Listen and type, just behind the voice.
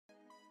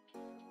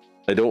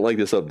I don't like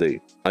this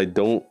update. I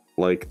don't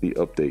like the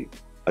update.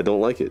 I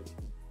don't like it.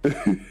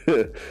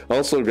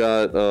 Also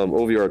got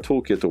OVR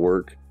Toolkit to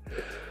work.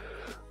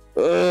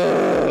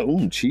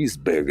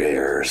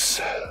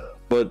 Cheeseburgers.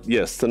 But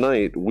yes,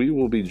 tonight we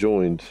will be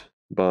joined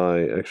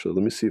by, actually,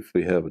 let me see if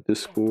we have a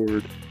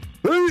Discord.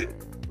 Hey!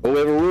 Oh, we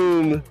have a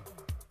room.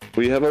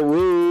 We have a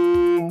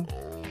room.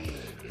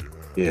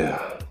 Yeah.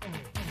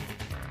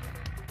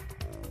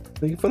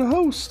 Thank you for the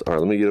host. All right,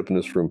 let me get up in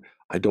this room.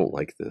 I don't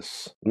like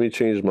this. Let me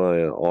change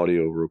my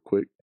audio real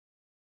quick.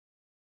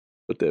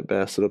 Put that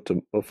bastard up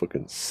to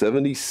motherfucking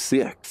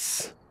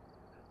 76.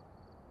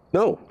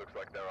 No. Looks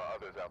like there are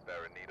others out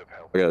there in need of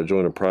help. I gotta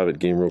join a private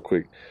game real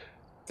quick.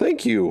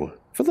 Thank you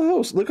for the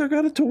host. Look, I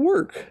got it to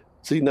work.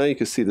 See, now you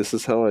can see this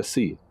is how I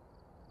see.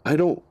 I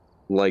don't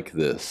like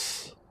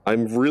this.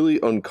 I'm really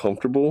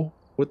uncomfortable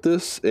with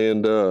this,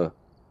 and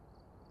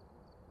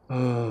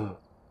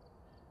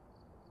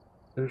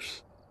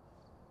there's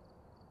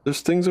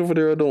things over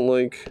there I don't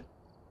like.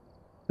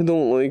 I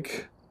don't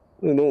like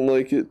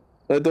it.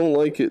 I don't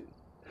like it.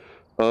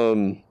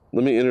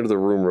 Let me enter the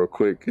room real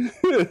quick.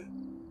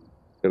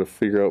 Gotta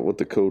figure out what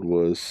the code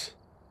was.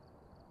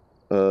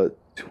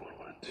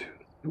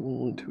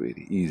 2112,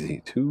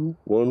 easy.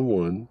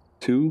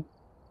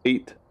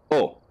 211228.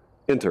 Oh,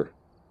 enter.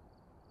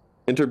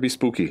 Enter be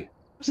spooky.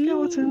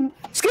 Skeleton.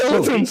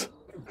 Skeletons!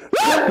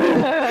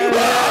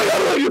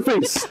 I love your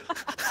face!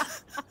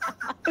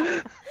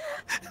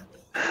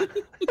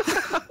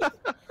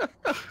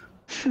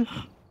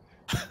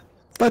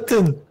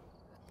 Button.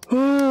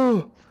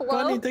 Oh,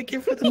 Bonnie, thank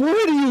you for the.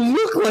 why do you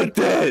look like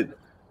that?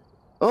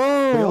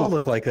 Oh, We all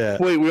look like that.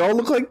 wait, we all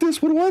look like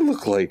this? What do I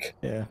look like?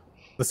 Yeah,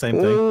 the same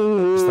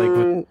thing. Just like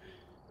with,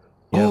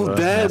 oh, the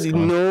that, mask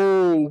on.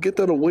 no, get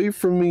that away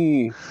from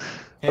me.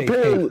 Hey,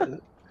 Apparently,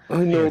 I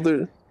know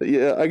there.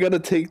 Yeah, I gotta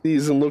take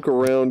these and look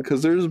around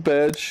because there's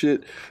bad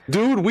shit.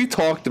 Dude, we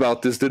talked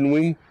about this, didn't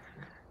we?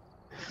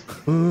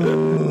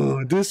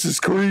 Oh, this is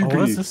creepy. Oh,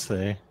 what does this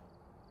say?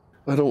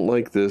 I don't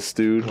like this,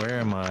 dude. Where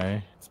am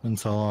I? It's been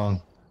so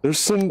long. There's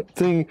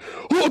something.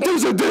 Oh,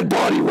 there's a dead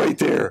body right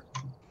there.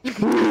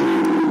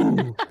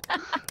 Ooh.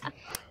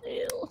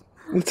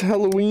 It's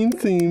Halloween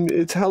theme.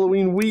 It's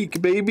Halloween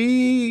week,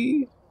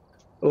 baby.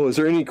 Oh, is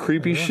there any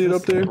creepy shit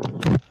up there?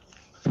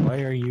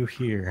 Why are you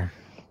here?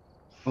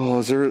 Oh,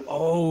 is there?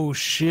 Oh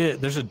shit!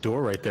 There's a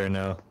door right there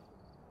now.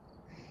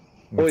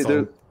 Wait, It's there.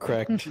 all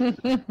cracked.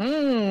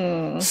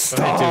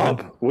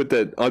 Stop with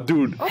that,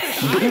 dude.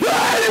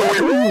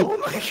 Oh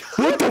my god!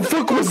 What the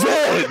fuck was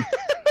that?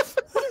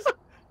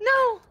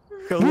 No!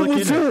 Go What look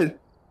was in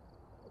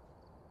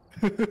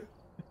that?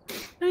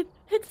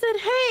 It said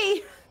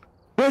hey!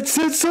 That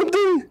said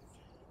something?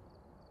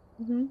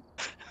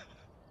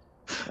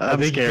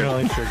 I'm scared.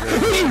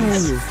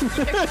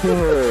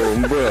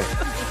 Oh, bro.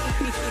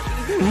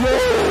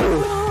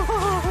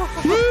 No!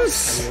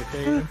 Yes!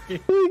 Okay.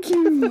 Thank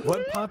you.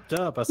 What popped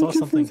up? I saw Thank you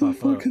something for the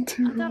pop up. fucking I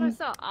thought I terror.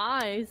 saw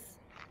eyes.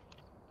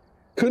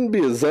 Couldn't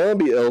be a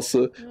zombie,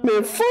 Elsa.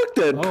 Man, fuck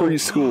that Oh.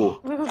 preschool.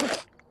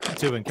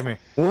 Tubin, come here.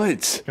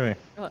 What? Come here.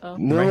 Uh-oh.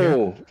 No. Right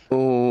here.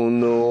 Oh,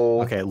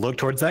 no. Okay, look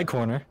towards that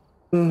corner.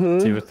 Uh-huh.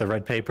 See with the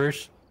red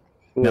papers?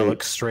 Now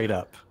look straight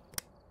up.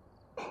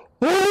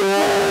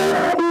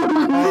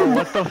 Oh,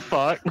 what the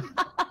fuck?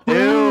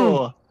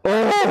 Ew.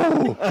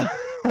 Oh!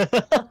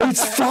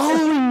 It's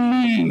following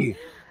me!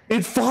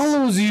 It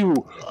follows you!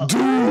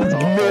 Dude,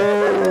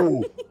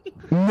 no!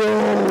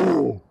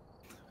 No!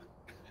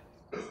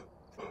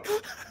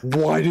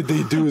 Why did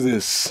they do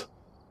this?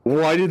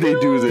 Why did they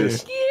do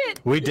this?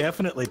 We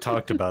definitely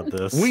talked about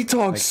this. We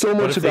talked so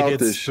what much if they about did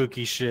this.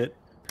 spooky shit.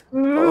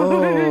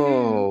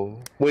 Oh.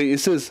 Wait, it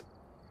says,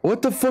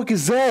 what the fuck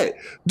is that?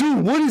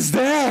 Dude, what is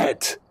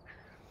that?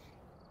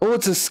 Oh,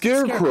 it's a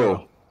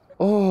scarecrow.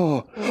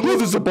 Oh,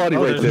 there's a body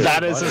right there.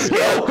 That is a Wait,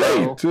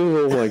 scarecrow.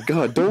 oh my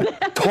god, don't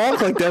talk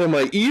like that in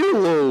my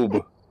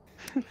earlobe.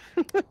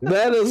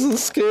 That is a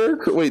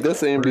scarecrow. Wait,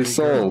 that's Amber's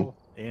song.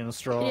 In a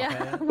straw Yeah.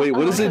 hat. Wait,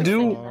 what does it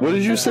do? What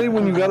did you say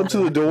when you got up to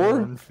the door?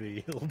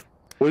 Cornfield.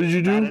 What did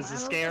you That do? is a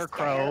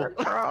scarecrow.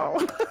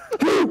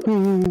 I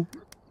don't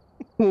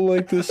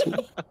like this one.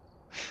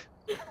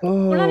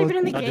 Oh, We're not even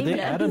in the Oh, did game they yet.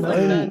 add He's another-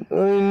 like, I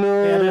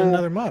They added know.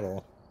 another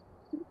model.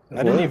 I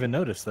What? didn't even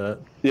notice that.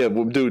 Yeah,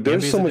 well, dude,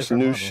 there's Maybe so it's a much different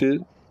new model.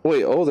 shit.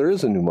 Wait, oh, there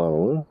is a new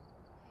model, huh?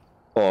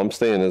 Oh, I'm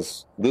staying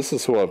as... This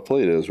is who I've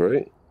played as,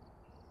 right?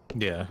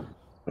 Yeah.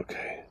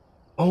 Okay.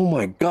 Oh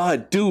my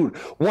god, dude!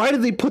 Why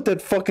did they put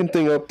that fucking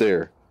thing up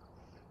there?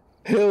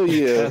 Hell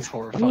yeah. That's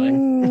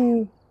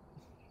horrifying.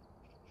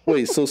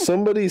 Wait, so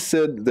somebody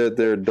said that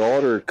their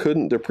daughter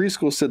couldn't... Their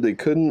preschool said they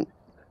couldn't...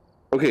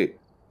 Okay,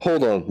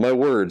 hold on. My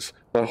words.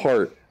 My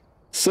heart.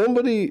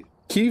 Somebody...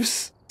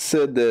 Keith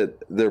said that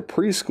their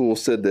preschool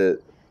said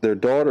that their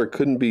daughter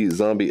couldn't be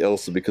zombie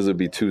Elsa because it'd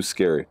be too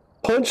scary.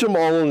 Punch them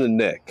all in the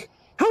neck.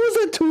 How is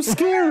that too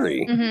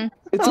scary?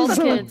 It's all a the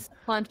zombie. kids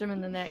punch him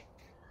in the neck.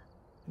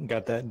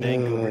 Got that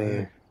dang over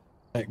here.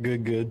 That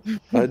good.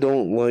 I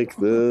don't like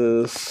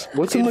this.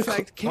 What's in In the...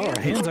 fact, Oh, our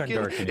hands aren't Candlepin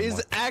dark anymore.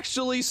 is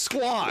actually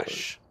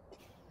squash.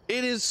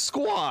 It is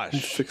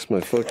squash. Fix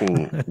my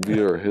fucking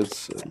VR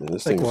headset, man. This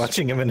It's like thing's...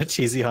 watching him in a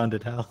cheesy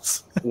haunted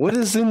house. What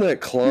is in that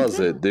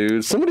closet,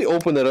 dude? Somebody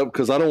open that up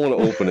because I don't want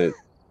to open it.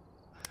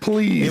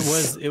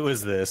 Please. It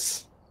was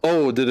this.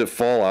 Oh, did it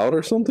fall out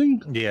or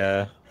something?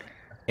 Yeah.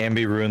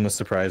 Ambi ruined the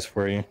surprise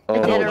for you. Oh,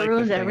 Yeah, it Like the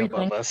ruins thing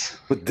everything. above us.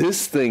 but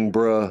this thing,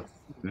 bruh.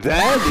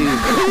 That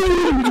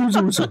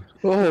is.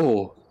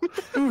 Oh,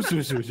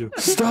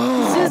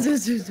 stop!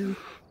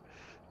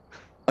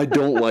 I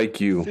don't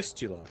like you.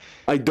 Fistula.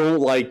 I don't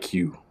like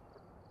you.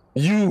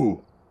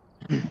 You.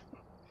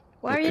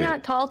 Why are you Okay.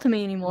 not tall to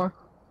me anymore?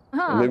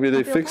 Huh, Maybe I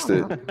they feel fixed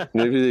tall it. now.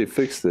 Maybe they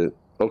fixed it.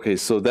 Okay,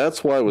 so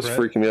that's why it was Brett,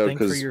 freaking me out thank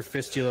for because your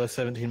fistula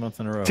 17 months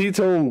in a row.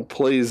 T-Tone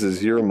plays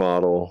as your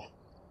model,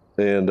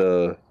 and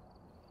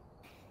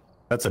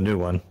That's a new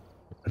one.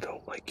 I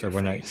don't like So your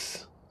we're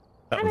face.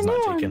 That I'm one's a not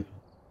new one. taken.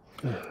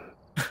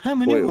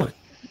 I'm a new Wait. one.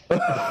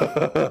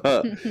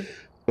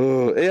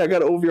 Oh, hey, I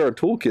got an OVR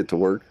toolkit to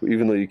work,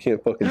 even though you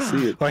can't fucking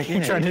see it. Why are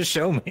you trying to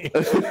show me?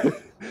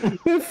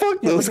 Man,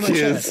 fuck those look at my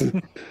kids.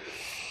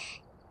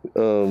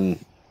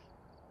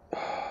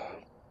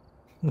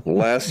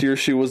 Last year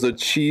she was a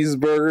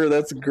cheeseburger.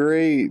 That's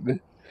great.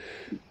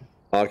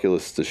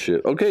 Oculus to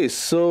shit. Okay,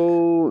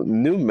 so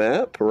new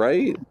map,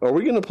 right? Are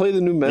we gonna play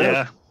the new map?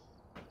 Yeah.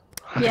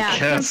 Yeah, Yes.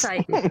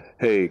 campsite.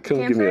 Hey, come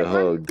give me a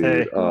Campsite hug,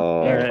 dude. Hey.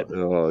 Oh,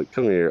 Alright.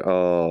 come here.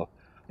 Oh,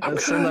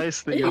 It's so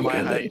nice that you're my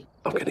gonna- height.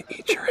 I'm gonna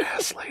eat your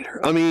ass later.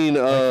 I mean,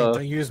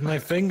 I use my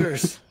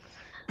fingers.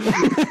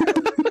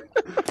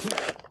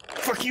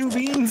 Fuck you,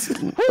 Beans.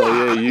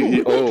 oh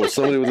yeah, oh,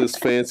 somebody with this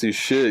fancy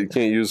shit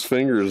can't use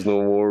fingers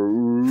no more.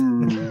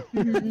 Ooh.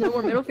 No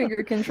more middle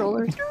finger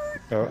controllers.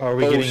 Are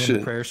we Oh, getting in shit.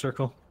 the prayer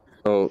circle?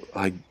 Oh,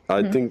 I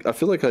think I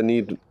feel like I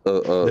need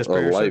This a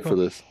prayer light circle? for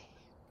this.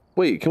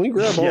 Wait, can we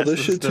grab all Yes, this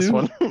shit this too?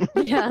 one.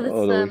 Yeah, that's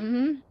Oh,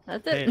 no.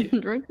 that's it. Hey.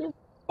 Drink it.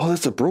 Oh,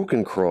 that's a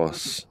broken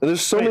cross. And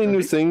there's so Wait, many are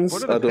new the- things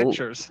What I are the don't.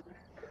 pictures?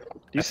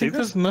 Do you I see think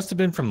this? this must have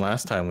been from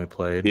last time we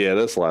played. Yeah,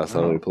 that's the last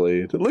time we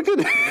played. Look at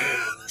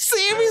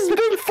Sammy's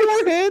big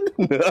forehead.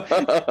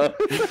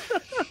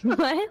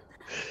 What?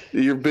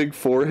 Your big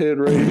forehead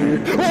right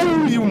here.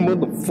 Oh, you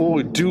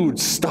motherfucker, dude!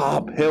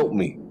 Stop! Help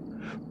me.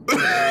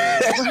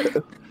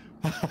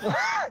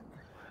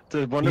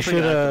 I wonder if we should,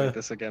 can activate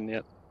this again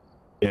yet.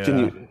 Yeah. Can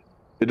you?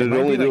 Did it might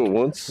only be do like it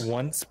once?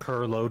 Once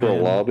per load For a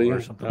lobby,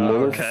 or something.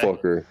 okay.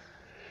 motherfucker.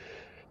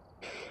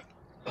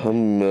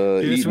 I'm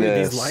Dude, it's eating weird.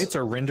 ass. These lights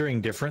are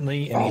rendering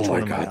differently in Oh each my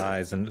one of God. my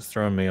eyes, and it's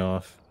throwing me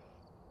off.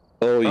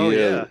 Oh, Oh yeah,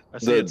 yeah, I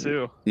see it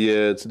too.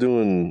 Yeah, it's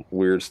doing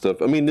weird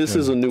stuff. I mean, this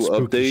is a new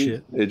Spooky update.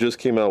 shit. It just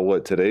came out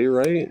what today,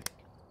 right?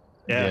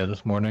 Yeah.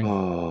 This morning.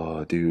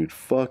 Oh, dude,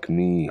 fuck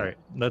me. All right,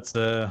 let's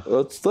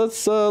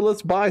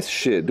Let's buy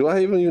shit. Do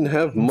I even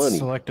have money?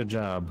 select a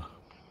job.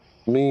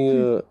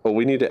 Oh,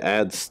 we need to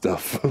add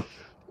stuff.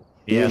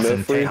 Yes, that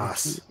and free?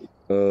 chaos.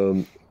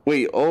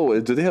 Wait. Oh,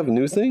 do they have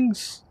new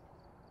things?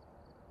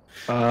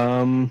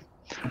 When's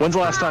the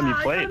last time you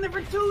played?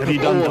 Have you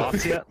done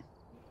dots yet?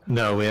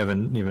 No, we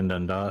haven't even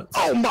done dots.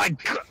 Oh my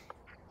god!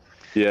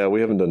 Yeah,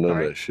 we haven't done none of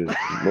Alright. that shit.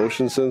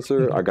 Motion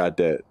sensor, I got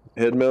that.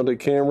 Head-mounted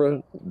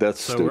camera, that's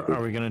So stupid.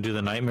 are we gonna do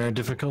the nightmare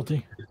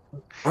difficulty?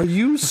 Are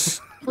you?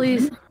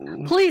 Please,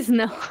 please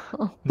no.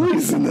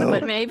 Please no.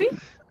 But maybe.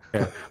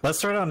 Yeah. Let's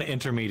start on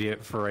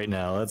intermediate for right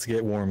now. Let's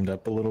get warmed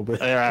up a little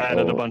bit. I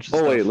added a bunch of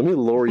stuff. wait, let me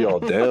lower y'all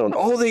down.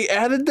 Oh, they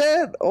added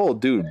that? Oh,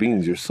 dude,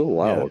 Beans, you're so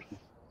loud.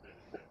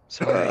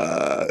 Sorry.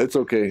 It's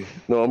okay.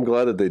 No, I'm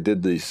glad that they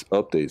did these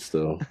updates,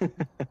 though.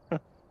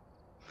 Let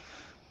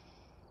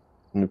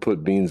me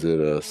put Beans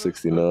at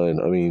 69.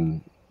 I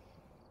mean,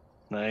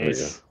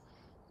 Nice.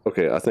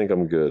 okay, I think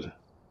I'm good.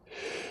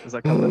 Is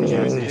that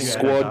coming?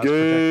 Squad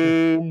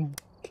game.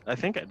 I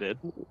think I did.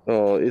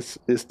 Oh, it's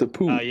the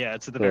poop. Yeah,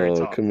 it's at the very Oh,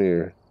 top. come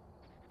here.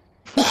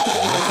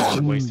 I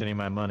don't waste any of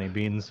my money.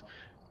 Beans.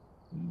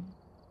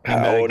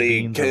 Howdy,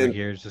 Beans over Ken-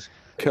 here is just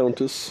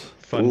Countess.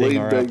 funding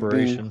our Laid-back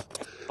operation.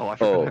 Oh, I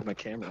forgot Oh. to have my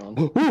camera on.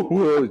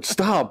 Whoa,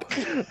 stop.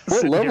 What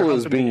Sitting here level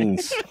is humping me.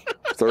 Beans?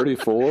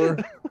 34?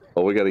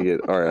 Oh, we gotta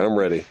get. Alright, I'm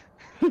ready.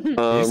 Did you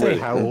I'm say ready.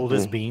 how old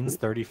is Beans?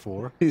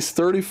 34? He's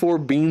 34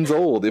 beans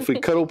old. If we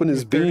cut open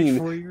his bean,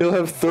 34 years he'll have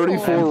old.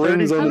 34 Oh,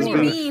 rings How on his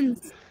many bean.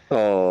 beans?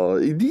 Oh,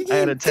 I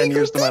added 10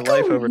 years to my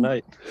life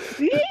overnight.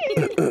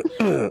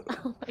 Oh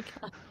my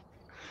god.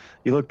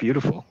 You look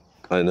beautiful.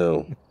 I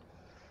know.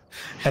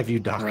 Have you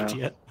docked Wow.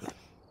 yet?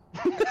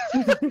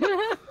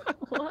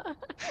 What?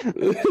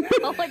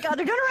 Oh my god,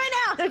 they're going right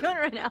now. They're going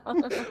right now.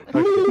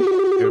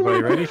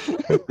 Everybody ready?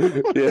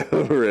 Yeah,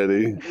 I'm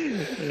ready.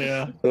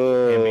 Yeah.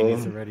 Amy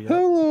needs to ready up.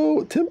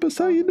 Hello, Tempest.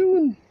 How you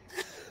doing?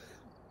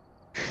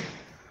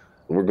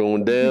 We're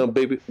going down,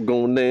 baby. We're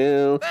going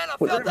down. Get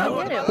it.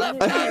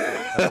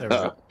 There we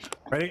go.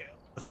 Ready?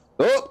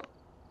 Oh,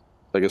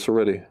 I guess we're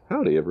ready.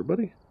 Howdy,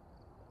 everybody.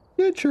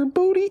 Get your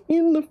booty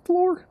in the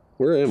floor.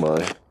 Where am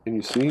I? Can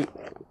you see?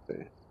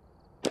 Okay.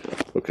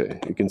 Okay,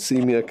 you can see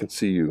me. I can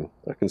see you.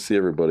 I can see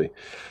everybody.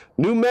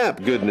 New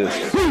map, goodness.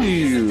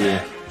 Whee!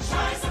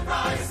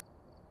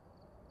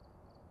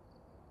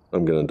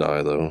 I'm gonna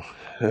die though.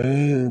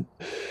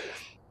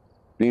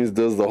 Beans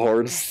does the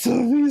hard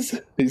stuff.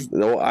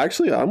 No,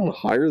 actually, I'm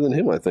higher than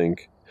him, I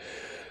think.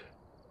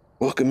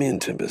 Welcome in,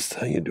 Tempest.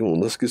 How you doing?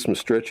 Let's get some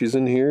stretchies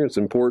in here. It's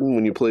important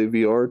when you play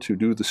VR to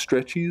do the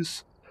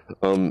stretchies.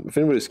 If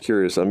anybody's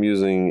curious, I'm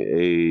using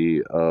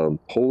a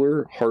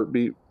polar heart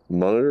rate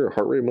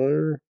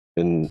monitor,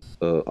 in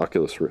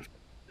Oculus Rift.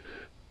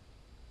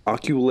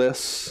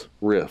 Oculus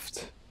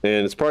Rift.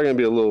 And it's probably going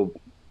to be a little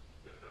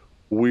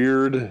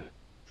weird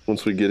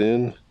once we get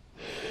in.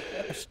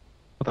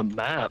 The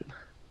map.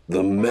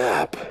 The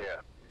map.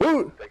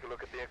 Oh, Take a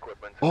look at the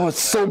equipment. oh, it's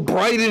so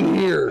bright in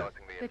here.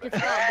 If it could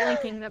stop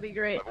blinking, that'd be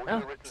great. I've Oh.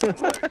 also written some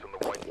notes on the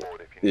whiteboard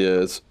if you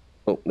Yeah, it's...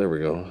 Oh, there we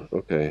go.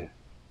 Okay.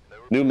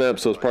 New map,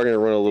 so it's probably going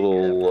to run a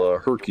little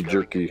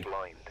herky-jerky.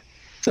 blind.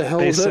 What the hell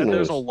They is that said noise?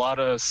 there's a lot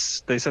of.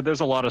 They said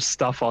there's a lot of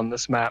stuff on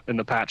this map in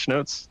the patch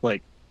notes,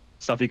 like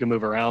stuff you can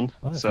move around.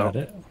 Well, that's So not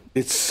it.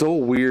 It's so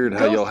weird how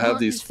Ghost y'all have Hunt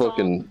these song.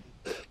 fucking...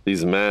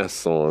 These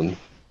masks on.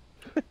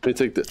 Let me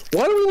take the...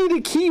 Why do we need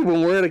a key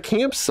when we're at a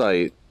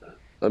campsite?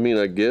 I mean,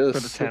 I guess... for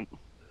the tent.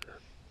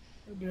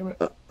 Damn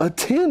it. A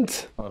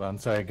tent! Hold on,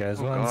 sorry guys,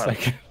 Oh, one God.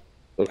 second.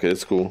 Okay,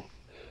 it's cool.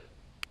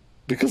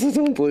 Because I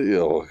don't play...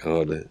 Oh,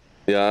 God.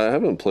 Yeah, I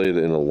haven't played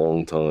it in a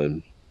long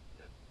time.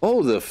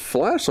 Oh, the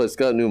flashlight's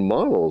got new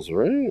models,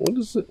 right? What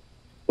is it?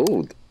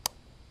 Oh.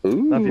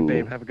 Ooh. Love you,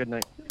 babe. Have a good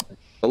night.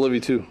 I love you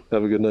too.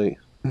 Have a good night.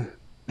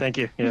 Thank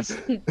you. Yes.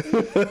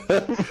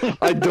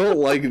 I don't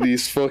like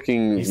these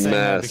fucking He's saying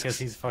that masks. because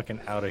he's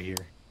fucking out of here.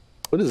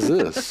 What is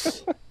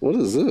this? What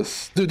is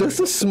this? Dude, that's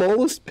the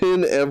smallest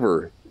pin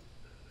ever.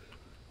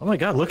 Oh my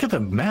god, look at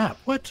the map.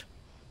 What?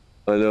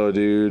 I know,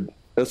 dude.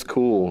 That's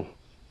cool.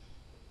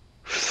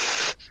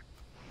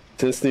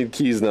 Tents need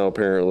keys now,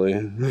 apparently.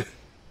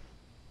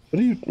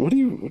 What are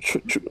you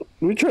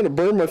are we trying to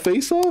burn my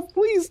face off?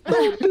 Please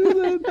don't do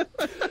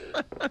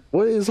that.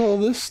 What is all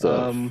this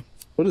stuff?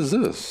 What is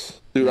this?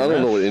 Dude, I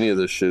don't know what any of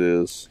this shit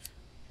is.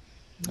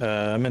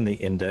 I'm in the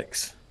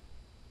index.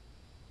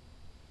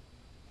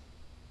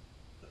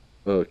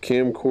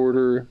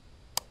 Camcorder.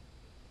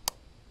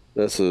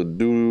 That's a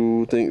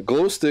do thing.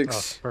 Glow Oh,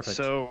 sticks. perfect.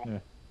 So Yeah.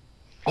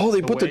 Oh,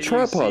 they put the way you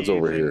tripods see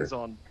over here. things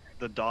on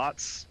the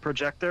dots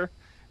projector,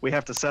 we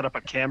have to set up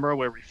a camera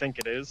where we think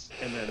it is,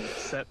 and then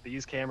set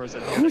these cameras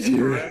at Oh,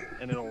 dear. infrared,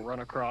 and it'll run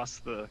across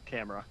the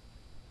camera.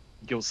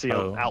 You'll see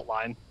Oh. an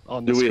outline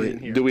on the Do screen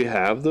here. we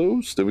have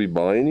those? Did we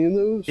buy any of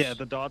those? Yeah,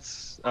 the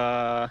dots.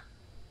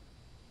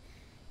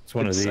 It's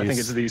one of these. I think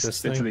it's these.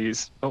 this It's thing?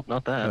 these. Oh,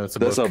 not that. No, it's a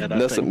That's book. a that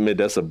that's a thing.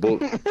 that's a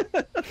book.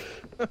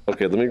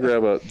 Okay, let me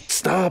grab a.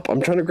 Stop! I'm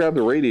trying to grab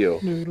the radio.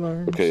 Noodle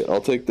arms. Okay,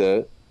 I'll take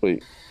that.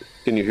 Wait,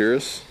 can you hear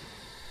us?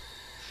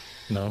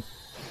 No.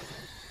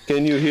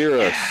 Can you hear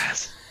us?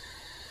 Yes.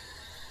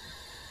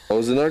 Oh,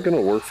 is it not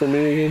gonna work for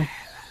me again?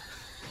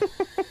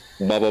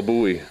 Baba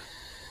Booey.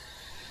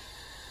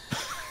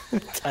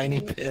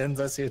 Tiny pins.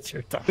 I see what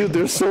you're talking Dude,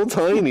 they're so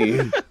tiny.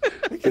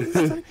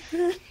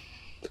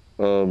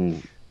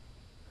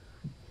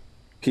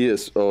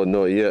 PS. Oh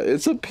no, yeah,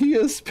 it's a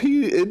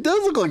PSP. It does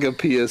look like a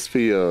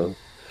PSP.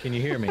 Can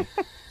you hear me?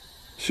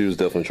 She was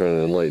definitely trying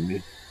to enlighten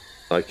me.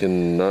 I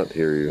cannot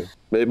hear you.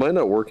 It might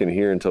not work in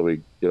here until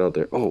we get out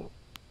there. Oh,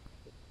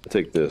 I'll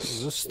take Is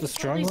this. this the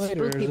strong These light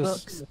or spooky is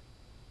this? books.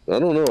 I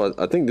don't know.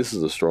 I think this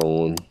is a strong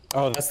one.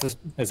 Oh, that's the.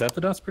 Is that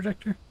the DOS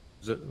projector?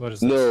 Is it? What is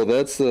this? No,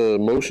 that's the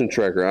motion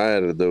tracker. I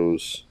added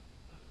those.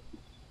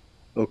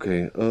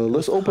 Okay,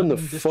 let's open the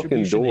Hutton fucking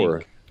Distribution, door.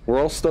 Inc. We're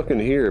all stuck in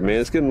here,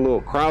 man. It's getting a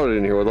little crowded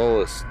in here with all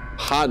this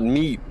hot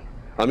meat.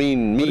 I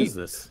mean, What meat. is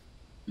this?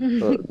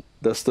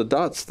 That's the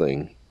dots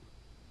thing.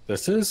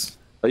 This is.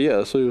 Yeah,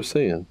 that's what he was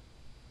saying.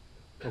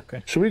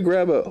 Okay. Should we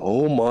grab a?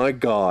 Oh my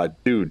god,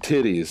 dude,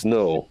 titties!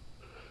 No.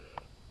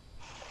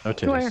 No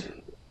titties.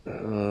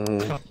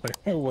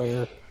 Uh,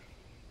 Where?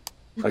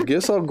 I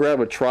guess I'll grab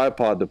a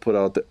tripod to put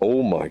out there.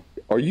 Oh my!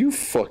 Are you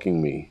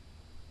fucking me?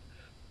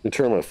 Let me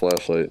turn my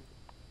flashlight.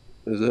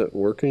 Is that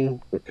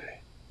working? Okay.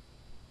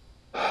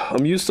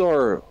 I'm used to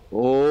our.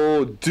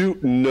 Oh,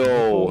 dude,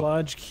 no,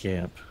 Lodge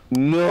camp.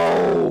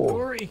 no,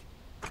 Corey.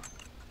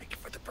 Thank you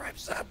for the prime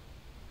sub.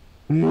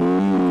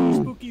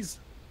 no, Spookies.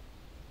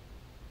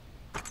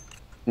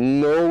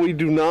 no. We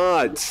do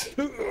not.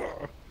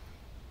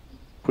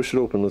 Push it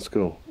open. Let's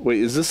go. Wait,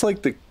 is this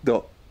like the?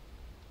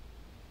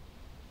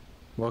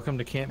 Welcome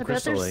to Camp I bet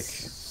Crystal there's Lake.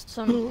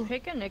 some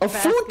picnic A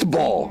baskets in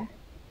football.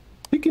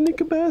 here.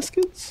 Picnic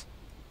baskets?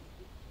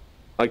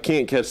 I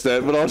can't catch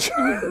that, but I'll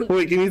try.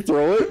 Wait, can you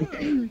throw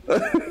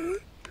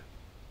it?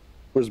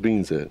 Where's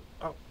Beans at?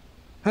 Oh.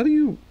 How do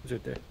you... Is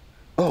it there?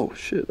 Oh,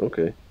 shit,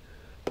 okay.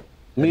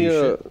 do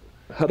you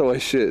How do I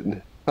shit?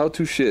 How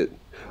to shit?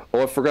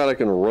 Oh, I forgot I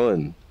can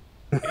run.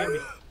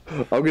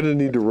 I'm gonna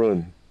need to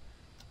run.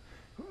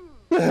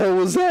 The hell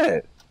was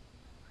that?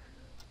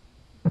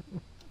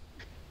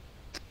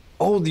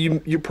 Oh,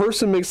 your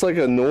person makes like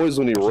a noise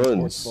when he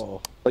runs.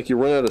 Ball. Like you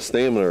run out of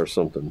stamina or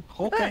something.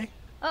 Okay.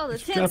 Oh, the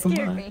Just tent drop 'em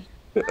scared by.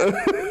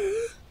 me.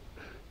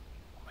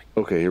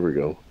 Okay, here we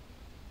go.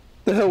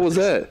 The hell was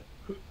that?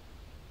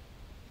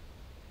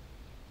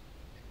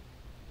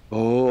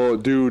 Oh,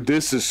 dude,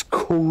 this is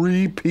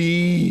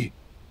creepy.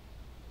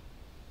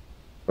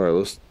 All right,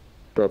 let's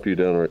drop you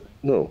down right.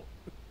 No.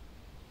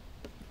 Oh,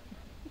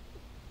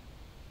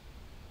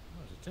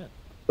 it's a tent.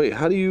 Wait,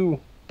 how do you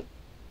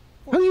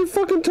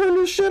fucking turn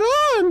this shit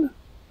on?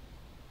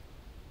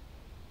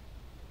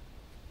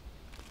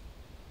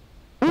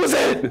 What was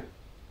it?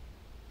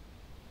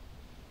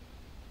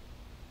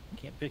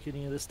 Can't pick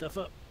any of this stuff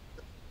up.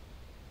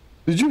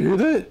 Did you hear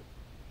that?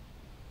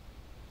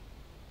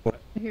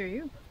 I hear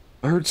you.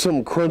 I heard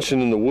something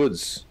crunching in the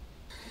woods.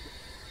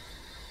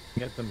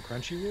 You got them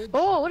crunchy wood?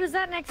 Oh, what is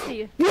that next to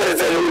you? What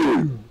is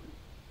it?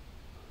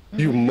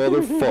 You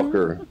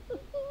motherfucker.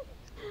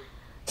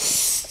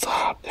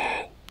 Stop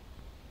that.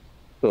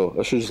 Oh,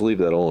 I should just leave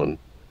that on.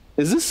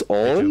 Is this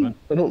on? Tubin.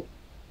 I don't...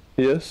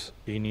 Yes?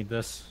 Do you need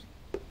this?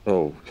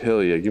 Oh,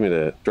 hell yeah, give me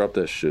that. Drop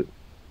that shit.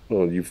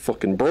 Oh, you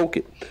fucking broke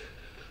it.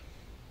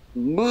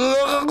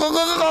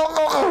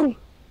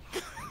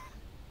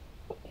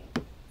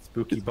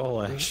 Spooky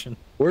ball action.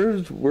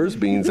 Where's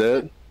Beans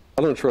at?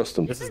 I don't trust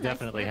him. This is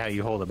definitely how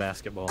you hold a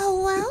basketball.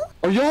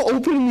 Are y'all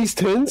opening these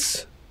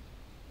tents?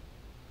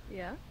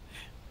 Yeah.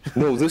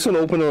 No, this one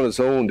opened on its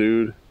own,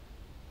 dude.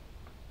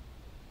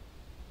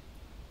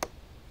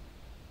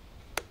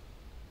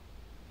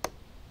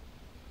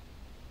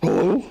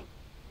 Hello?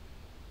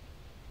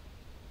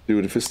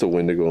 Dude, if it's the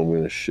Wendigo, I'm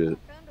gonna shit.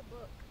 Found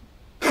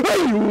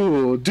a book.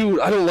 Ooh, dude,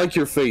 I don't like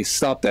your face.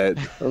 Stop that.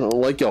 I don't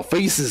like y'all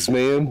faces,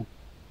 man.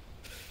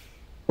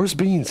 Where's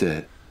Beans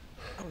at?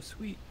 Oh,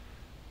 sweet.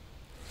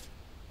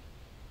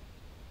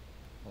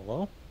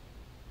 Hello?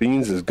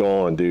 Beans is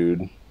gone,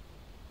 dude.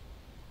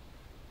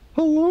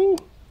 Hello?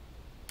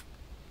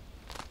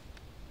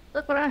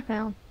 Look what I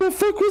found. The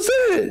fuck was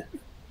that?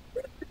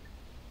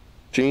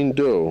 Jane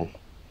Doe.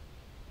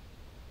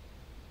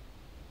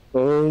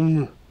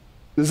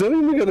 Does that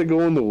mean we gotta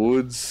go in the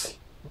woods?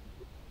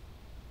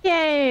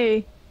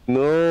 Yay!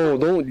 No,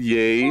 don't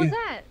yay. What was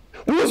that?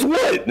 What was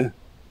what?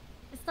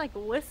 It's like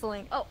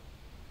whistling. Oh.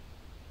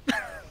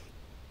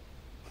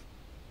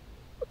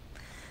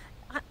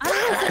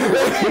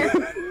 I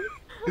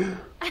don't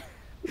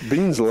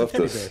Beans left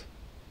us.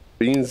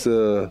 Beans,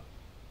 No,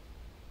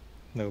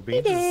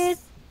 Beans did.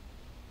 is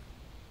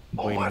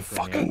oh waiting my for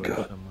me fucking over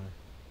god. somewhere.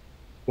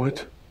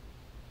 What?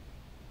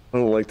 I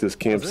don't like this Is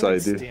there, campsite,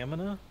 like, dude.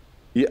 stamina?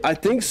 Yeah, I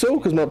think so,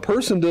 because my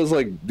person does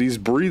like these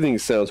breathing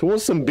sounds. Who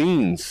wants some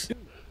beans?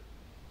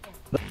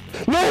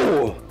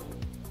 No!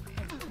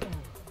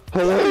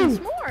 Hello?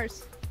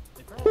 S'mores.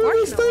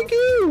 Please, thank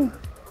you!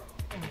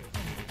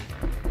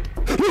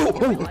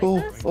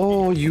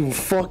 Oh, you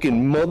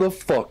fucking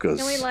motherfuckers.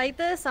 Can we light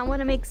this? I want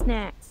to make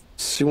snacks.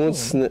 She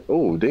wants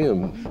oh,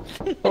 damn.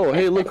 Oh,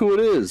 hey, look who it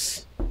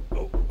is.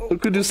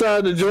 Look who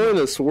decided to join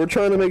us. We're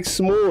trying to make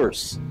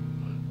s'mores.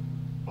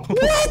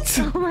 What?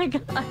 Oh my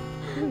god.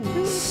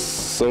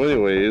 So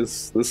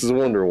anyways, this is I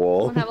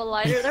Wonderwall. don't have a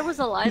lighter. There was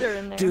a lighter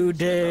in there.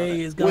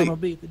 Today is gonna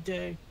Wait. be the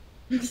day.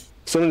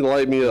 Somebody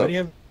light me Why up. do you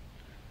have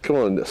Come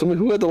on, somebody,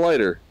 who had the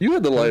lighter? You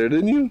had the lighter,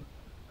 didn't you?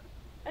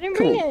 I didn't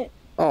Come bring on. it.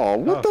 Oh,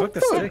 what the fuck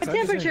the fuck? sticks. I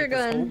just Temperature need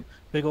this gun. whole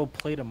big old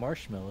plate of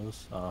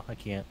marshmallows. Oh, I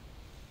can't.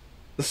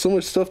 There's so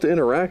much stuff to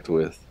interact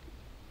with.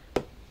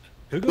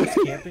 Who goes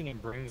camping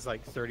and brings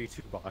like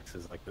 32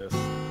 boxes like this?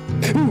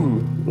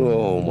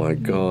 Oh my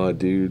god,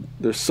 dude.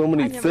 There's so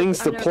many things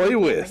to I've never play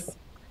been with.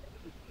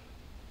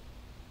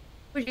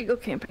 Where'd you go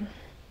camping?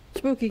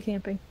 Spooky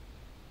camping.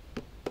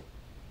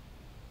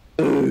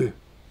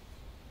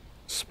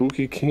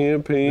 Spooky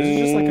camping. This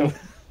is just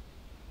like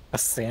a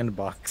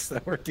sandbox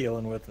that we're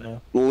dealing with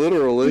now.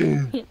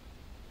 Literally.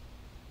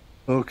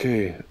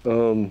 Okay,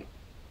 oh,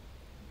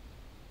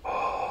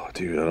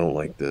 dude, I don't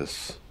like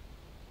this.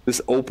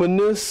 This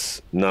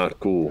openness, not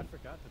cool. I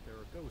forgot that there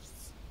were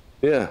ghosts.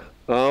 Yeah,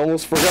 I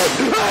almost forgot.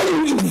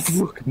 You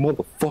fucking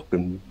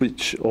motherfucking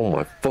bitch. Oh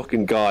my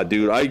fucking god,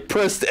 dude. I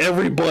pressed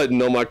every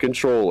button on my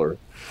controller.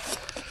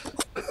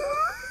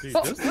 Dude,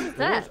 Oh, those what is doors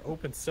that?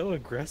 open so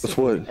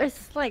aggressively. That's what?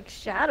 It's like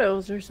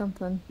shadows or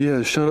something.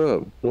 Yeah, shut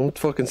up. Don't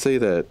fucking say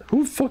that.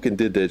 Who fucking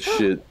did that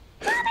shit?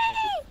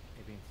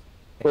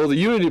 Oh, the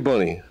Unity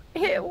Bunny.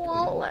 It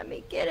won't let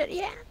me get it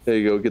yet. There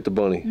you go, get the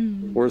bunny.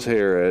 Where's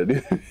hair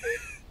at?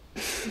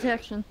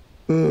 Protection.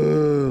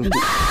 I'm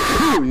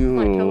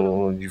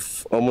totem.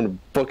 gonna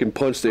fucking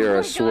punch the air, I Oh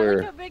my God, swear.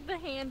 look how big the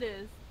hand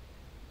is.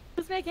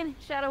 Who's making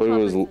shadow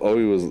Oh, puppets?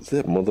 he was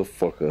that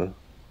motherfucker.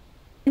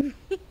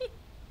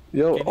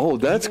 Yo, Can- oh, can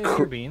that's you guys hear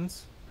cool.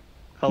 Beans.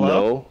 Hello?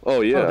 No.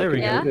 Oh, yeah. Oh, there we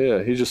go.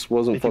 Yeah, he just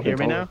wasn't You can fucking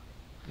hear me talking.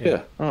 now?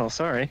 Yeah, Oh,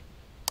 sorry.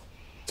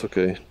 it's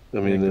okay. I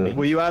mean,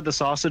 Will you add the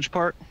sausage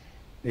part?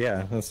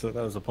 Yeah, that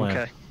was the plan.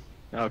 Okay.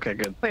 Okay,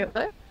 good. Wait,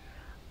 what?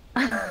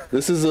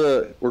 this is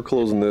we're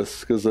closing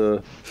this because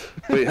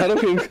wait, how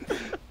do we?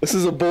 This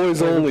is a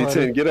boys only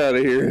tent. Get out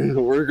of here.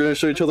 We're gonna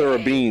show each other our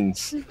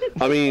beans.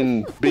 I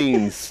mean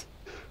beans.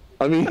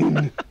 I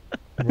mean.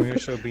 We're gonna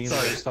show Beans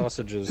our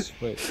sausages.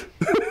 Wait.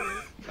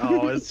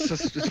 Oh, it's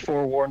just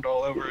forewarned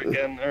all over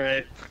again. All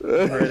right.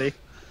 I'm ready.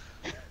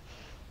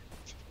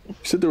 You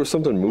said there was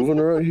something moving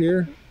around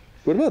here.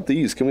 What about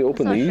these? Can we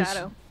open Saw a these?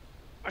 shadow.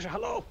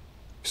 Hello. You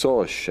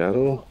saw a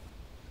shadow?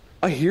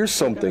 I hear We're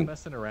something.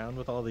 messing around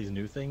with all these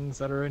new things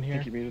that are in I here.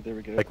 think you muted. There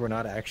we go. Like we're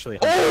not actually.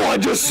 Oh, I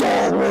just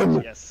saw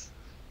one! Yes.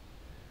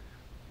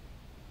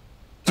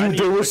 Dude,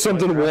 there was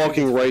something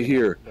walking right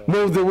here.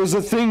 No, there was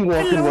a thing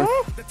walking right...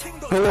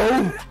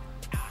 Hello?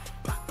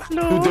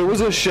 Dude, there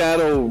was a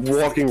shadow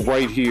walking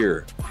right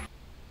here.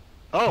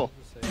 Oh.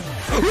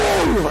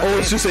 Oh,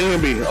 it's just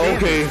Ambi.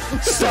 Okay,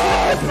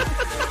 stop!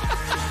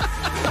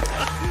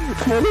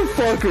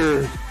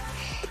 Motherfucker!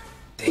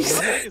 He What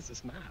said, is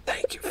this map?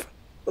 thank you for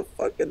the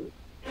fucking...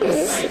 It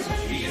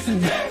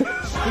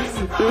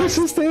was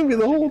just Ambi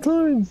the whole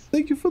time.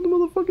 Thank you for the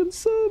motherfucking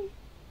sub.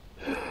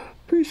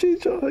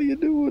 Appreciate y'all. How you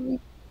doing?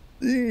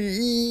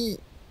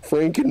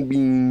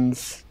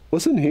 Frankenbeans.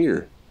 What's in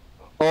here?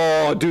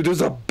 Oh, dude,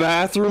 there's a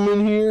bathroom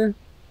in here.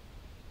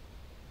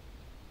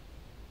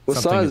 What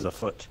Something size? is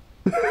afoot.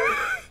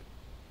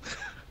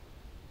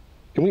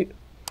 Can we?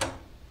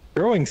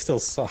 Growing still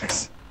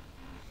sucks.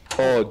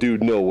 Oh,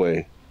 dude, no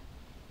way.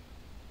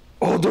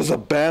 Oh, there's a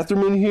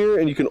bathroom in here,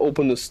 and you can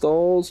open the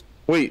stalls.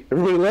 Wait,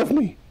 everybody left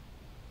me.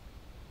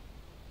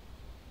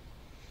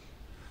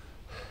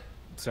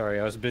 Sorry,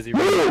 I was busy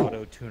reading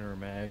Auto Tuner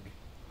Mag.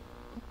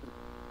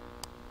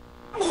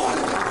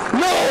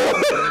 No!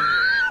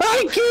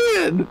 I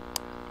can't!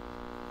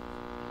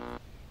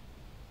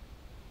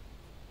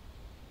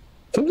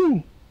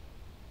 Something.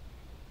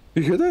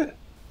 You hear that?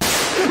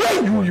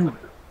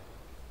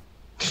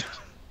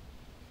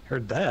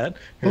 Heard that.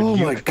 Heard Oh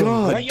you my come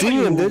god, right-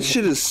 damn, that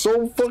shit is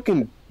so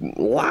fucking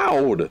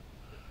loud.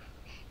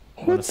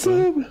 What's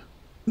up?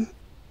 I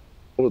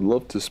would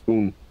love to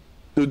spoon.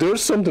 Dude,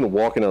 there's something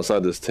walking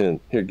outside this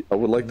tent. Here, I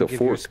would like the Give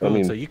you a fork. I spoon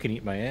mean, so you can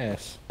eat my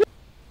ass.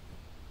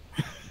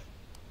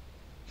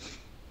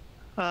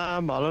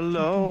 I'm all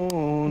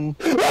alone.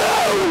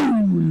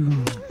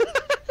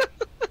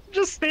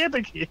 Just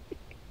standing here.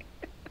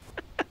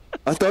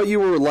 I thought you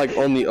were like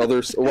on the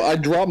other side. Well, I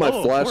dropped my Oh,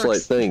 it flashlight,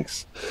 works.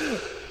 thanks.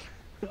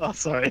 Oh,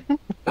 sorry.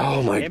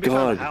 Oh my Ambi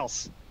found a god.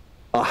 house.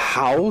 A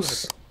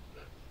house?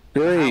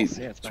 Great. house,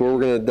 yeah, it's That's where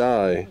we're gonna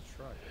die.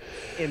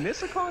 In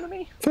this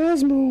economy?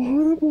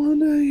 Phasmo, what up,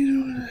 Wanda? How you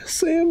doing?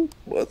 Sam,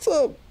 what's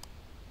up?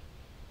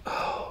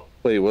 Oh,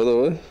 wait,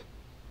 what?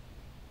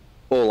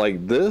 Oh,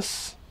 like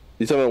this?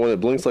 You talking about when it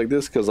blinks like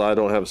this? Because I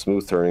don't have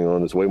smooth turning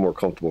on. It's way more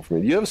comfortable for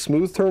me. Do you have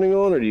smooth turning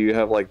on, or do you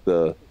have like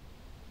the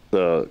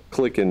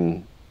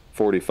clicking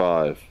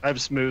 45? I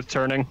have smooth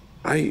turning.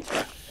 I.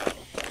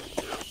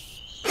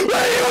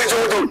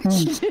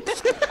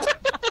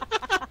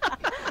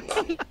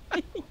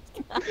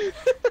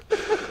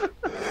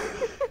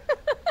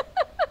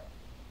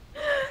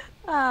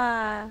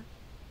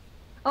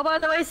 Oh, by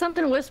the way,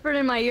 something whispered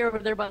in my ear over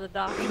there by the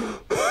dock.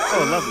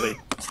 Oh, lovely.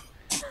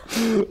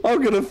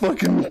 I'm gonna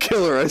fucking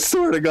kill her, I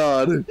swear to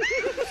God.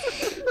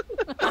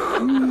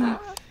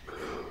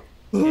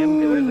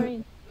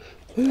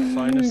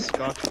 Finest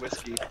Scotch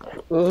whiskey.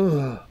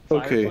 Fire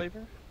Okay.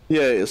 flavor?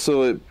 Yeah,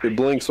 so it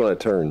blinks when I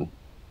turn.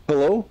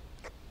 Hello?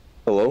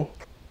 Hello?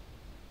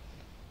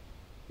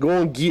 Go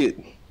on, get.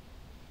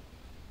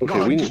 Okay,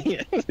 Go on, we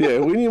get. yeah,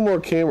 we need more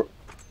camera.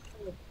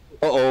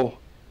 Uh-oh.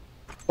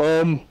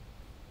 Oh, is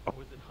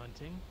it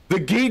hunting? The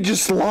gate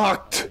just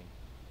locked.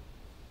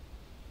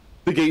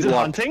 The gate Is it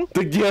locked. hunting?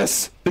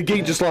 Yes, the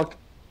gate just locked.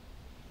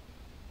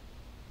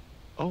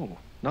 Oh,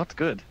 not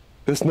good.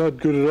 That's not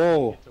good at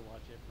all. To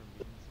watch it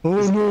from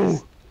being... Oh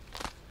no.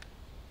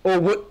 Oh,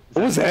 what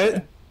was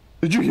that?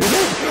 Did you hear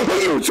that?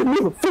 Oh, it's a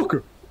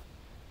motherfucker.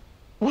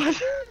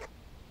 What?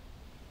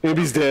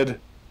 Ambi's dead.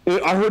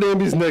 I heard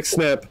Ambi's neck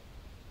snap.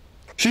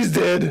 She's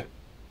dead.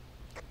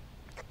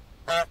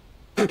 No,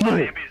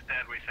 Ambi's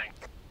dead, we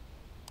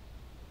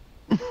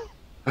think.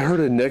 I heard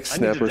a neck I need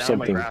snap to or down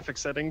something. my graphic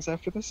settings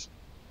after this.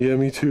 Yeah,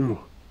 me too.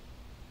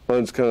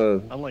 Mine's kind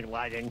of. I'm like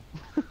lagging.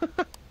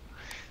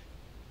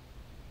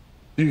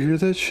 Do you hear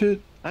that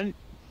shit? Can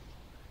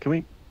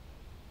we?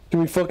 Can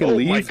we fucking Oh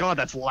leave? my god,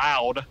 that's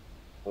loud.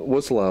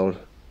 What's loud?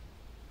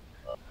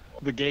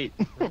 The gate.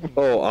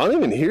 Oh, I don't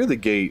even hear the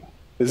gate.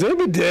 Is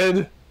Ambi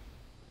dead?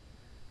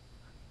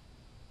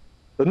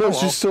 Oh, no, Oh, well.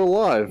 she's still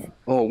alive.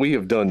 Oh, we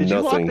have done Did you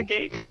nothing. lock the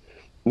gate?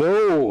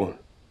 No.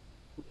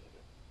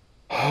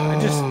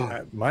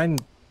 my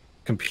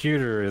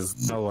computer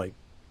is now like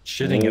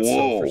shitting itself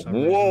Whoa! for some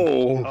reason.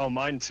 Whoa! Oh,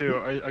 mine too.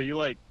 Are you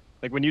like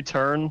when you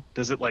turn?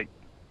 Does it like?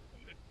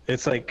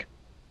 It's like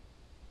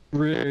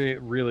really,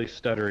 really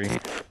stuttery.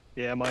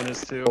 Yeah, mine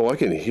is too. Oh, I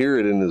can hear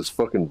it in his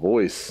fucking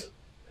voice.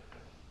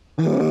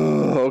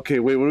 Okay,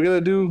 wait, what are we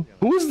gonna do?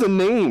 Who's the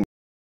name?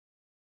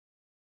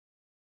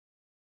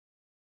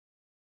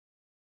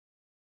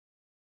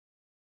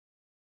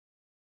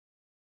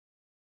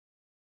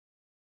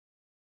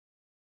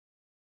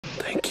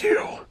 Thank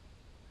you.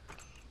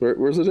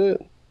 Where's it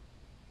at?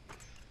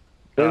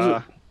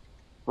 Where's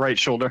Right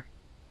shoulder.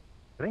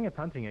 I think it's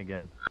hunting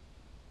again.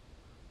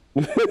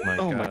 it? My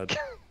Oh my god. god.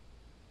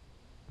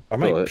 I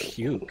might What?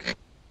 puke.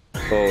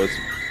 Oh,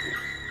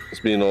 it's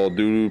being all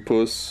doo-doo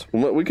puss.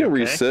 We can Okay.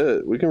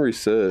 reset. We can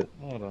reset.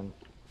 Hold on.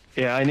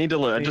 Yeah, I need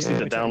to. I just need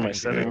to Yeah, down my I do.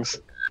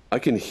 settings. I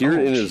can hear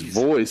it in his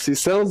voice. He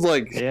sounds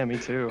like Yeah, me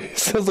too. he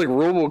sounds like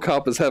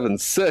RoboCop is having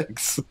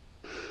sex.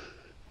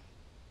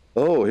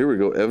 Oh, here we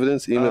go.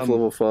 Evidence, EMF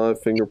level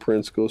 5,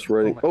 fingerprints,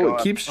 ghostwriting. Oh,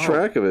 it keeps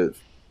track of it.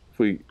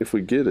 If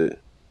we get it.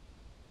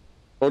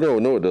 Oh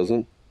no, it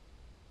doesn't.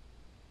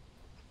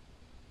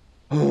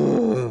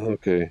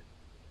 Okay.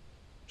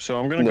 So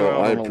I'm gonna go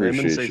out on a limb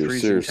and say freezing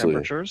seriously.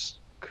 temperatures.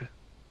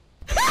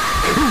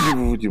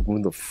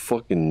 When the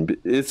fucking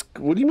it's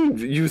what do you mean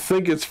you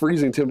think it's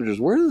freezing temperatures?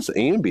 Where is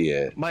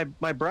Ambi at?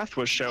 My breath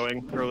was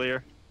showing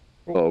earlier.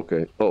 Oh,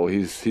 okay. Oh,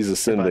 he's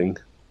ascending.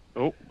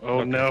 Oh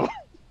no.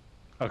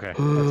 Okay, that's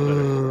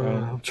better.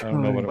 I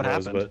don't know what What it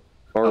was, happened?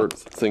 but Our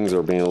things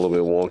are being a little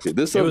bit wonky.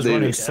 This it was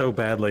running updated. so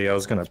badly I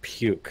was gonna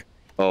puke.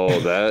 Oh,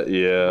 that What do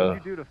yeah. you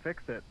do to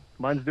fix it?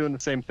 Mine's doing the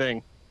same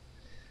thing.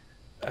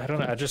 I don't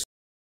know. I just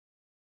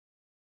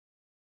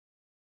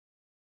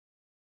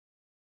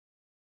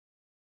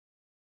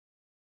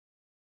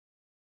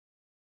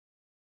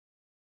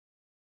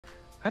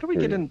How do we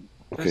get in?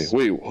 Okay,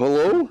 wait.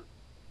 Hello.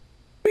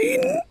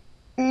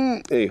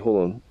 Hey, hold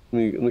on.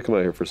 Let me come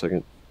out here for a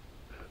second.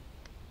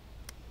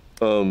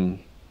 Oh my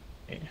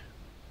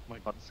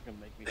god, this is gonna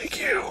make me. Thank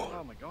you.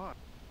 Oh my god.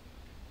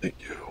 Thank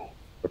you. I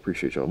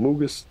appreciate y'all.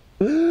 Mugus.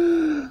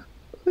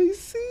 I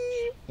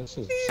see. this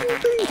is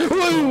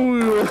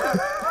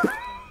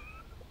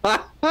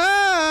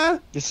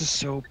This is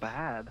so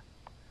bad.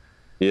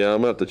 Yeah, I'm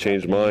gonna have to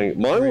change mine.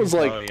 Mine was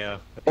like, yeah.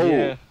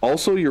 Yeah.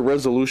 Also your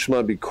resolution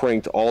might be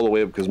cranked all the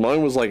way up because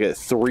mine was like at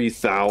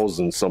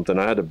 3,000 something.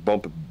 I had to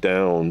bump it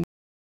down.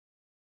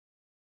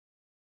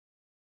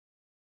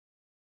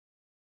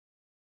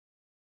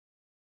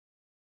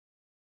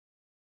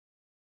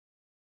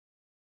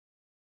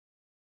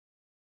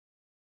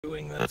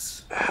 Doing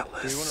this. Do you want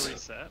Atlas. to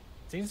reset?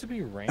 Seems to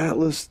be raining.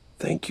 Atlas,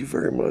 thank you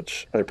very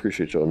much. I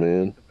appreciate y'all,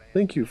 man.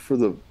 Thank you for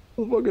the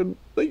fucking.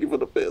 Thank you for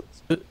the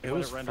bits. It When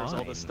was it renders fine.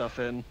 all this stuff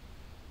in.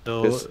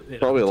 So It's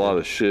probably a lot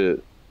of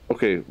shit.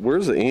 Okay,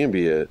 where's the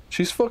Ambi at?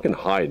 She's fucking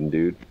hiding,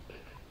 dude.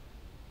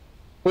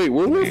 Wait,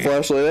 where's my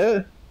flashlight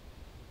at?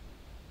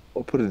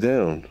 I'll put it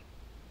down.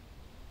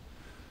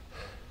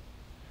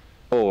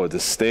 Oh, the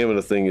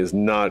stamina thing is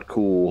not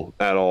cool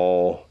at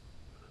all.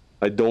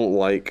 I don't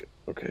like.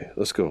 Okay,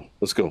 let's go.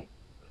 Let's go.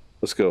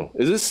 Let's go.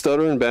 Is it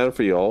stuttering bad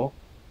for y'all?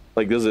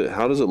 Like, does it?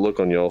 How does it look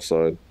on y'all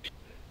side?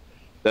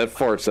 That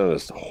fart sound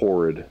is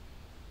horrid.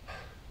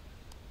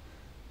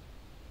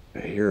 I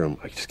hear him.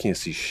 I just can't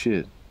see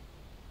shit.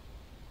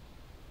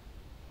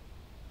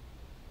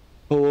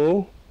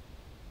 Hello?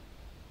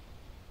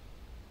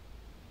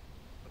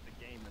 But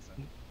the game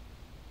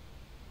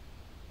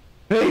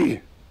isn't.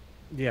 Hey!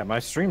 Yeah, my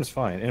stream's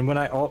fine, and when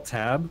I alt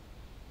tab,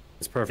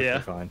 it's perfectly Yeah.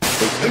 fine.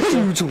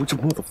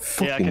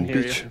 Motherfucking Yeah, I can hear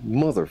bitch.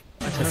 Mother.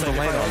 It's the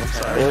light on.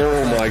 Sorry.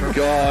 Oh my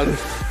god.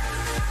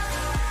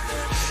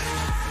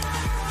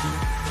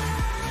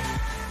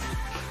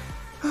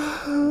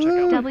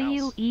 Check out my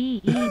house.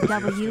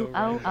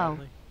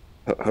 WEEWOO.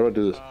 How do I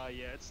do this?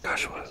 Yeah, it's.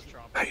 Joshua, it's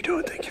tropical. how you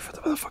doing? Thank you for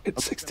the motherfucking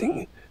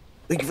 16.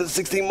 Thank you for the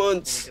 16 Let me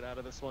months. get out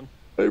of this one.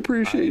 I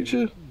appreciate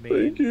you. Made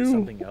Thank you.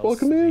 something else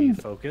Welcome in.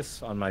 the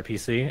focus on my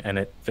PC, and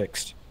it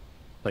fixed.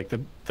 Like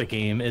the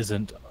game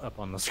isn't up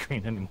on the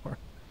screen anymore.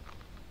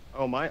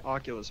 Oh, my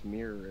Oculus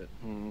mirror it.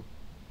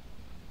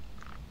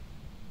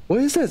 What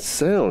is that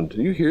sound?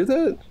 Do you hear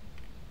that?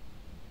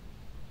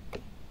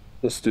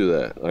 Let's do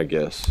that, I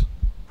guess.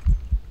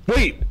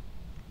 Wait!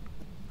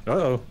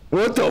 Uh-oh.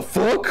 What the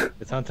fuck?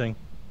 It's hunting.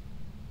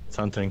 It's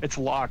hunting. It's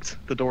locked.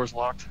 The door's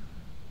locked.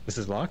 This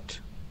is locked?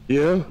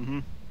 Yeah?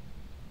 Mhm.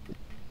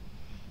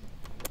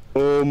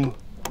 Oh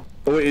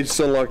wait, it's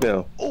unlocked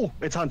now. Oh,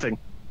 it's hunting.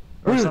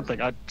 Or Where? something.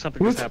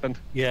 Something What? just happened.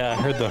 Yeah, I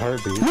heard the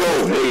heartbeat.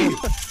 No, hey!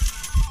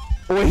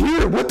 Oh, I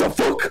hear it. What the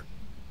fuck?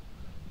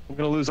 I'm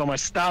gonna lose all my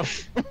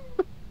stuff.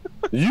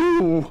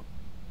 You!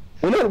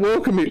 We're not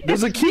welcome here.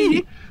 There's a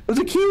key. There's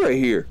a key right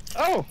here.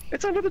 Oh,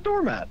 it's under the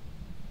doormat.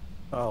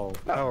 Oh,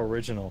 how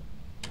original.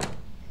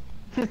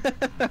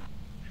 Oh,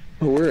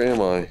 where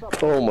am I?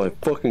 Oh my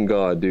fucking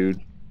god, dude.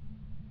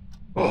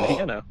 Oh.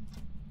 Piano.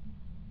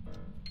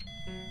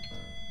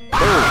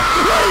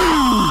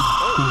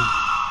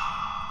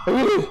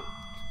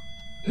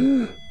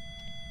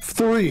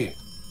 3.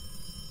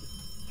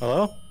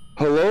 Hello?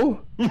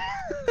 Hello?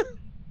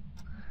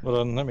 Hold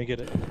on, let me get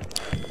it.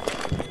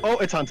 Oh,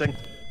 it's hunting.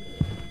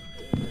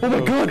 Oh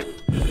my god!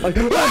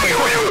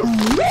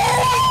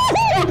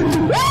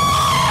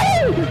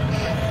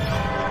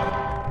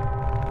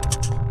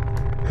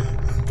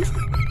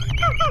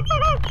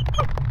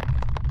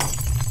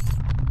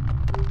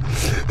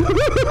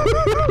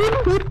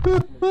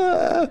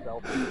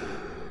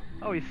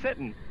 Oh, he's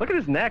sitting. Look at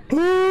his neck.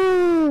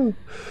 Oh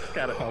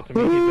Got it. Oh, to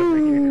me, he's over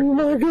here.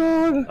 my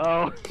god!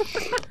 Oh.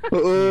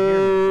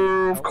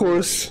 Oh, of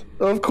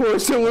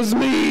course it was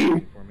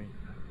me!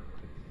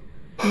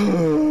 For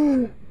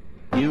me.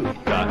 You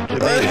got your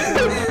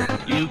beta.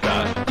 You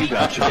got your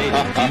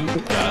beta. You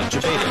got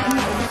your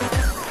beta.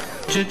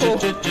 Oh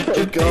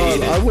my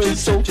god, I went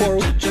so far.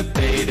 Can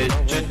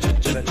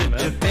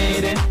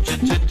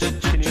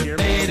you hear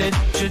me?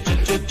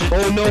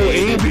 Oh no,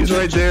 Amy's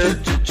right there.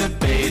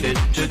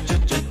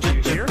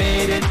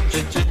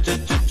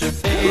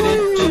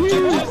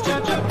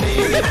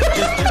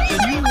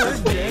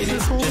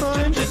 This whole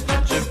time? Just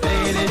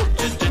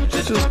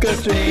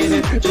got you.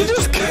 You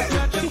just got.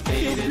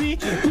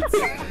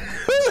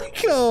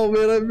 Oh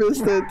man, I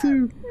missed that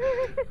too.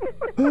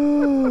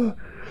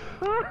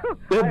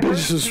 That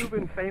bitch just.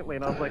 Tubin faintly,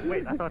 and I was like,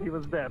 wait, I thought he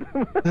was dead.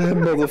 That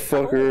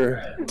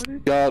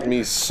motherfucker got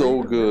me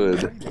so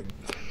good.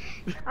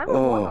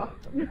 Oh.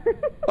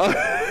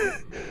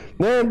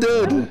 No, I'm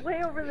dead.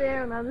 Way over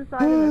there on the other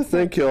side of the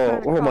Thank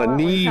y'all. Oh, my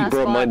knee,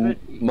 bro. My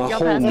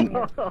whole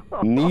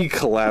knee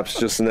collapsed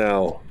just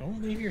now.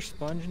 Don't leave your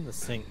sponge in the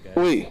sink, guys.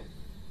 Wait.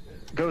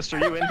 Ghost, are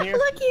you in here?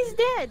 Look, he's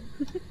dead.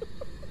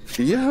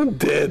 Yeah, I'm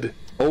dead.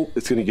 Oh,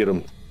 it's gonna get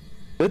him.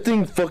 That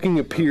thing fucking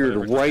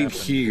appeared right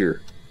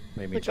here.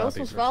 Maybe The ghost choppy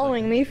was for a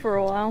following me for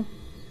a while.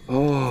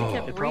 Oh.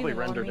 It probably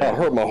rendered I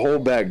hurt my whole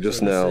back just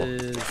second. now.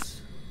 This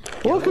is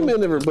Welcome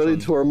in, everybody,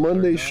 to our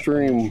Monday I'm not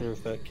stream. sure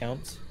if that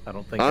counts. I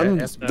don't think I'm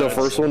that the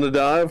first one to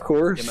die, of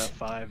course.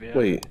 MF5, yeah.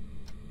 Wait.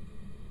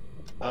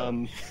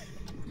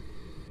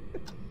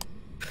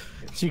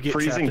 You get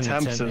Freezing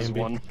trapped in a temps tent, is Amby.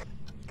 one.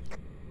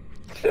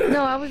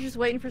 No, I was just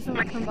waiting for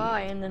someone to come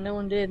by, and then no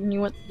one did, and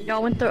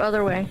y'all went the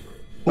other way.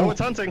 Oh,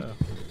 it's hunting.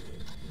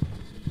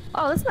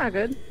 Oh, that's not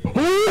good.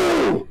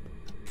 Oh,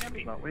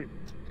 No, wait.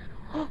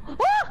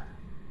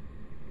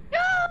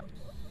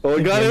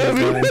 I got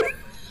him.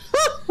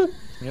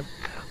 Yep.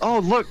 Oh,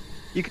 look!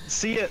 You can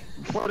see it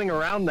floating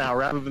around now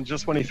rather than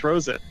just when he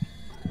throws it.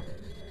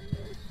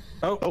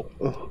 Oh,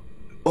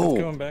 Oh,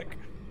 going back.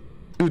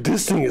 dude,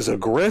 this thing is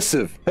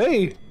aggressive.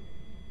 Hey,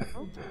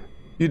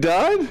 you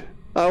died?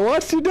 I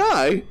watched you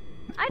die.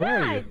 I Where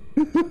are died.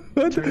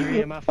 Turn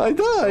your EMF I on. Otherwise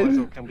died.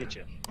 it'll come get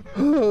you.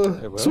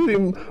 will.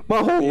 Sweetie, my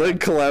whole leg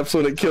collapsed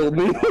when it killed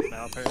me.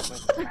 Now, apparently.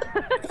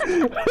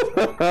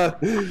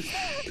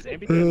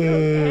 Zambi,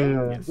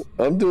 I'm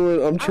I was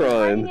hiding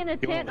trying. in a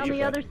tent on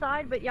the other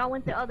side, but y'all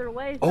went the other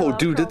way. So Oh, I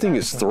dude, that crawled thing out.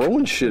 is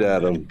throwing shit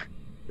at him.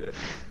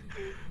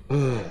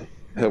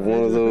 Have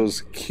one of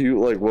those cute,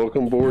 like,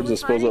 welcome I boards and was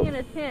spells hiding in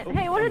up. a tent.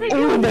 Hey, what are they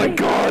Oh doing? my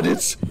god,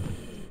 it's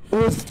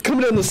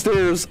coming down the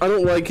stairs. I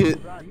don't like it.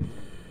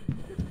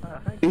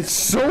 It's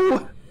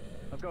so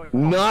I'm going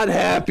not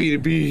happy to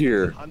be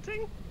here.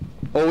 hunting?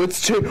 Oh,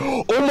 it's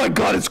oh my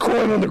god, it's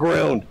crawling on the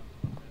ground.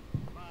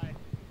 Bye.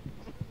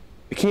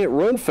 I can't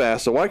run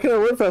faster. Why can't I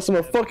run fast? I'm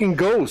a fucking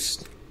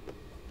ghost.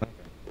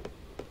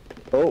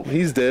 Oh,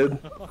 he's dead.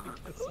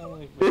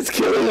 It's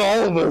killing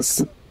all of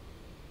us.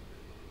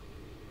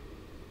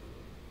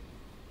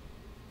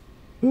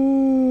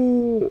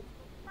 In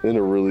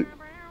a really.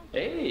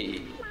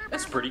 Hey,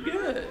 that's pretty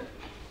good.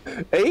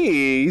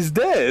 Hey, he's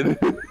dead.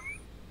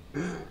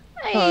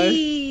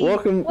 Hey, Hi.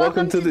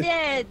 Welcome to the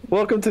dead.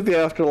 welcome to the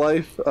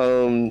afterlife.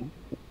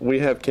 We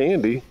have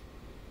candy.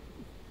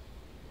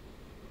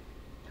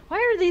 Why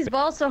are these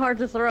balls so hard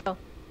to throw?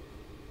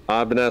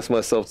 I've been asking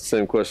myself the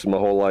same question my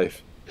whole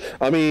life.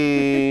 I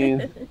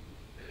mean,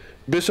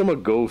 bitch, I'm a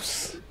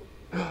ghost.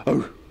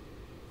 Oh,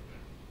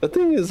 that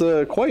thing is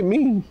quite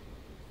mean.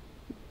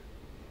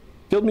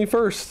 Killed me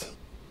first.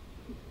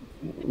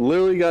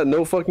 Literally got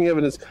no fucking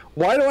evidence.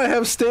 Why do I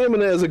have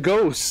stamina as a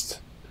ghost?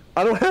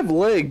 I don't have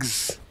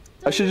legs.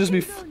 I should just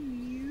be.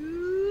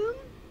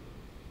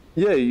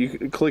 Yeah, you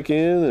can click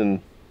in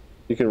and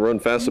you can run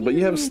faster, but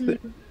you have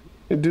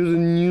you do the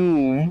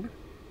new.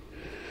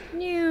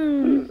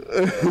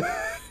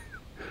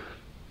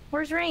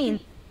 Where's Rain?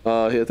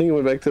 I think it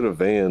went back to the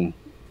van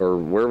or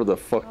wherever the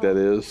fuck that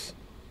is.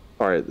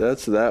 All right,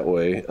 that's that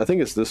way. I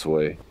think it's this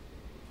way.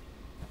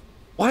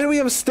 Why do we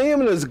have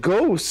stamina as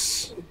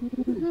ghosts?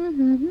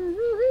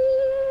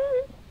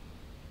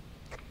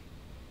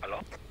 Hello?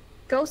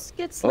 Ghosts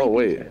get sleepy. Oh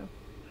wait,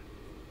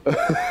 too.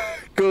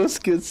 ghosts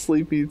get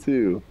sleepy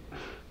too.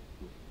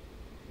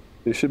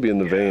 It should be in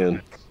the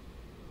van.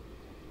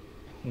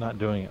 Not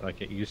doing it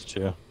like it used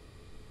to.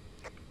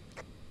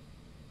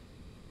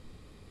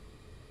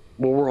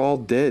 Well, we're all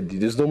dead.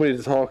 There's nobody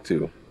to talk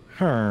to.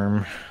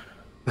 Herm.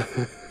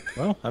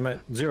 Well, I'm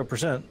at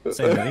 0%.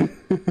 Sanity.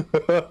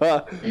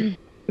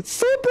 It's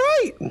so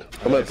bright.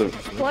 I'm at the.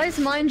 Why is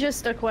mine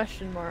just a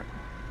question mark?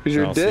 Because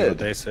you're I'll see what dead.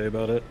 they say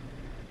about it.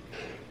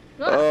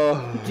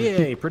 Oh.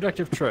 Yay,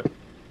 productive trip.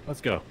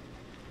 Let's go.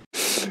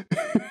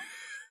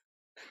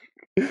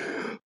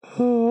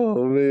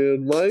 Oh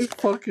man, my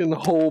fucking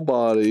whole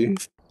body.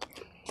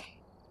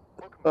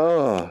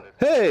 Oh,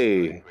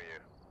 hey,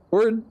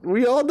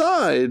 we all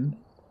died.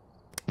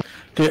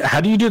 Dude, how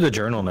do you do the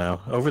journal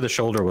now? Over the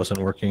shoulder wasn't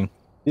working.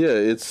 Yeah,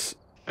 it's.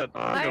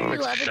 Why are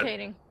you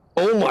levitating?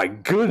 Oh my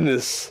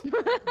goodness.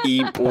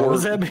 Eep. What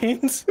does that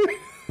mean?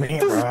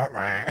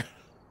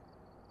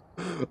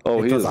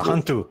 Oh, It he was is. a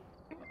huntu.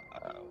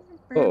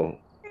 Oh.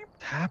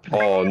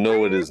 Happening. Oh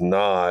no, it is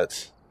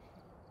not.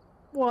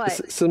 What?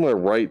 It said my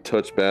right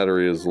touch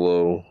battery is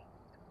low.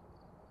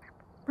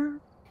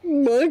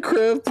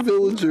 Minecraft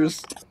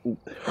villagers.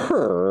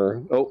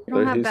 Her. Oh, You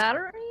don't have he's.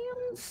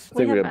 batteries? I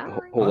think we have.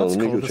 batteries? Hold on, Let's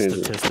let me call go the change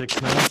it.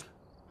 statistics now.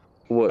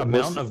 What?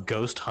 Amount of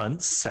ghost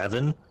hunts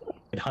 7.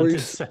 hunted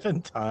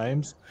 7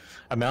 times.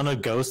 Amount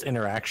of ghost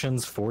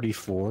interactions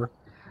 44.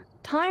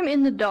 Time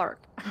in the dark.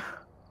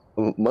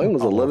 Mine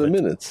was All of 11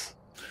 it. minutes.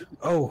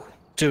 Oh,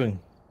 Tubin,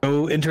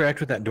 go interact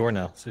with that door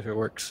now. See if it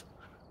works.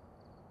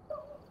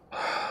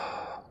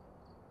 I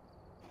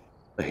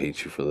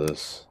hate you for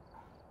this.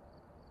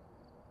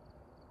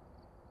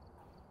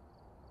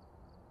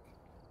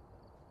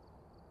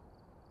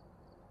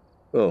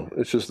 Oh,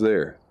 it's just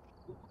there.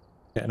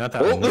 Yeah, not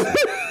that one. This one.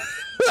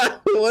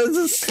 Why does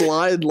it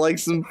slide like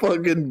some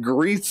fucking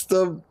greased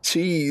up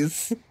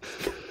cheese?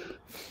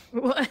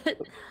 What?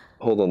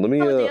 Hold on, let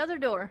me. Oh, the other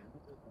door.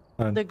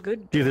 Fine. The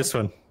good Do door. this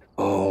one.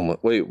 Oh my!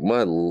 Wait,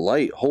 my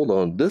light. Hold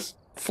on, this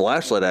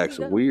flashlight acts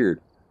go.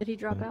 weird. Did he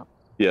drop out?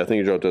 Yeah, I think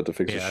he dropped out to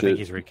fix Yeah, his I shit. think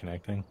he's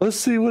reconnecting. Let's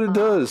see what it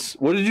does.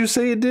 What did you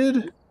say it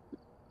did?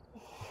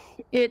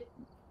 It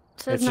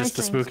says It's nice just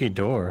a things. spooky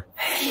door.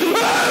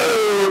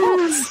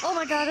 Oh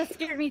my god, that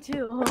scared me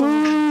too.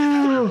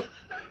 Oh.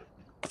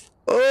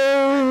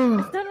 Oh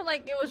It sounded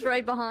like it was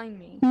right behind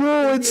me.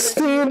 no! It's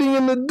standing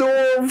in the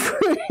doorway.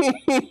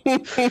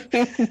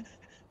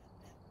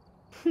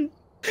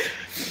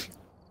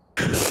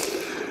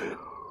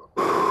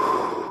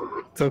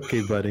 It's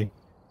okay, buddy.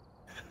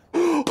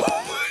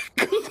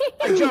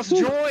 I just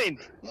joined.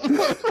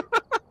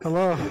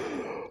 Hello.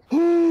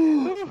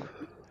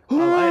 Oh,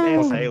 I had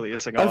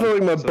anti-aliasing I on, feel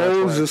like my so that's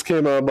bones why. just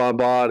came out of my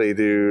body,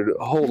 dude.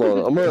 Hold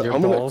on, Your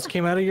balls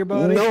came out of your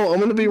body? No, I'm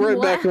gonna be right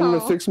back. I'm gonna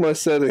Wow. fix my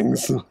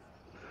settings.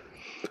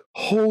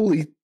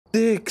 Holy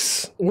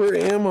dicks! Where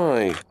am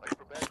I?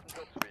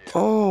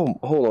 Oh,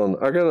 hold on.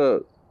 I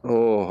gotta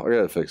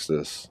fix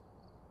this.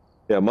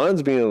 Yeah,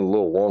 mine's being a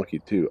little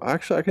wonky too.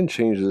 Actually, I can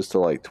change this to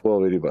like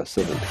 1280 by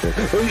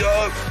 720.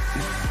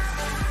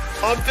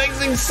 I'm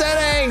fixing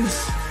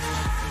settings.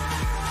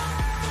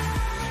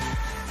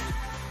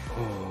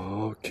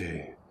 Oh,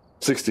 okay.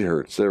 60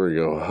 hertz. There we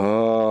go.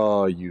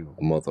 Ah, you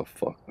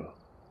motherfucker.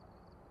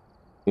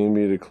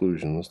 Ambient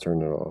occlusion. Let's turn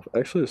that off.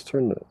 Actually, let's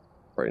turn the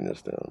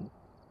brightness down.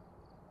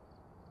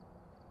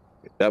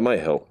 That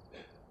might help.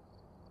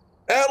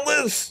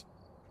 Atlas!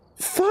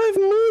 5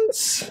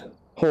 months?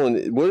 Hold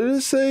on. What did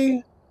it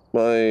say?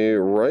 My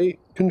right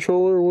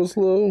controller was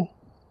low?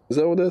 Is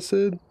that what that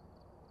said?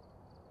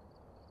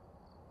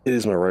 It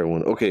is my right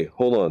one. Okay,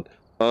 hold on.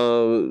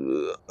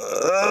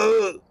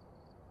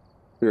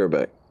 Be right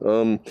back.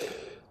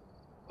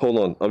 Hold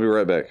on. I'll be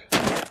right back.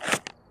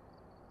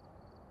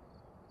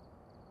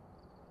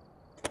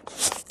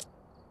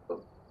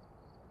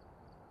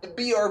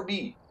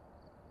 BRB.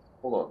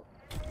 Hold on.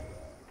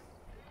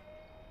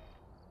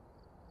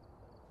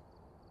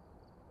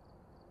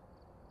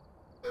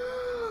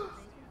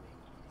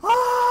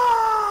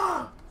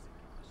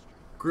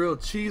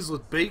 Grilled cheese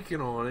with bacon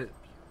on it.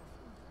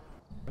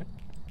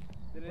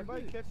 Did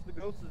anybody catch the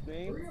ghost's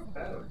name?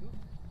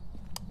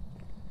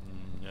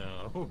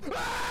 No.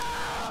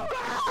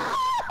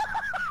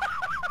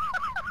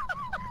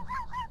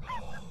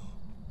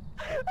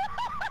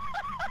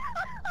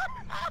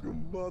 You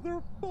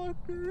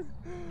motherfucker.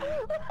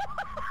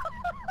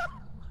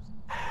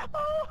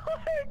 Oh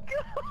my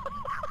god!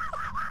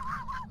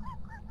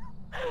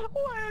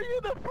 Why are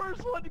you the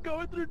first one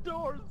going through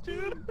doors,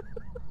 dude?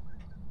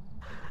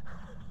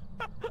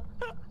 Why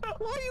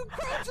are you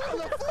crouching on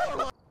the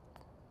floor?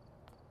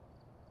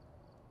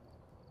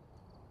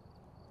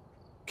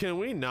 Can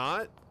we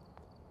not?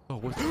 Oh,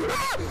 what?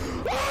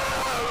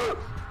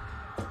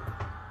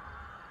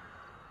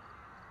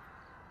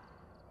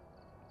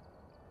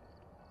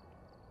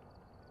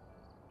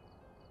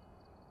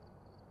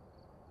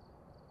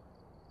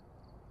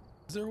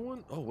 Is there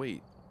one? Oh,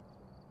 wait.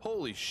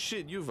 Holy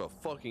shit, you have a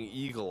fucking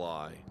eagle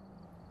eye.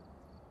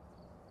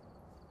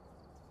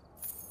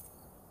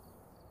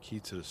 Key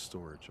to the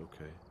storage,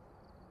 okay.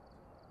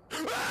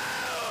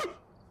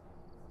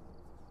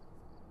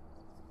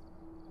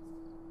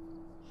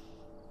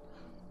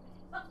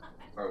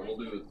 Alright, we'll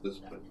do it this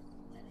way.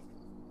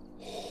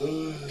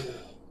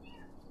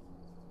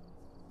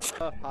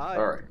 Hi.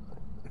 Alright.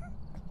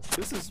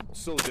 This is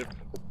so different.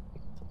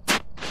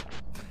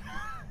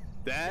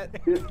 That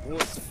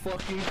was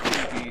fucking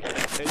creepy.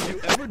 And you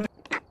ever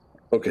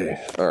Okay,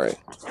 alright.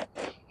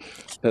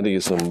 Had to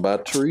get some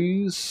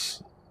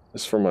batteries.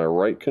 This is for my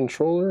right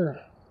controller.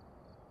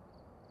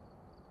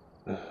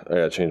 I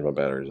gotta change my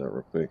batteries out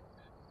real quick.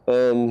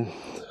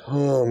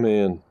 Oh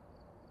man.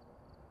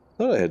 I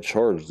thought I had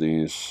charged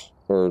these,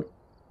 or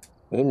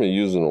I haven't been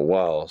using in a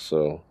while,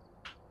 so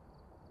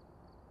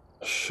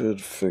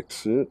should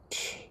fix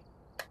it.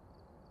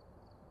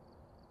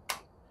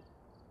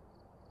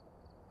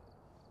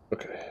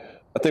 Okay,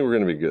 I think we're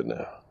gonna be good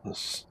now.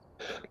 Let's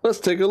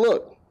take a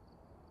look.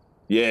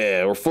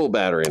 Yeah, we're full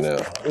battery now.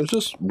 It was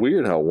just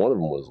weird how one of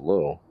them was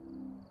low.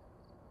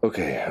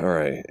 Okay, all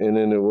right, and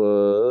then it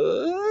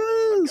was.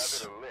 Gathered a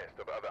list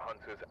of other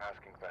hunters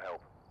asking for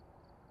help.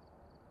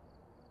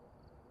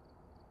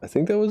 I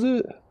think that was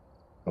it.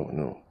 Oh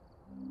no.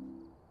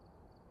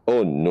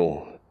 Oh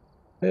no.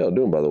 How y'all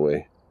doing, by the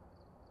way?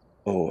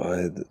 Oh, I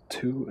had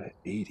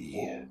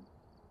 280.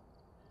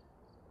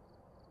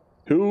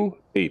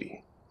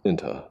 280.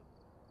 Inta.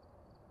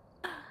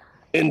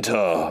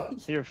 Enter.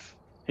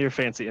 Here,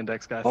 fancy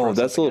index guy. Oh,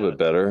 that's a little bit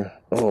better.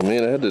 Oh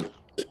man,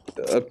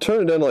 I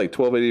turned it down to like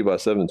 1280 by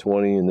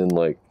 720, and then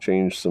like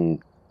change some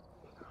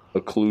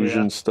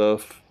occlusion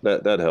stuff.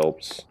 That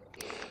helps.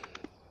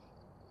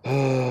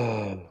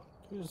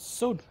 It's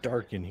so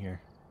dark in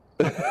here.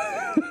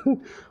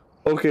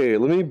 Okay,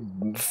 let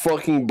me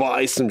fucking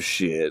buy some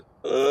shit.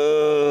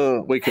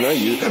 Wait, can I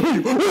use?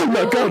 Oh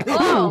my god!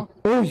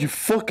 Oh, you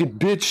fucking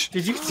bitch!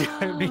 Did you see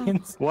it,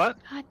 Beans? What?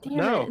 God damn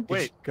No, it.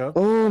 wait. Go.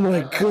 Oh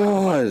my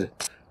god!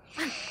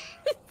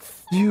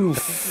 You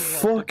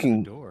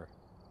fucking Door.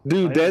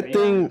 dude, I that didn't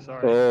thing! hear it,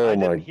 sorry. Oh I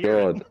my didn't hear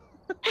it. god!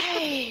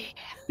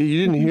 You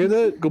didn't hear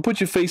that? Go put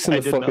your face in I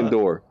the did fucking not.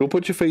 door. Go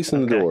put your face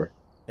in the Okay. door.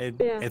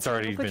 It's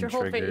already Put been your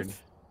whole triggered. face.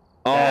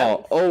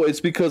 Oh,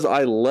 it's because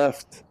I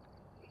left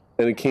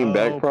and it came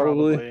back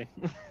probably.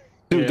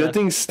 Dude, Yeah. that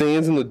thing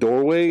stands in the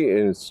doorway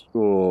and it's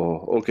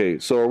okay.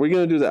 So are we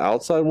gonna do the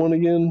outside one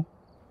again?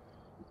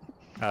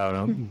 I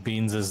don't know.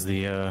 Beans is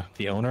the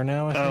owner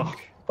now, I Oh.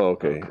 think.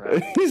 Okay,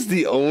 crap. he's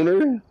the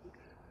owner.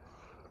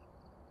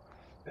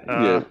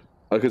 Yeah,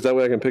 because that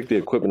way I can pick the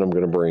equipment I'm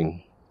gonna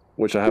bring,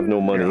 which I have no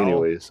money Here, I'll-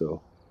 anyway.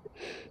 So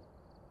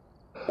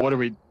What are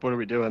we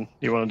doing?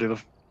 You want to do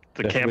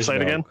the Yeah, campsite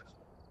where's again? Val?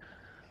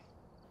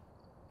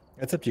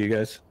 It's up to you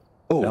guys.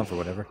 Down oh, for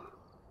whatever.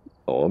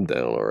 I'm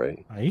down. All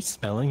right. Are you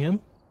smelling him?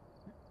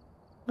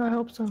 I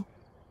hope so.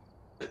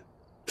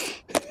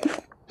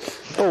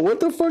 Oh, what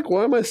the fuck?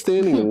 Why am I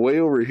standing way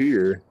over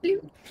here?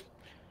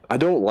 I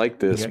don't like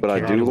this, got but I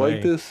carried do away.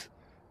 like this.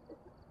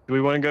 Do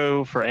we want to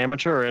go for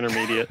amateur or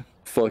intermediate?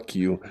 Fuck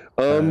you.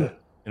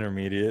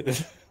 Intermediate.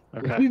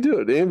 What Okay. are you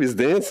doing? Amy's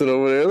dancing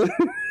over there.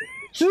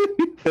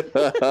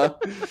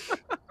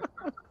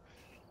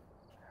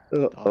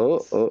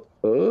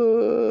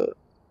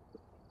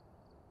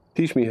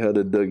 Teach me how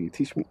to Dougie.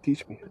 Teach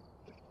me.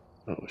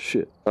 Oh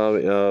shit.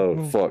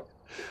 Fuck.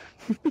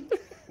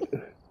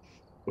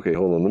 Okay,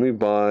 hold on. Let me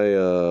buy.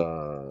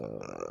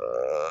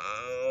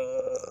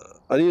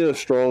 I need a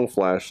strong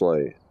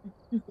flashlight.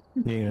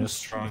 You know,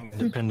 strong,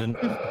 independent.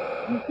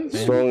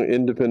 Strong,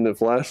 independent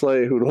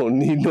flashlight who don't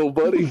need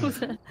nobody.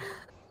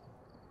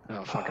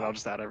 Oh fuck it! I'll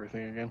just add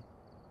everything again.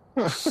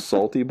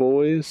 Salty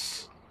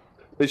boys.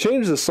 They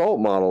changed the salt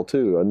model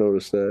too. I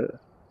noticed that.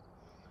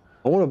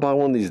 I want to buy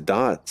one of these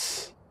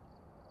dots.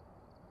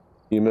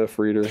 EMF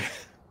reader.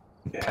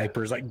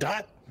 Piper's like,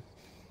 Dot.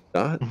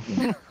 Dot.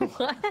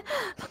 What?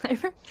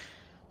 Piper?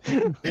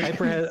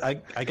 Piper has.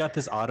 I got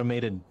this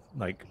automated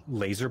like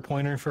laser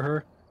pointer for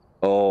her.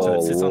 Oh So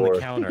it sits on Lord. the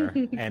counter,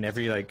 and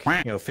every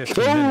 15 minutes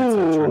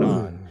it'll turn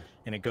on,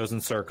 and it goes in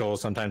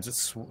circles. Sometimes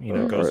it's goes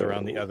Right.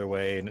 around the other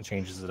way, and it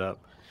changes it up.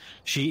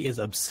 She is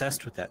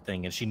obsessed with that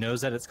thing, and she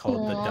knows that it's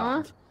called the Aw.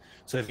 Dot.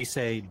 So if you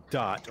say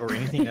Dot or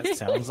anything that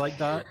sounds like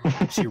Dot,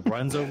 she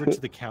runs over to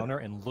the counter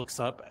and looks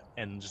up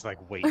and just like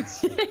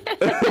waits.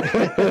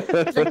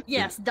 It's like,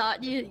 yes,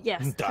 Dot.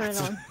 Yes, Dot. turn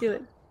it on.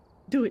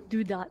 Do it.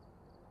 Do Dot.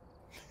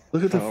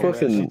 Look at the Oh,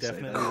 fucking she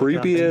Definitely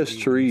creepy nothing ass to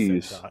do when you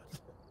trees. said Dot.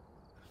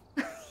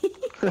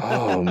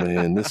 Oh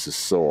man, this is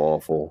so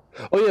awful.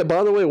 Oh yeah,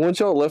 by the way, once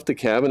y'all left the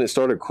cabin, it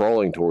started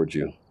crawling towards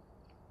you.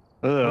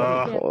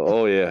 Ugh.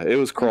 Oh yeah, it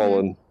was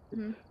crawling.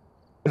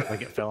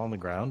 Like it fell on the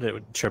ground, it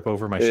would trip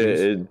over my It,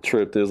 shoes. it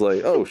tripped. It was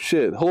like, oh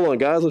shit, hold on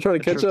guys, I'm trying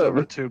to catch Tripped up.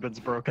 over Tubin's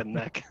broken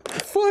neck.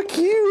 Fuck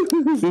you.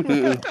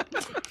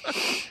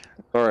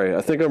 All right,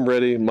 I think I'm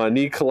ready. My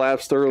knee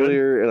collapsed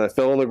earlier, and I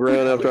fell on the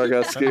ground after I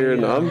got scared.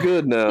 And I'm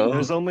good now.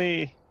 There's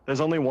only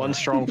one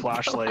strong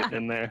flashlight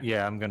in there.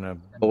 Yeah, I'm gonna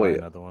Oh, buy wait,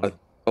 another one.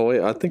 Oh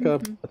wait, I think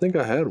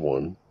I had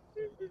one.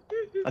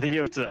 I think you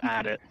have to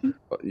add it.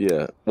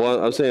 Yeah.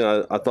 Well, I'm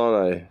saying I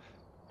thought I.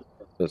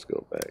 Let's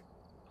go back.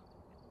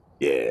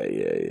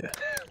 Yeah.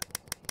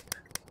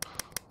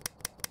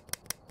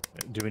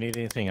 Do we need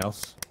anything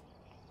else?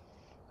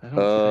 I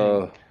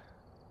don't think.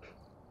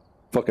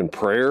 Fucking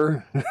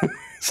prayer,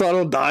 so I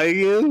don't die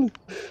again.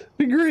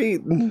 Be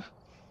great.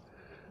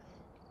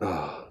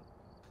 Ah.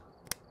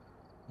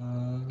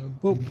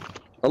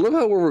 I love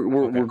how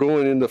we're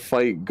going in to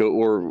fight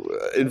or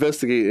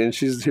investigate, and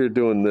she's here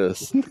doing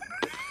this.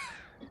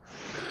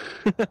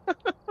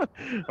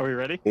 Are we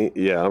ready?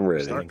 Yeah, I'm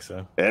ready. I think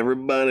so.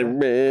 Everybody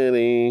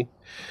ready?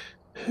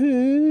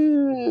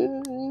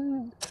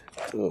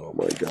 Oh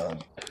my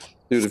god,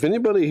 dude! If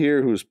anybody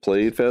here who's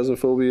played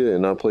Phasmophobia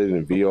and not played it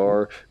in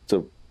VR, it's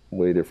a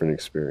way different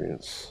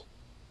experience.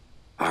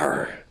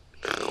 Arr.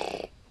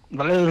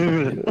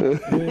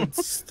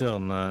 It's still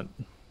not.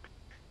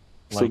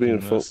 Still being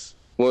liking fun. this.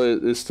 Well,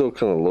 it's still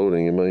kind of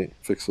loading. It might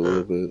fix a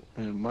little bit.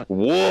 Yeah.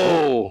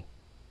 Whoa!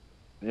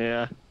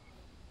 Yeah.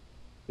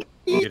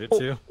 You get it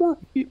too?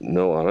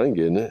 No, I ain't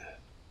getting it.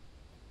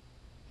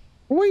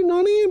 I'm waiting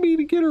on Amby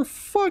to get her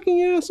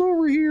fucking ass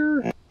over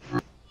here.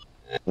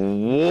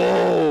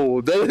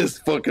 Whoa, that is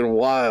fucking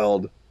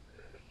wild.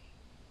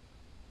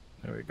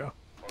 There we go.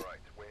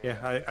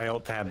 Yeah, I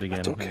alt tabbed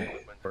again.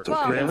 okay.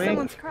 Wow, Really?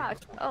 someone's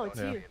crotch. Oh, it's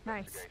Yeah. you.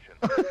 Nice.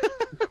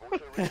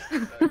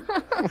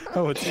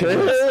 Oh, it's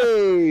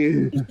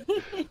Hey!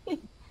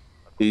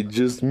 It's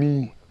just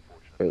me.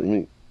 All right, let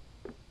me.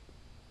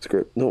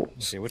 Script. No.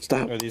 Okay, which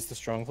Stop. are these the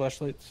strong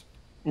flashlights?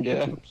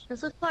 Yeah.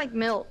 This looks like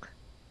milk.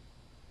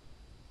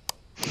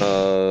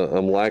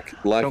 I'm lacking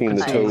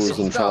the Why toes is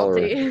it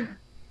intolerant. salty?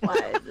 Why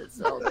is it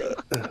salty?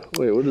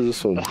 Wait, what is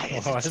this one?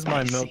 Why is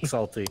my milk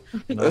salty?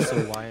 And also,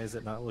 why is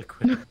it not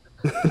liquid?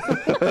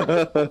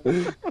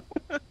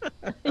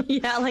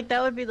 Yeah, like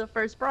that would be the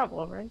first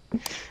problem, right?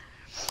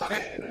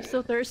 I'm so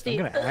I'm thirsty.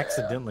 gonna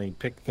accidentally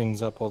pick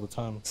things up all the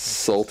time.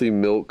 Salty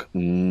milk,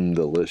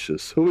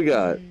 delicious. Who we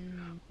got?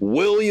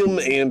 William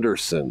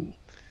Anderson.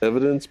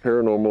 Evidence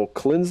paranormal.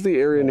 Cleanse the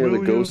area near the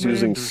William ghost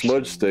using Anderson.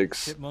 smudge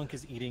sticks. Chipmunk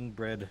is eating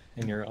bread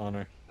in your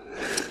honor.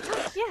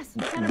 Yes.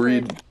 what kind of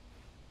Breed. bread?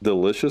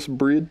 Delicious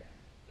breed.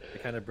 The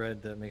kind of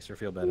bread that makes her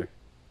feel better.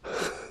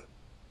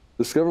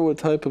 Discover what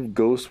type of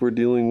ghost we're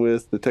dealing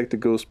with. Detect the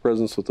ghost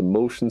presence with a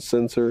motion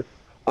sensor.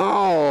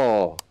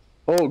 Oh!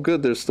 Oh,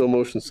 good. There's still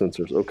motion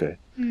sensors. Okay.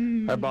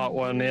 I bought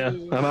one, yeah.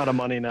 I'm out of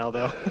money now,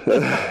 though.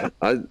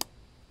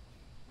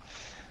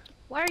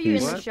 Why are you in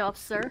the What? shop,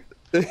 sir?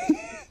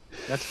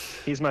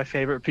 He's my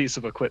favorite piece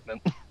of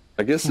equipment.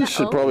 I guess this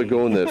should probably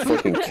go in that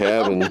fucking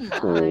cabin.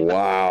 Oh my.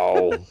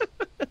 Wow.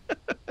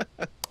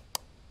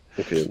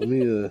 Okay, let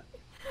me,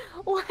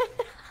 What?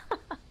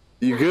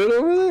 You good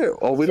over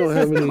there? Oh, we don't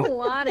have any.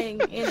 Squatting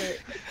in it.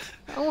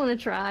 I want to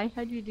try.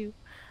 How'd you do?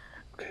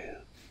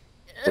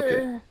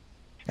 Okay.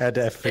 I had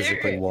to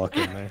physically walk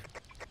in there.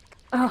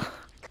 Oh,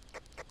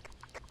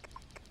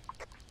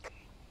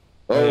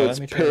 Oh, Yeah, it's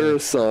let me try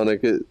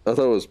Parasonic. I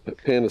thought it was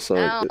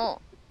Panasonic. ow.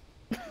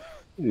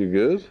 You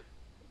good?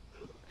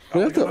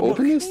 We have to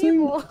open this thing?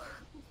 Evil.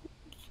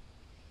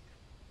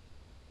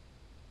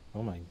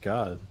 Oh my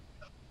god.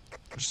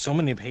 There's so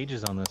many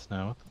pages on this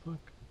now. What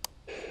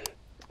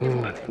the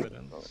fuck?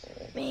 Evidence.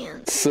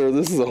 Man. Sir,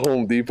 this is a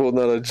Home Depot,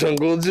 not a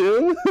jungle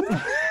gym.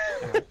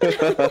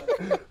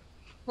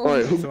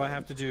 Alright, So I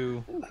have to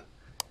do.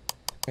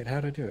 Wait,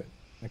 how do I do it?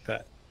 Like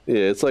that. yeah,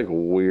 it's like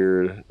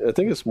weird. I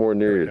think it's more There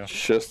near we your go.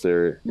 chest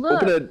area.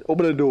 Look.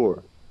 Open a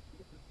door.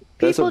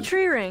 That's People a-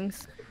 tree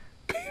rings.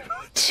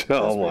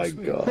 Oh my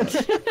god.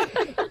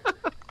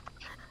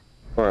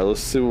 Alright,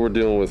 let's see what we're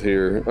dealing with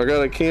here. I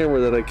got a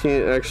camera that I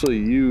can't actually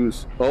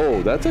use.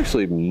 Oh, that's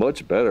actually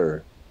much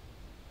better.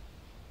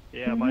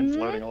 Yeah, mine's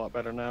loading a lot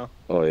better now.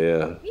 Oh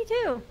yeah. Me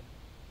too.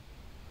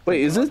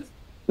 Wait, is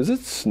it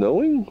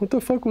snowing? What the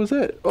fuck was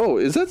that? Oh,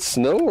 is that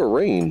snow or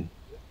rain?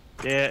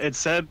 Yeah, it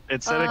said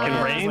it can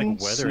Yeah, It's rain,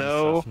 like weather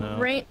snow. and stuff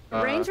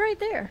now. Rain's right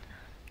there.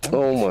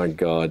 Oh my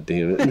god,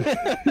 damn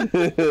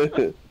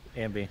it.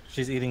 Ambi,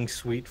 she's eating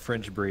sweet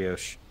French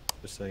brioche.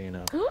 Just so you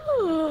know.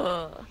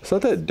 It's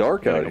not that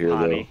dark out Going here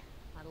potty.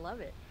 I love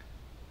it.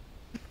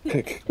 though.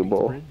 Kick the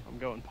ball. I'm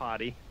going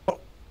potty.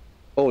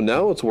 Oh,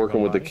 now it's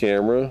working with the Going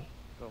camera.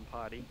 Going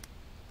potty.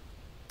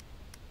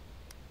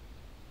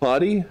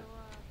 Potty? So,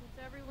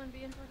 what's everyone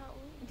being for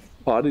Halloween?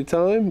 Potty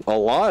time?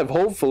 Alive,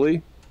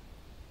 hopefully.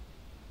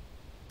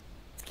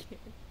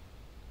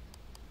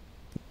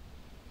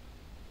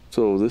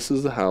 So this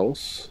is the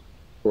house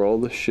where all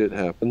the shit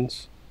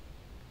happens.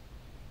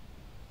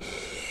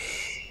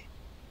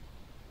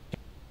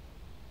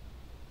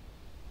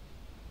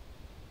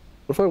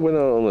 What if I went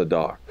out on the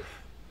dock?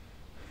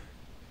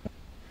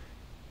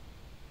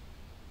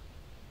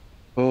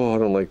 Oh, I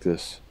don't like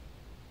this.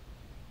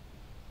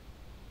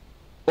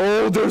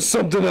 Oh, there's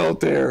something out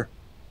there.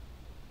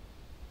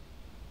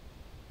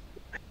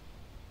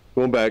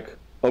 Going back.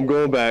 I'm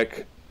going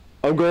back.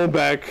 I'm going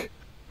back.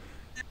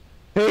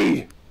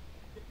 Hey!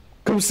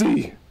 Come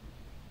see.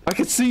 I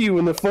can see you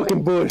in the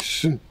fucking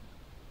bush.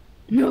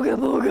 Nooga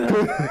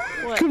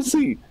booga. What? Come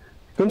see.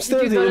 Come Did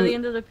stand you go to the there.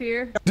 end of the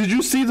pier? Did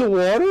you see the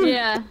water?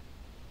 Yeah.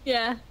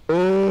 Yeah.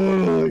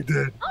 Oh, I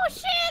did. Oh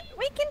shit!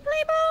 We can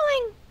play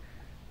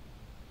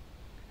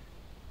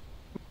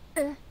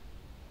bowling.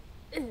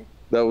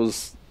 That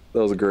was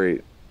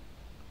great.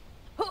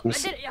 Oh, I me did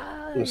see- it.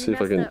 Ah, let me you see if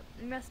I messed can- up.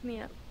 You messed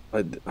me up.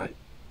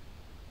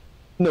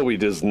 No, he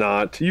does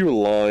not. You're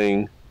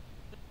lying.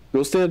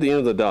 Go stand at the end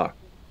of the dock.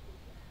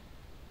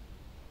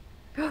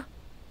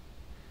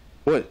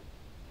 What?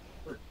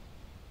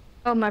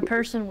 Oh, my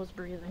person was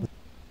breathing.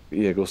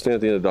 Yeah, go stand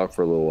at the end of the dock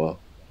for a little while.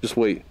 Just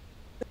wait.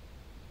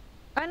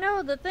 I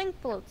know the thing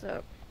floats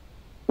up.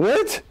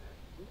 What?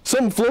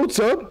 Something floats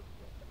up?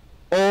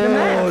 Oh,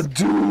 mask.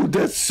 dude,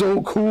 that's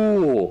so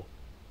cool.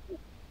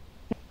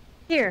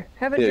 Here,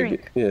 have a Yeah,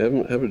 drink. yeah,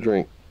 have a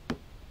drink.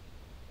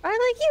 I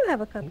like you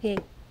have a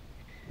cupcake.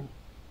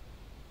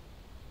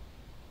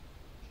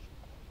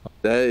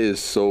 That is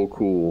so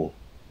cool.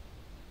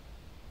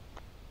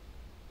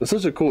 It's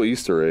such a cool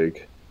Easter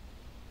egg.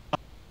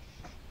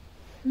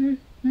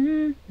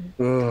 Mm-hmm.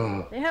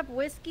 Ugh, They have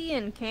whiskey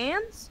in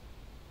cans?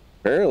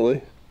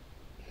 apparently.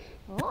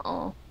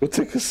 Uh-oh. Go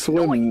take a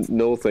swim.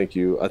 No, thank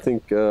you. I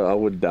think I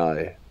would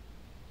die.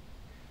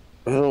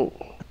 I don't.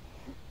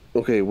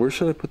 Okay, where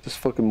should I put this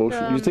fucking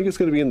motion? You think it's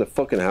gonna be in the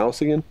fucking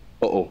house again?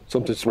 Uh-oh,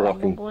 something's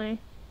walking. Probably.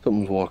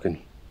 Something's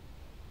walking.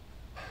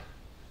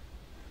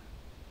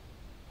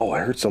 Oh, I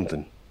heard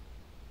something.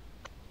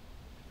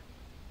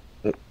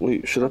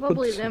 Wait, should I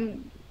Probably put...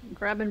 them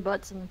grabbing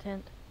butts in the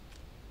tent.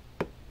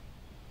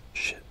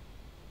 Shit.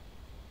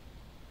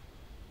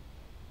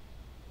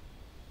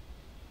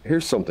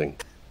 Here's something.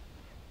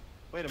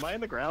 Wait, am I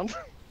in the ground?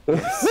 What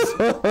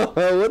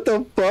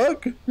the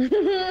fuck?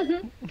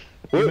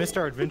 We missed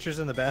our adventures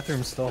in the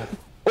bathroom stall.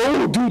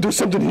 Oh, dude, there's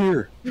something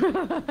here.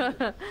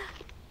 Yeah.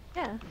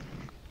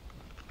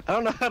 I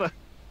don't know how to.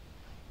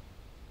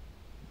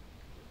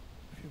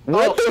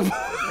 What the?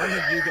 One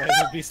of you guys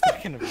would be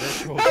stuck in a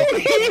virtual. I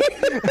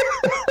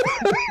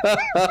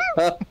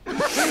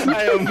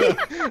am.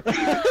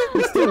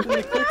 Stuck in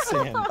the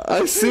quicksand.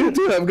 I see it,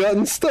 dude. I've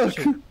gotten stuck.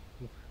 We've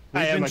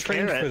I am been a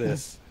trained carrot. for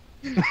this.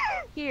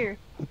 Here.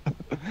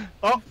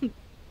 Oh,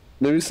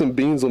 Maybe some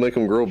beans will make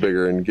them grow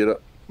bigger and get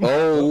up.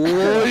 Oh,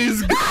 Lord,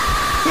 he's.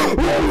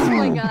 Oh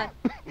my god.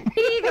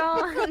 He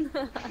gone.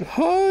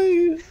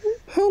 Hi.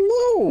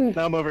 Hello.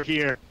 now I'm over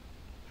here.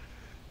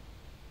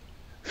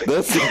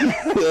 That's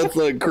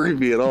not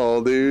creepy at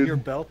all, dude. Your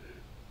belt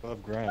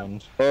above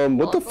ground.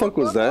 What the fuck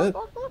was that?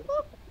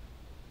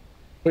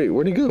 Wait,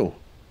 where'd he go?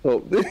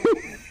 Oh,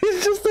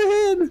 it's just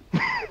a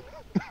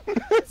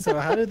head. So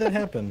how did that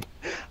happen?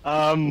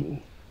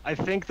 I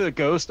think the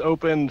ghost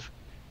opened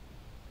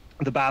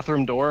the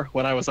bathroom door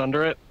when I was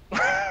under it.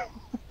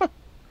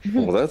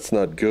 Well, that's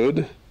not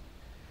good.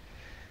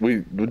 We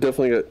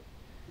definitely got.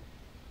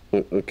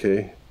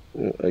 Okay,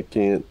 I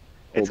can't.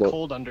 It's Hold on.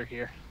 cold under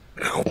here.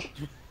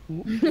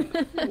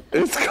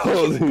 It's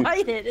cold.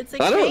 Bite it. It's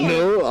a I don't can.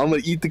 know. I'm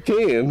gonna eat the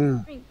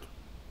can. I'm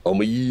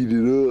gonna eat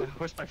it up.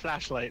 Where's my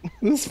flashlight?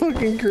 This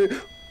fucking great.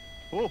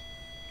 Oh,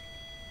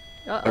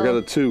 Uh-oh. I got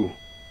a 2.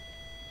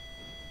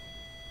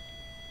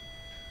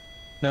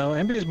 No,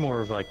 Amber's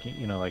more of like,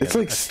 you know, like It's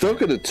like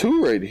stuck at a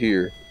 2 right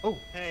here. Oh,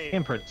 hey.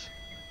 handprints.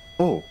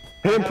 Oh,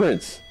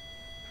 handprints.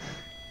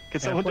 Can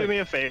someone do me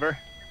a favor?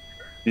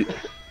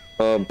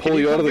 Pull Can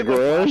you out of the come get my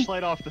ground.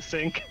 flashlight off the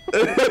sink.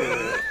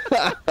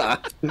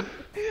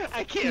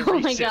 I can't Oh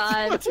reach my it.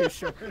 god. Too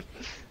short.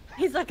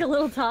 He's like a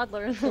little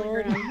toddler in the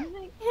ground. He's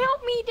like,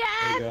 help me,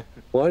 There you Dad! go.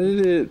 Why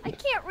did it? I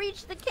can't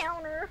reach the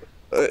counter.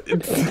 Oh,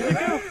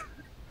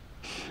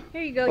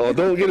 Here you go.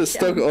 don't get it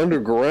stuck There you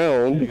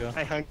underground. go.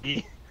 Hi,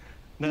 hunky.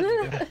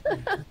 No,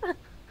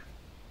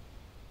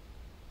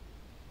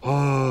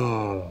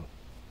 Oh.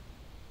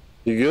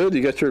 You good?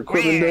 You got your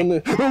equipment down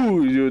there?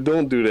 Oh, you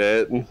don't do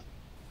that.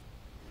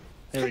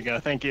 there we go.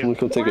 Thank I'm you.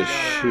 gonna take a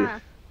shit.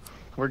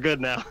 We're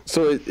good now.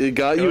 So it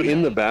got you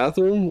in the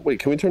bathroom? Wait,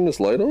 can we turn this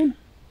light on?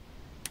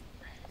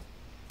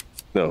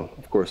 No,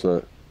 of course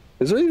not.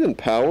 Is there even I bet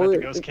power? the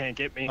ghost can't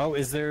get me. Oh,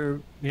 is there?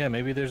 Yeah,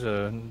 maybe there's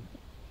a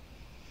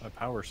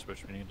power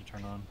switch we need to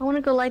turn on. I want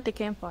to go light the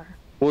campfire.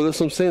 Well, that's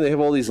what I'm saying. They have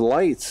all these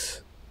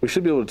lights. We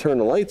should be able to turn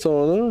the lights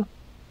on,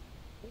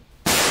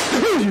 huh?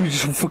 You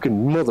fucking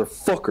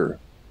motherfucker.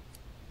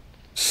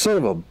 Son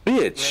of a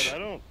bitch.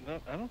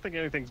 Red, I don't think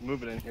anything's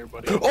moving in here,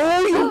 buddy.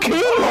 Oh, you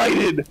can light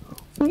it!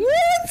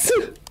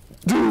 What?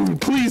 Dude,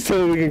 please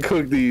tell me we can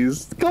cook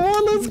these. Come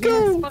on, let's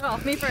go. Fuck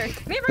off. Me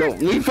first. Me No,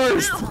 first. me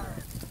first. Ow.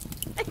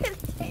 I hit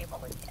the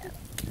table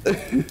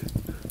again.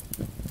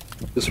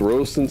 Just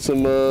roasting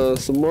some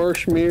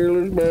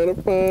marshmallows by the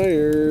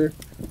fire.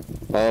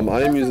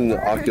 I am using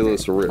the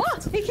Oculus Rift.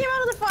 Oh, he came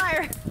out of the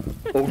fire.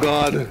 Oh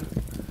God.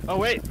 Oh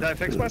wait, did I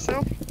fix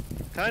myself?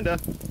 Kinda.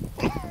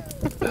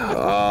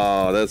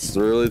 Oh, that's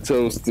really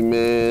toasty,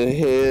 man.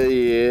 Hell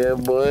yeah,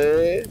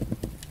 boy.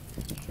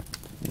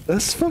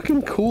 That's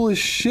fucking cool as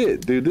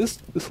shit, dude. This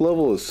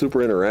level is super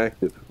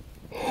interactive.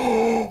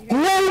 Oh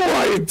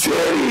my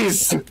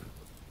titties!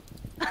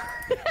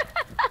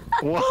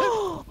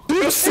 What? Do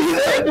you see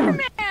that?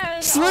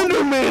 Man.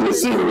 Slender Man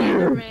is in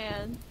here.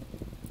 Man.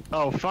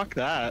 Oh, fuck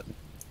that.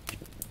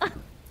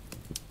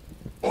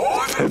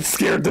 Oh, that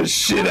scared the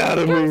shit out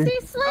of Go me.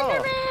 see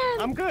Slender Man.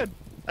 I'm good.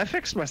 I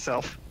fixed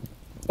myself.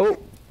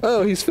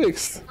 Oh, he's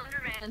fixed.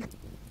 Slender Man.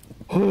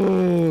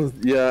 Oh,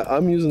 yeah,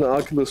 I'm using the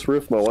Oculus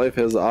Rift. My wife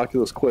has the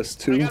Oculus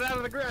Quest I 2. got out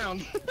of the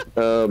ground.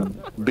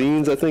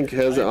 Beans, I think,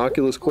 has the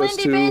Oculus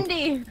Quest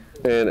Wendy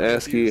 2. And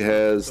ASCII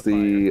has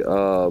the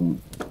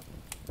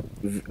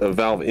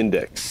Valve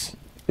Index.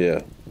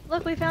 Yeah.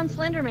 Look, we found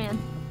Slender Man.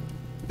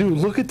 Dude,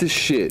 look at this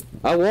shit.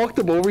 I walked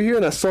up over here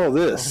and I saw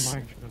this. Oh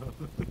my god.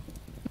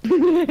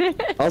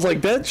 I was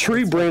like, that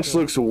tree branch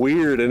looks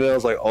weird. And then I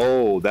was like,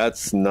 oh,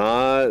 that's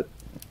not...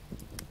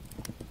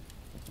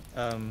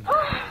 You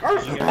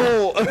guys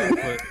Oh!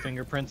 put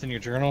fingerprints in your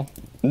journal?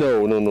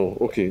 No.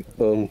 Okay.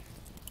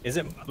 Is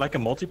it like a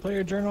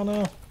multiplayer journal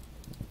now?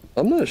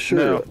 I'm not sure.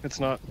 No,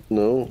 it's not.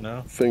 No.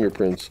 No.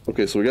 Fingerprints.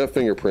 Okay, so we got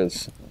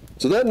fingerprints.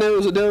 So that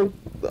narrows it down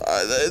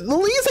at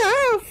least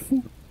half.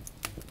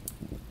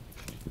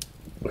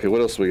 Okay, what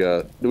else we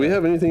got? Do we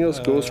have anything else?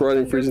 Ghost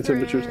riding, freezing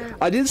temperatures.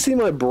 I did see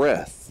my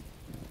breath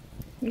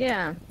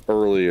Yeah.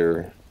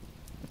 earlier.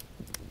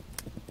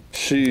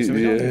 She's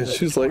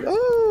like,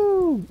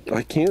 oh,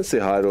 I can't say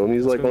hi to him.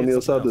 He's like go on get the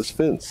other side of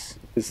something this fence.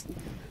 He's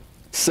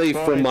safe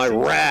Oh, from my it's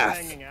wrath.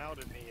 Hanging out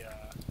in the,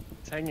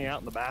 it's hanging out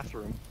in the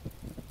bathroom.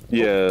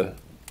 Yeah,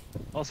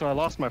 Also, I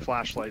lost my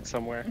flashlight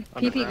somewhere.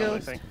 Pee-pee underground, I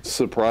ghost. think.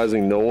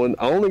 surprising no one.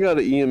 I only got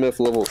an EMF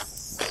level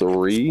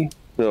 3.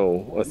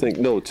 No, I think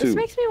no 2. This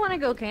makes me want to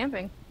go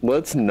camping.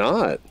 Let's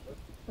not.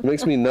 It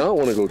makes me not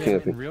want to go Yeah, in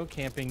camping. real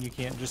camping, you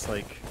can't just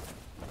like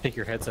Take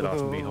your headset off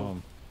and be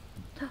home.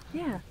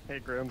 Yeah. Hey,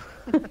 Grim.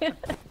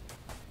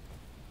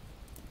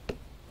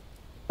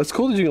 That's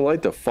cool that you can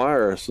light the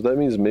fire, so that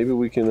means maybe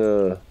we can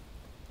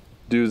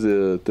do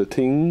the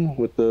ting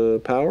with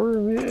the power.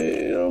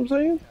 You know what I'm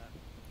saying?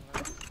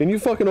 Can you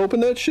fucking open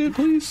that shit,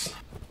 please?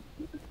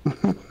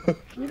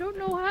 You don't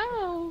know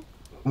how.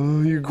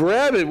 You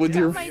grab it with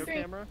your. My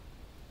drink.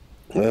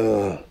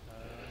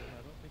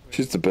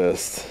 She's the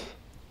best.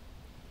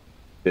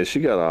 Yeah, she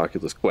got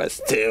Oculus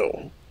Quest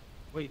too.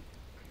 Wait,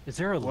 is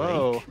there a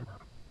Whoa. lake?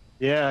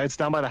 Yeah, it's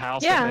down by the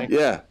house. Yeah. I think.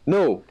 Yeah.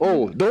 No.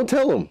 Oh, don't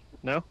tell him.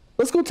 No.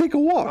 Let's go take a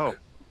walk. Oh.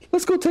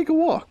 Let's go take a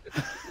walk.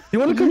 You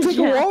want to come take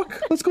Yeah. a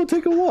walk? Let's go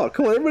take a walk.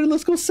 Come on, everybody.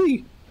 Let's go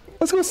see.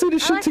 Let's go see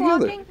this shit like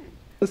together. walking.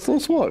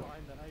 Let's walk.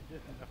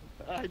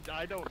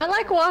 I don't. I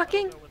like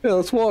walking. Yeah,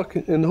 let's walk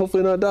and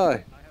hopefully not die. I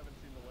haven't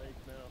seen the lake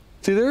now.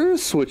 See, there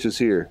is switches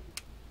here,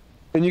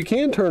 and you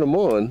can turn them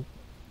on.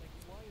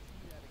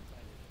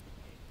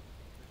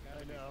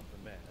 I know.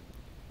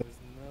 There's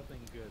nothing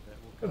good that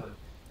will come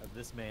of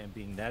this man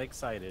being that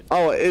excited.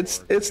 Oh,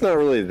 it's not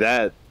really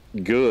that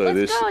good.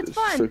 Let's go, it's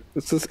fun.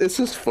 It's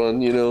just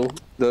fun, you know.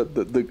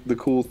 The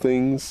cool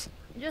things.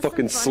 Just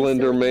Fucking some fun,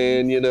 Slender silly Man,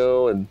 things. you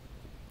know, and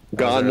Was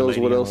God there a knows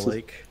lady what on else. the Is...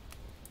 lake?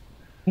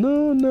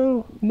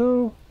 No,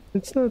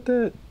 it's not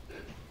that.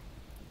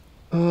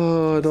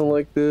 Oh, I don't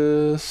like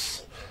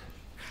this.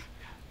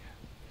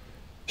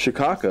 In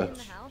Shikaka.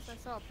 the house, I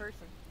saw a person.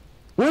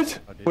 What?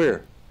 Oh, did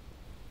Where?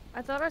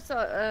 I thought I saw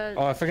a.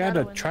 Oh, I forgot shadow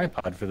a in there.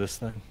 tripod for this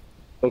thing.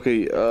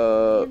 Okay,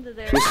 Into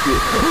there.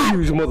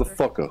 you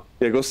motherfucker.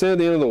 Yeah, go stand at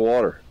the end of the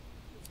water.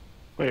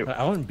 Wait.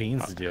 I want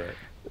Beans to do it.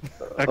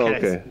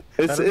 Okay.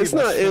 It's That'll be it's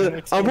not.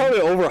 much fun I'm probably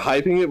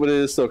overhyping it, but it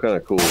is still kind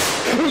of cool.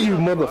 You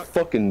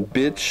motherfucking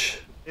bitch.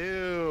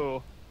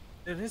 Ew.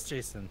 It is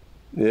Jason.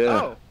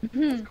 Yeah. Oh.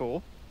 That's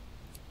cool.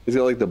 He's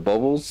got like the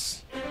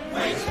bubbles.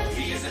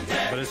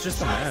 But it's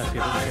just a mask. It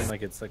doesn't seem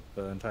like it's like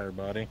the entire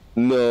body.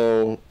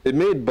 No, it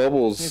made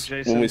bubbles Hey,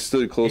 Jason. when we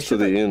stood close He to should,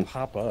 the like, end.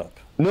 pop up.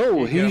 No,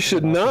 you he get should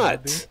up in the not.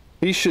 hospital,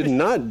 He should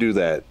not do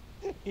that.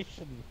 He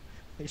shouldn't.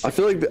 I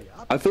feel like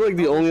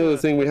the only other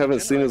thing we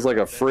haven't seen is like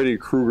a Freddy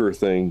Krueger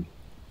thing.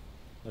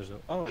 There's a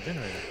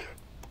generator.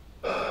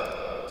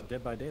 It's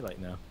Dead by Daylight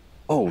now.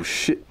 Oh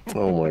shit!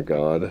 Oh my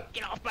god!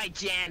 Get off my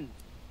gen.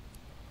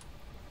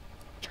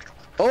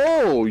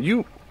 Oh,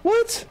 you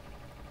what?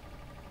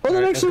 Oh, that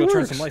Alright, let's actually go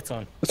turn works. some lights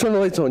on. Let's turn the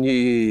lights on.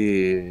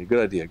 Yeah. Good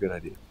idea. Good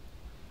idea.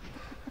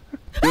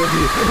 Good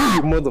idea.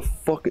 You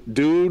motherfucker,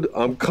 dude.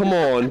 Come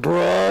on,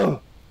 bruh.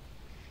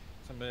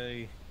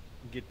 Somebody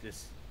get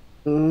this.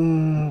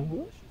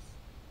 Mm.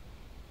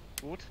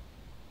 What?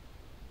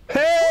 Hey!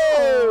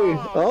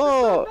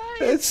 Oh,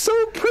 nice. it's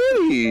so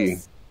pretty.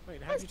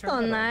 Wait, how'd That's you turn so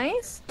that on?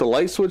 nice. The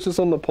light switch is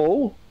on the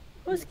pole.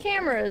 Whose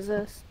camera is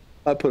this?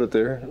 I put it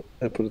there.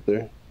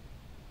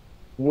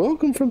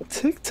 Welcome from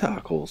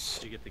TikTokals.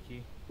 Did you get the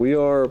key? We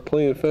are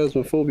playing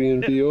Phasmophobia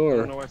in I don't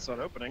VR, know why it's not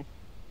opening.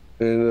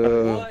 and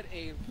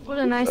What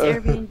a nice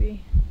Airbnb.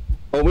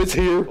 oh, it's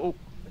here.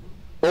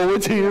 Oh,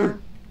 it's here.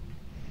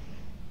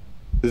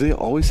 Do they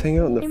always hang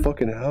out in the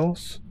fucking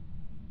house?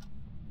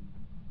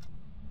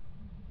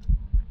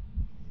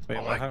 Wait,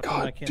 Oh my how come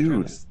God, I can't turn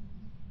dude. this?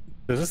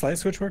 Does this light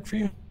switch work for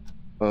you?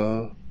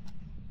 No,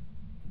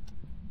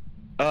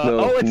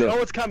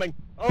 It's coming.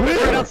 Oh,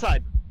 it's right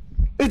outside.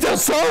 It's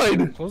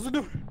outside. Close the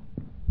door.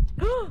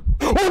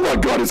 Oh my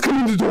god, it's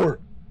coming to the door.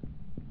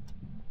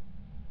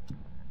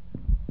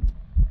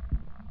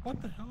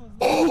 What the hell is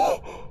that?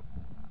 Oh,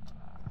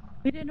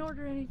 We didn't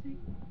order anything.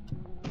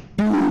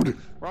 dude.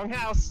 Wrong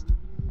house.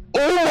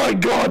 Oh my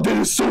god, that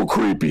is so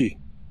creepy.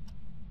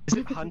 Is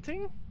it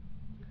hunting?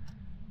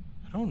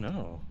 I don't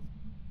know.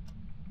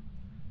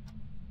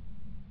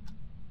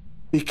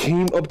 He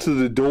came up to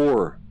the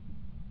door.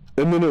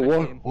 And then it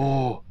walked.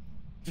 Oh.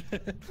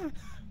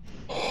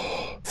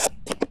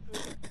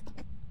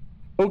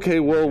 Okay,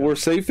 well, we're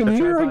safe in The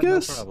here, I tripod, no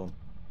guess? problem.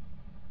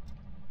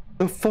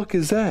 The fuck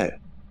is that?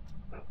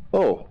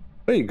 Oh,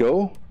 there you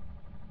go.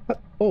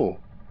 Oh.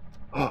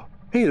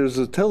 Hey, there's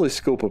a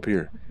telescope up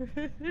here.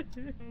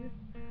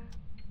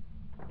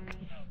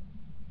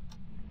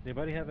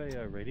 Anybody have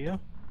a radio?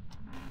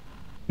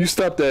 You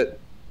stop that.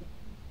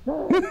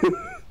 Where'd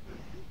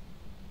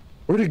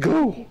it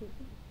go?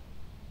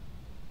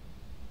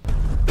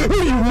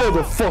 You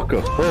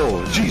motherfucker!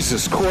 Oh,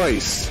 Jesus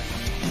Christ!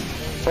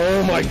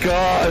 Oh my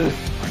god!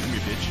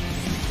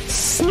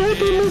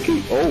 Sniper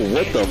looking! Oh,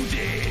 what the?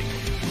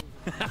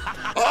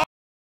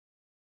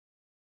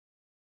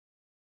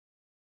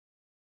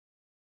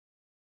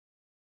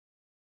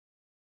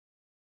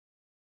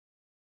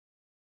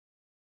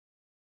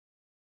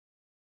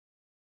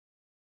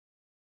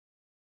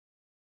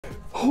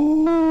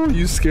 Oh,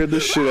 you scared the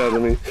shit out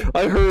of me.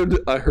 I heard.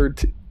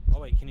 Oh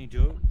wait, can you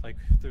do it like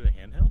through the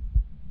handheld?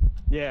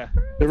 Yeah.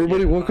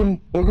 Everybody, welcome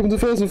to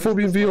Phasmophobia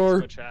Where's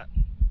VR. the chat?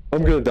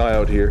 I'm gonna die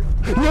out here.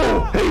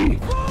 No! Hey!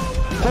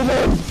 Hold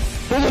on!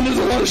 There's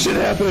a lot of shit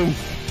happening!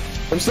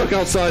 I'm stuck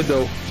outside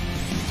though.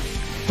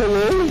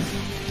 Hello?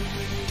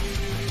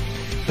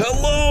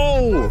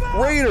 Hello!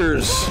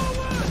 Raiders!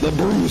 The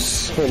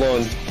Bruce. Hold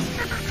on.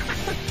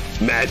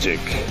 Magic.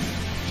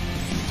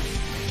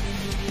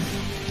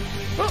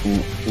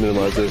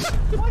 Minimize this. I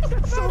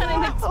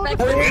didn't expect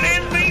Bring it. it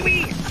in,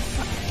 baby!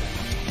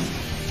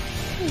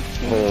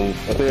 Hold on.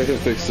 I think I can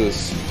fix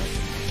this.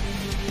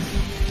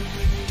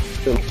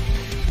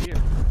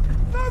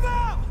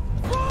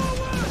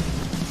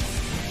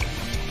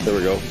 There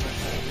we go.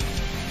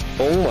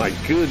 Oh my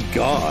good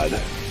God.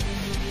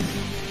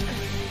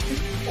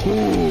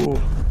 Ooh.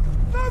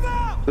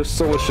 There's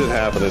so much shit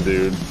happening,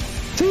 dude.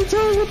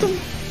 T-Town with them.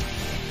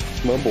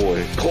 My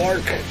boy.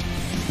 Clark.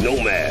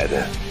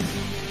 Nomad.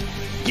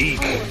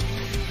 Geek.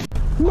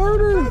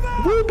 Murder.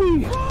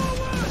 Ruby.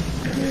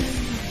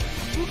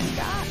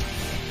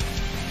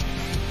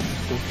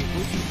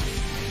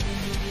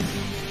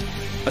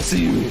 I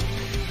see you.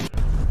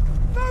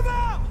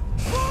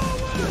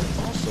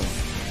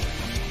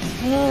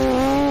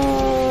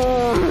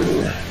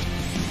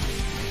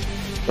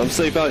 I'm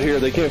safe out here.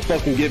 They can't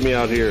fucking get me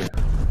out here.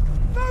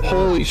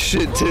 Holy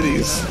shit,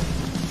 titties.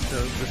 So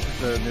this is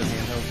the new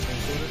handheld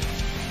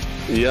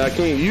camcorder? Yeah, I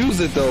can't use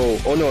it though.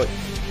 Oh no.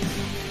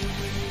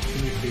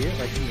 Can you see it?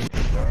 Like, can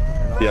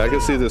you... Yeah, I can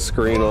see the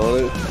screen on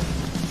it.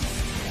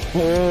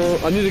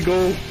 Oh, I need to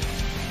go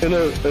in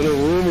a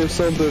room or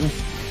something.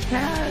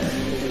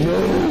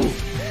 No.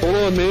 Hold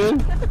on,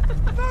 man.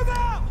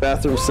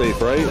 Bathroom's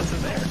safe, right? What's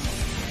in there?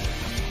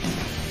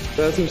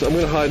 Bathroom's. I'm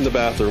gonna hide in the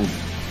bathroom.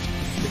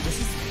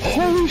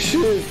 Holy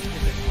shit!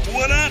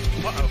 What up?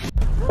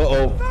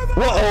 Uh-oh.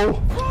 Uh-oh.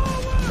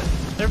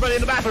 Everybody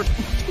in the bathroom.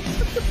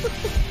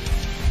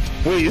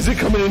 Wait, is it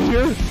coming in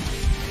here?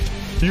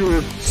 You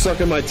are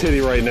sucking my titty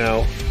right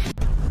now.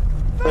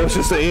 Oh, it's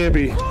just an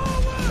ambi.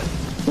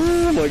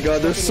 Oh my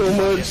God, there's so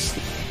much.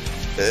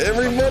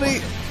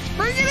 Everybody,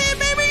 bring it in,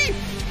 baby!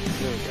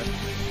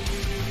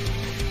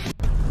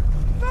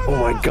 Oh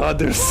my God,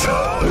 there's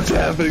so much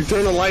happening.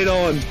 Turn the light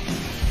on.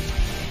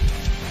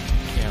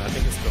 Yeah, I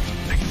think it's still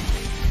happening.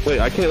 Wait,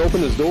 I can't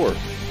open this door.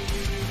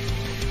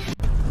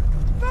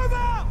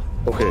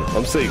 Okay,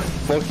 I'm safe.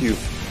 Fuck you.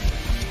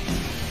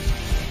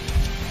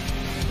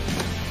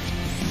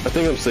 I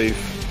think I'm safe.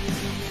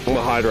 I'm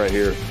gonna hide right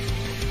here.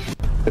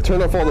 It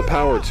turned off all the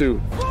power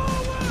too.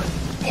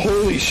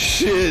 Holy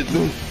shit!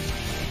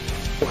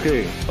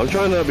 Okay, I'm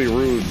trying not to be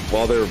rude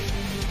while they're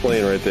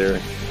playing right there.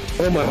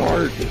 Oh, my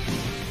heart!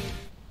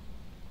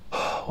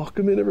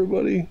 Welcome in,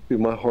 everybody.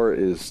 Dude, my heart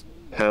is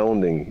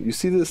pounding. You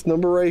see this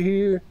number right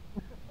here?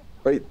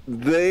 Right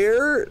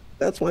there?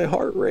 That's my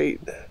heart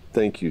rate.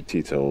 Thank you,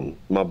 T-Tone,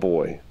 my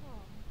boy.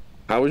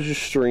 How was your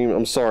stream?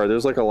 I'm sorry,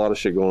 there's like a lot of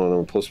shit going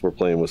on, plus we're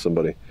playing with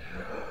somebody.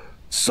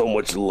 So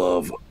much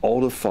love,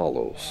 all the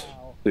follows.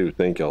 Dude,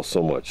 thank y'all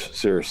so much.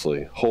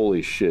 Seriously,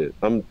 holy shit.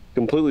 I'm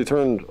completely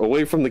turned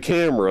away from the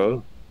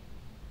camera.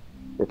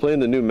 We're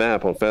playing the new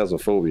map on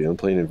Phasmophobia. I'm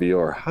playing in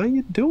VR. How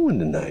you doing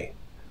tonight?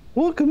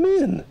 Welcome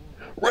in.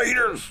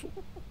 Raiders!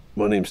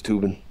 My name's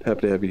Tubin.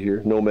 Happy to have you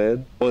here.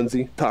 Nomad,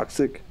 Bunzy,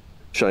 Toxic,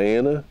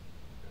 Cheyenne,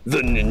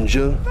 the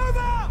Ninja.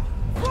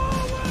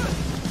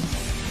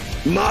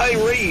 My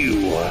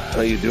Ryu!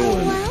 How you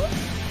doing?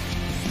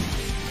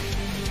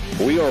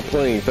 We are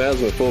playing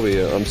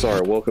Phasmophobia. I'm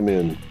sorry, welcome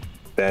in.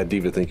 Bad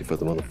Diva, thank you for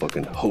the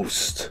motherfucking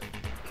host.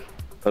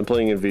 I'm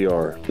playing in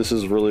VR. This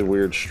is really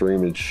weird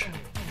streamage.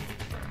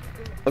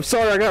 I'm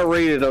sorry I got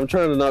raided. I'm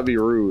trying to not be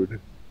rude.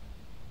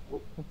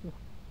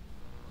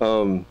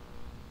 Oh,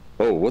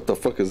 what the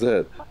fuck is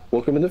that?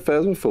 Welcome into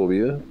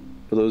Phasmophobia.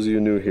 For those of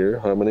you new here,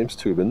 hi, my name's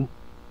Tubin.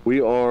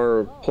 We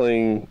are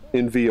playing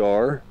in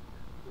VR.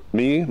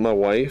 Me, my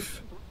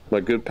wife, my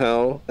good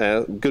pals,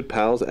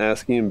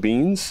 Asky and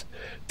Beans.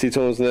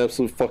 T-Tone is an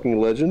absolute fucking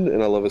legend,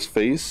 and I love his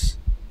face.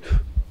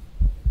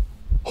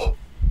 And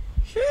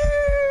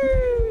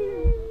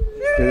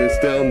it's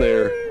down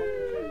there.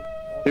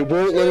 It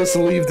won't let us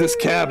leave this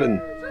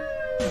cabin.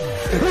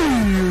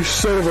 You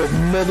son of a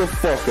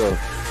motherfucker.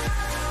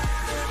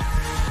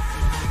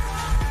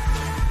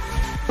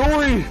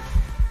 Dory!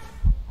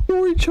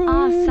 Dory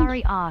Chan!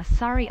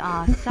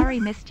 Sorry,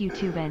 missed you,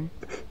 Tubin.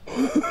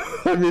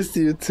 I missed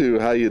you too.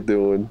 How you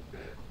doing?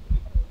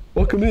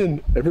 Welcome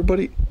in,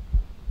 everybody.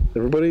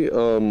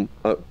 I'm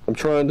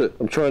trying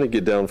to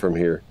get down from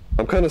here.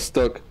 I'm kind of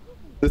stuck.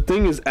 The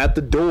thing is at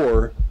the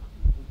door.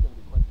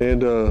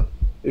 And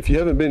if you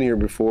haven't been here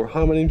before,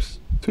 hi, my name's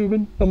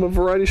Tubin. I'm a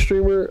variety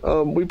streamer.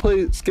 We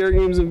play scare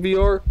games in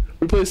VR.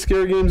 We play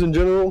scare games in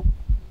general.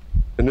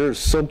 And there's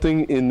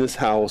something in this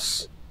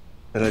house,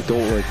 and I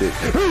don't like it.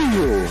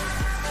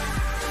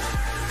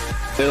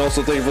 And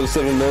also thank you for the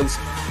 7 months.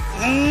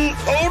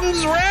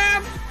 Odin's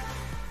Wrath!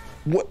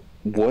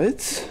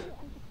 What?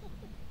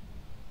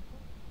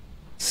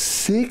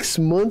 6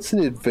 months in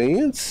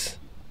advance?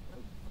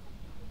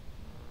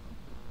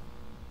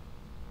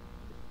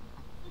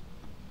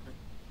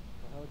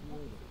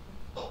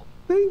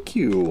 Thank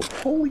you.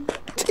 Holy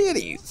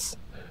titties.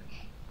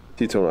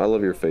 T-Tone, I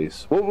love your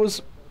face.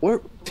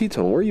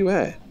 T-Tone, where are you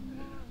at?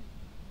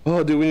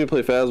 Oh, dude, we need to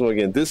play Phasmo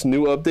again. This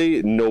new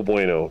update, no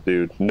bueno,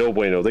 dude. No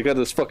bueno. They got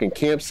this fucking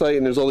campsite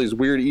and there's all these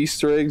weird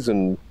Easter eggs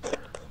and...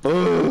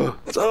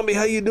 Zombie,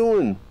 how you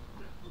doing?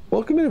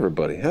 Welcome in,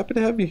 everybody. Happy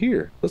to have you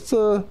here. Let's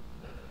so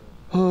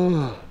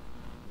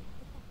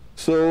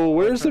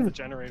where's Turn the the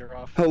generator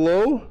off.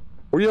 hello?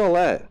 Where y'all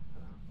at?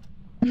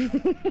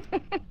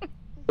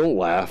 Don't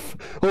laugh.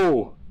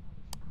 Oh,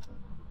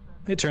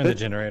 They turned the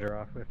generator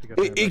off. We have to go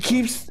turn it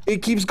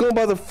back keeps going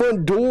by the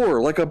front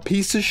door like a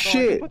piece of Oh, I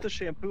shit. put the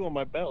shampoo on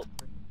my belt.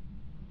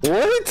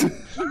 What? Can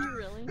you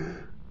really?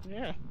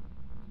 Yeah.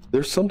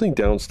 There's something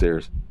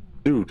downstairs,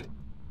 dude.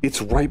 It's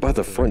right by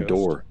the Is there a front ghost?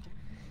 door.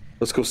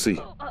 Let's go see.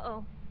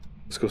 Uh-oh.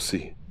 Let's go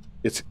see.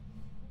 It's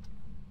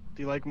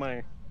Do you like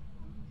my?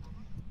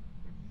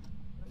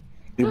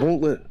 it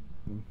won't let.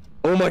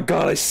 Oh my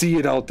god, I see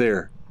it out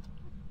there.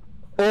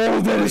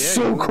 Oh, that is yeah,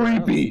 so you move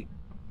around. creepy.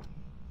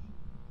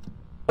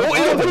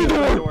 Oh, open the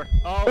door!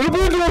 Oh, Open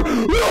the door!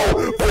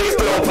 No! Please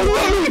don't open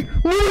me!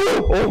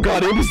 No! Oh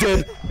god, Amy's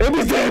dead!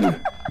 Amy's dead!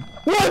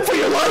 Run for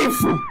your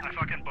life! I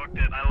fucking booked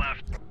it. I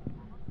left.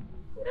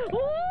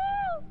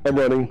 I'm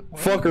running.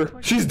 Fuck her.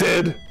 She's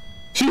dead.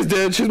 She's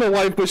dead. She's my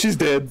wife, but she's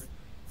dead.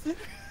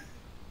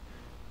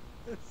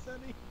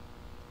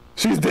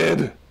 She's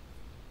dead.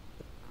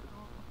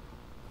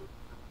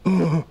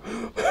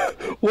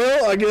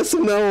 Well, I guess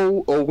I'm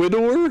now a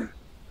widower.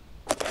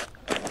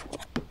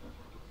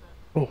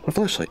 Oh, my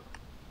flashlight.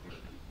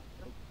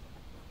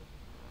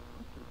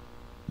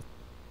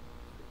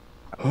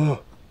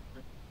 Oh.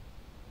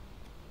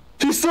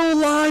 She's still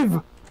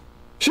alive!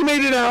 She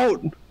made it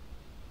out!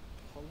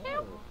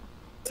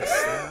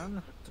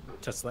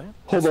 Tesla?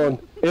 Hold on.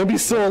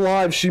 Amby's still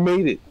alive. She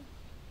made it.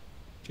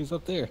 She's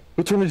up there.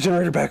 We'll turn the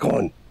generator back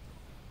on.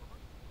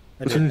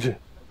 I We'll turn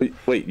did.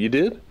 wait, you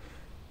did?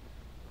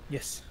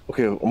 Yes.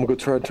 Okay, I'm gonna go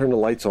try and turn the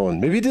lights on.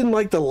 Maybe you didn't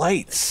like the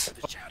lights.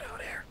 Shout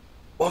out here.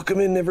 Welcome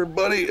in,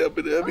 everybody.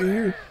 Happy to have you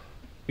here.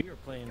 We are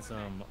playing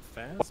some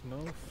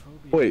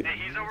Phasmophobia. Wait. Hey,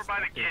 he's over by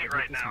the gate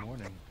right now.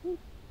 Morning.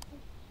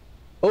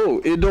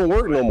 Oh, it don't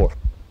work no more.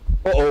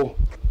 Uh-oh.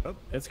 Oh,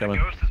 it's The coming.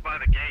 ghost is by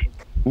the gate.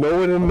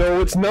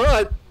 No, it's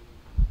not.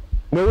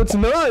 No, it's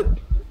not.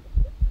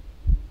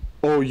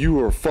 Oh, you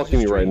are fucking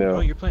me right Oh, now.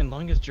 you're playing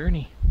Longest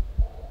Journey.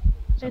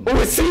 Oh,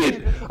 I see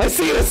it. I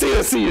see it. I see it.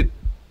 I see it.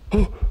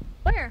 Oh,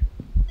 Where?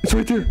 it's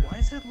right there. Why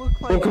does it look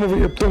like? Oh, come over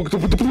here. Don't.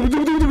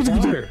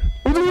 Water.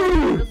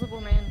 Invisible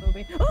man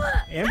movie.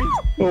 Amby.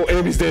 Oh,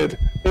 Amby's dead.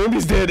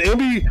 Amby's dead.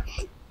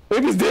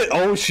 Amby's dead.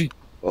 Oh, she.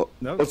 Oh,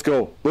 No. let's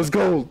go. Let's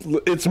go.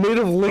 It's made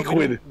of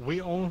liquid.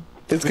 We own.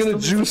 It's we gonna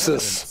still need juice some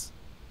us. evidence.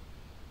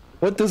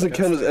 What doesn't That's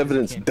count as like-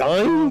 evidence? can't-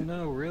 Dying?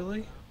 No,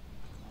 really?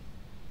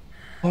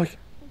 Oh,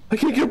 I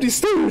can't get up these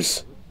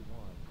stairs.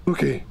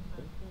 Okay.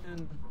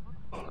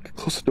 Okay,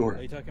 close the door.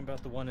 Are you talking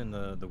about the one in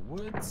the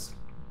woods?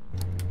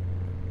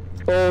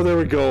 Oh, there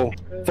we go.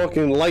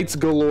 Fucking lights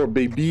galore,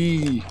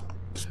 baby.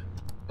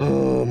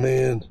 Oh,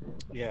 man.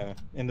 Yeah,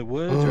 in the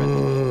woods. Or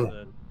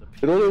the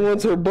It only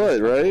wants her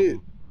butt, right?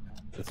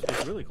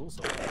 It's really cool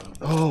so far.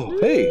 Oh,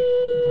 hey.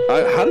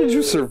 How did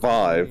you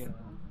survive?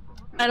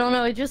 I don't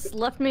know. It just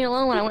left me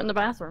alone when I went in the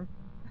bathroom.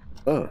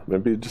 Oh,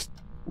 maybe it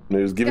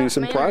was giving you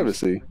some Scott Manners.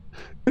 privacy.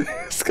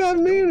 Scott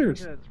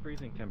Manners. Yeah, it's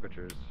freezing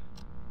temperatures.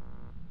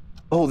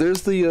 Oh,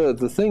 there's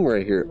the thing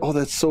right here. Oh,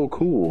 that's so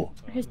cool.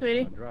 Hey,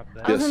 sweetie. Drop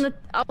that. I was in the.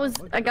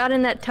 I got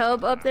in that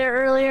tub up there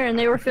earlier, and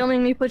they were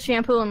filming me put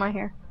shampoo in my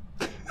hair.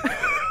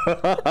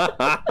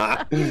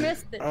 You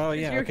missed it. Oh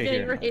yeah, You're okay. getting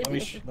Here. ready. Let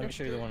me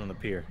show you the one on the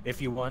pier,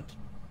 if you want.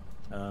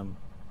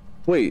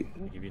 Wait,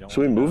 If you don't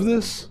should we want to move know,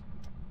 this?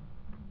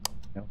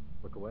 No,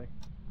 look away.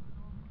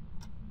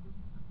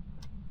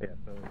 Yeah,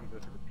 so if you go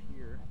to the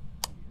pier.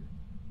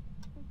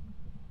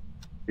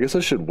 I guess I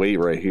should wait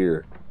right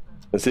here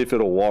and see if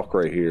it'll walk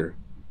right here.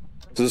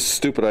 This is a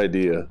stupid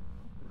idea.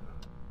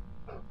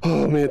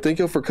 Oh man, thank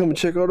y'all for coming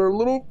check out our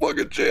little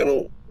fucking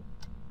channel.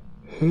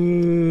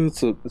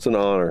 It's an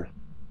honor.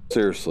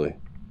 Seriously.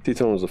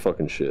 T-Tone was a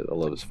fucking shit. I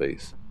love his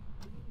face.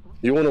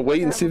 You want to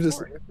wait and see if this...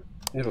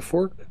 You have a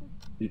fork?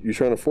 You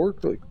trying to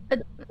fork? Like...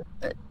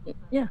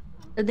 Yeah,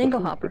 a dingo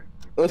hopper.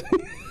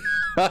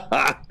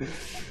 That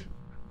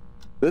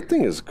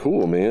thing is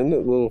cool, man.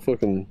 That little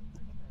fucking...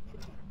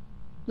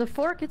 The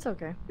fork, it's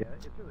okay. Yeah,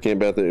 it's really Can't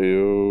bat the...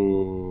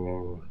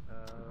 Ew.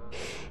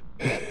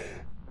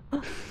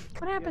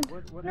 What happened?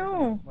 What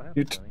No.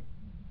 happened?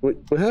 You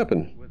what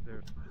happened? Was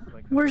there,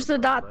 like, Where's the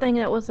dot thing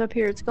that was up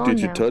here? It's gone Did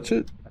you now. touch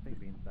it? I think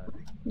being sad.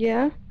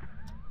 Yeah.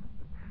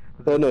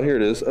 Oh no, here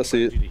it is. I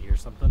see it. Did you hear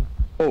something?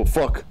 Oh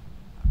fuck.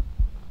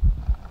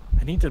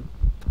 I need to.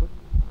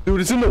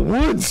 Dude, it's in the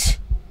woods!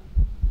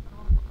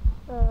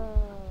 Why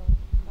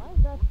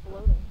is that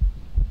floating?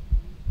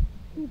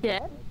 You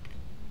dead?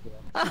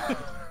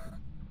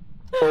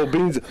 Oh,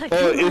 Beans.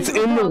 Oh, it's in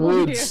the problem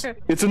woods. here.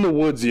 It's in the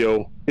woods,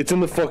 yo. It's in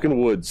the fucking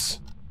woods.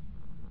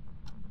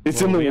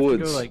 It's in Well, the we have to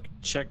woods. go, like,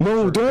 check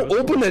No, for don't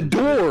ghost open that origins.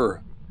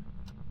 door!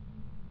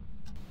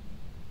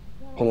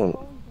 Hold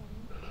on.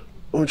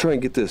 I'm gonna try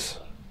and get this.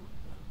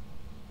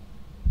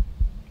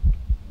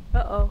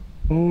 Uh-oh.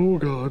 Oh,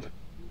 God.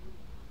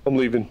 I'm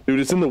leaving. Dude,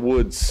 it's in the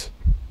woods.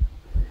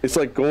 It's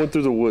like going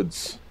through the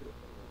woods.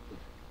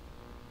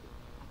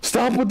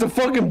 Stop with the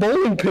fucking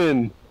bowling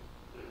pin!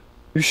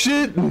 You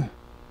shit!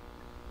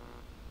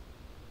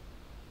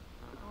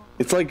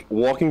 It's like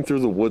walking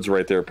through the woods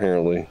right there,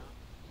 apparently.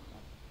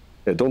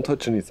 Yeah, don't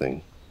touch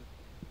anything.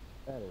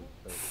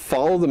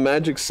 Follow the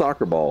magic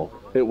soccer ball.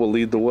 It will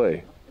lead the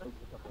way.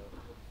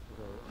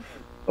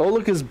 Oh,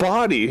 look, his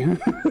body.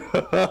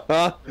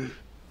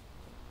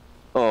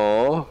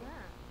 Oh.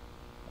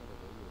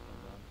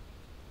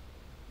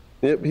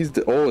 Yep, he's...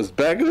 Oh, his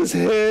back of his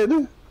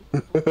head.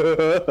 I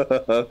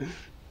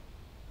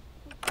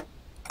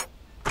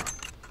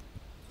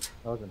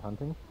was in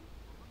hunting.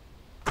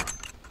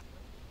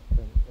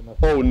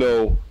 Oh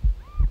no.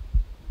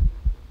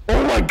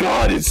 Oh my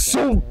god, it's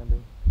so...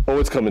 Oh,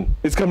 it's coming.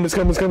 It's coming, it's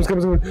coming, it's coming, it's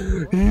coming,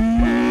 it's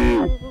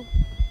coming.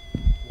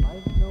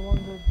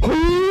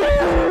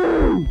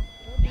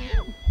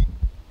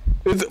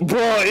 It's,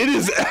 bro, it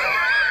is...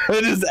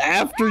 It is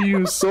after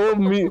you so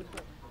me.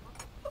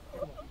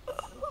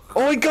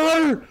 Oh, I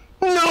got her!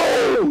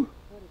 No!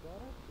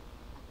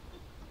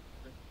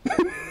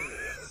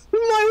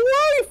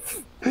 My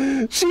wife!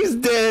 She's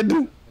dead!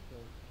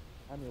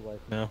 I'm your wife.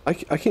 No. I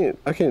can't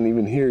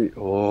even hear you.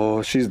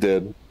 Oh, she's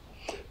dead.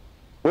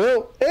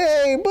 Well,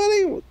 hey,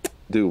 buddy!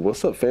 Dude,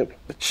 what's up, fam?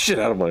 Shit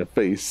out of my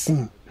face.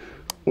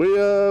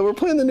 We're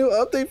playing the new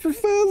update for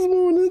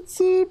Phasmo, and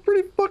it's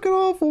pretty fucking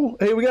awful.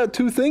 Hey, we got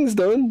 2 things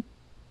done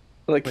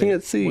that I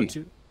can't see.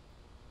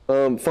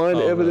 Find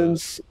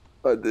evidence.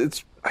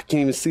 It's I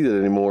can't even see that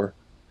anymore.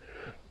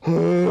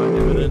 Find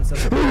evidence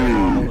of a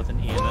paranormal with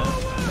an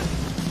EMF.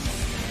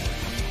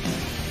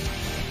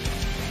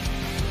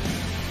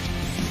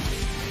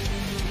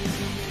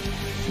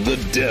 The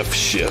Deaf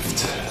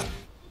Shift.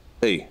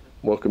 Hey,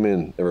 welcome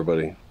in,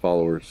 everybody,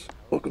 followers.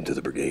 Welcome to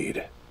the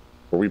brigade,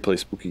 where we play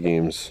spooky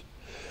games.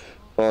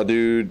 Oh,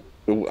 dude,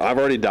 I've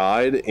already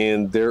died,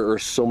 and there are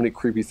so many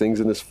creepy things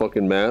in this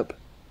fucking map.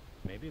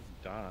 Maybe it's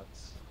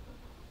dots.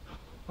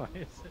 Why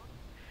is it?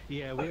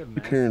 Yeah, we have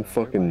masks. Hearing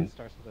fucking... Everybody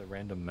starts with a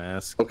random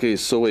mask. Okay,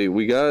 so wait,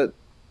 we got...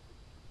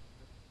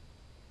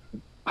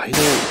 I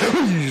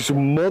don't... You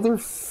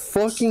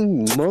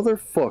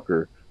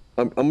motherfucker.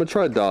 I'm gonna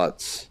try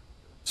dots.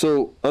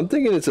 So, I'm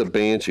thinking it's a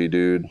banshee,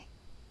 dude.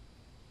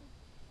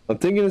 I'm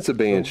thinking it's a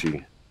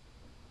banshee.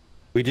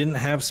 We didn't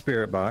have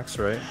spirit box,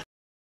 right?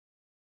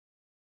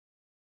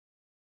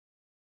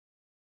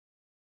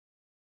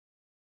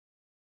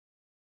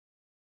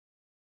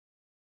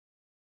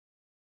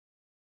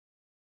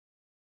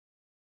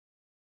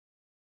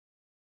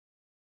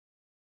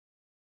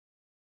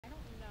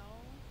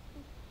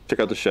 Check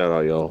out the shout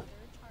out, y'all.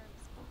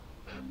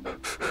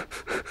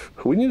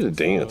 We need to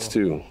dance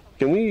too.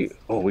 Can we?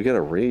 Oh, we got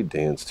a raid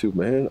dance too,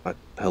 man.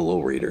 Hello,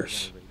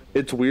 raiders.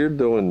 It's weird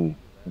though in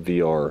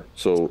VR.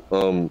 So,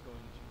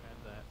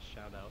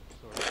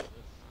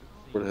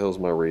 where the hell's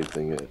my raid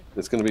thing at?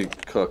 It's gonna be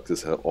cucked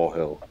as hell, all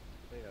hell.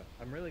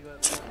 I'm really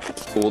glad.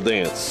 We'll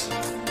dance.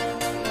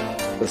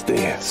 Let's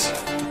dance.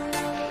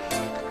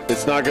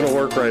 It's not gonna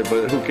work right,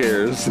 but who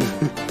cares?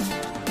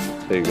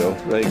 There you go.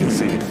 Now you can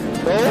see.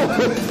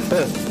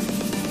 Oh!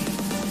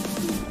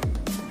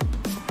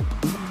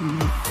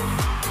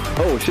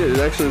 Oh shit, it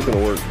actually is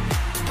gonna work.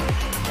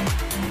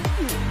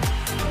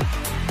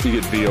 You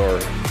get VR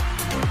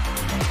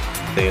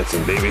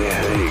dancing, baby.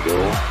 There you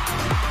go.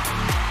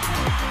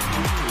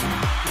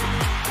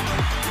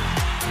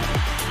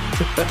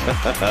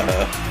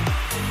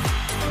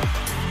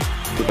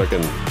 See if I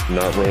can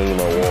not run into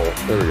my wall.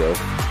 There we go.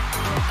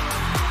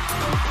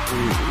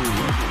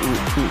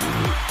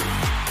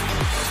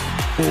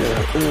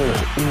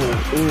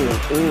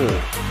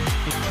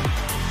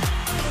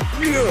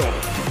 Yeah.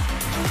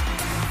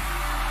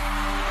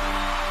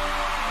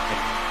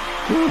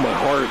 Oh, my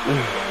heart.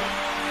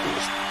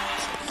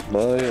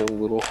 My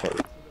little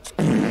heart.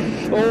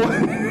 Oh!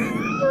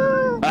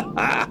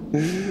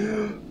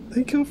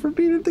 Thank you for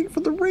being here. Thank you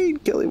for the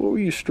raid, Kelly. What were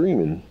you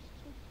streaming?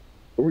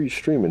 What were you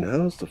streaming?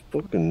 How's the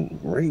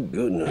fucking raid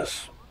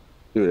goodness?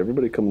 Dude,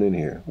 everybody coming in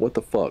here. What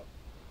the fuck?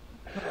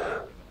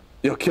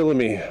 You're killing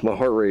me. My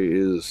heart rate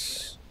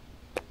is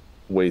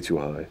way too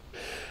high.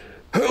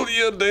 Hell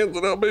yeah,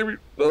 dancing out, baby.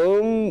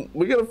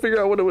 We gotta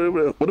figure out what do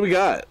we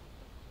got?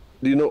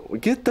 Do you know?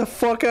 Get the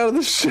fuck out of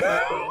the show.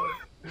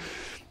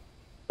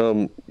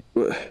 I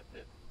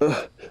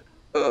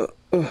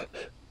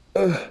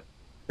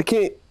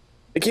can't.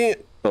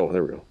 Oh,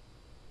 there we go.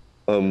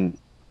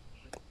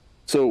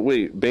 So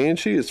wait,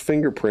 Banshee is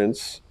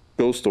fingerprints,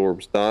 ghost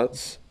orbs,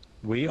 dots.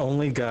 We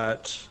only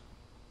got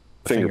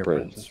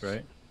fingerprints,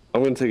 right?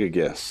 I'm gonna take a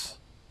guess.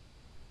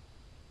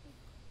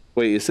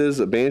 Wait, it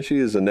says a Banshee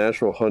is a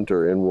natural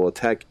hunter and will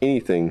attack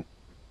anything.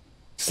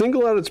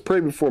 Single out its prey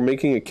before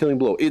making a killing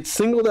blow. It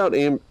singled out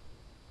Give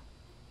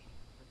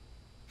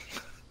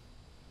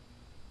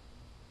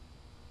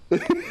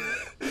me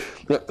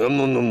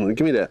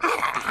that.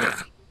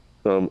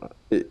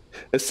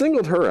 It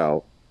singled her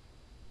out,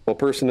 a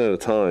person at a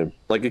time.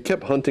 Like it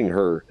kept hunting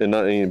her and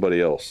not anybody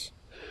else.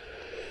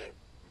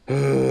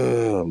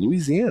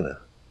 Louisiana.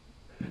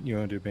 You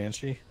want to do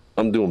Banshee?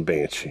 I'm doing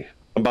Banshee.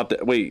 I'm about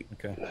to wait.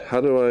 Okay. How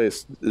do I?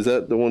 Is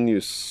that the one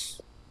you?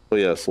 Oh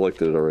yeah, I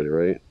selected it already,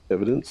 right?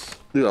 Evidence.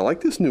 Dude, I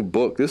like this new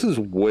book. This is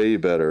way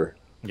better.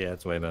 Yeah,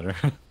 it's way better.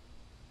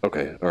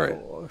 Okay, all right.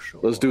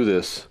 Let's do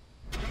this.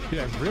 Dude,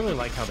 I really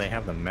like how they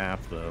have the map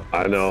though.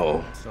 I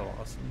know. It's so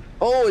awesome.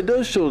 Oh, it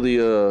does show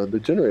the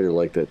generator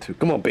like that too.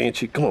 Come on,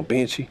 Banshee. Come on,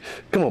 Banshee.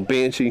 Come on,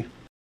 Banshee.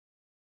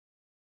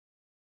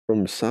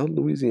 From South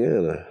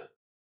Louisiana.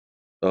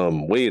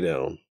 Way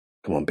down.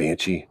 Come on,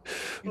 Banshee.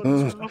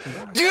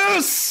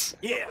 Yes!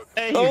 Yeah.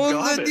 Hey,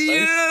 got it.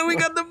 Yeah, we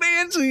got the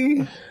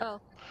Banshee. Oh.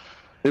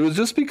 It was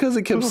just because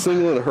it kept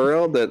singling her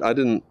out that I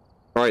didn't.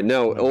 All right,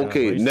 now,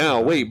 okay,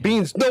 now, wait,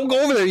 Beans, don't go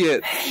over there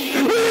yet.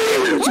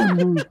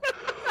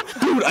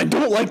 Dude, I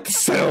don't like the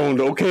sound,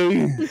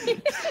 okay?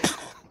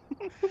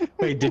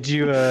 Wait, did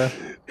you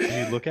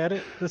look at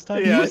it this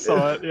time? Yeah, I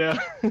saw it. Yeah.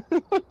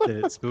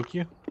 Did it spook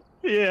you?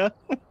 Yeah.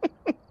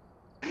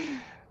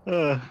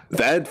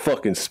 That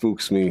fucking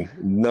spooks me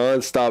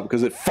nonstop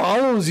because it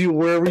follows you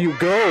wherever you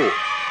go.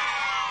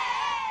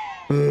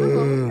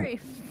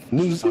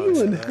 New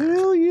Zealand,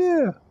 hell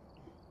yeah.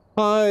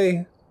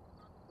 Hi.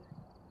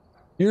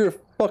 You're a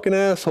fucking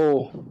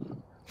asshole.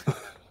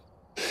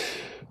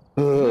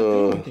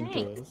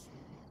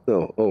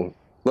 No, oh,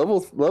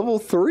 level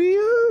 3?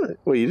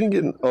 Wait, you didn't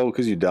get in, oh,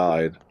 because you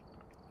died.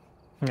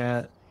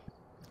 Yeah,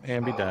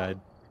 Ambi died.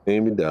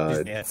 Amy He's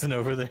died. dancing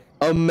over there.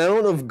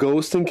 Amount of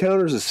ghost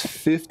encounters is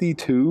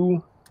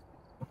 52,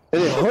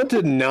 and it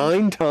hunted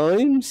 9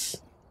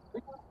 times.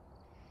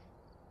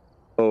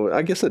 Oh,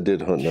 I guess I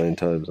did hunt 9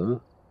 times, huh?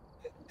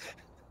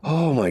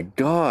 Oh my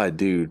god,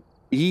 dude.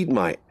 Eat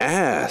my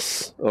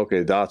ass.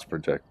 Okay, dots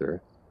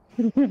projector.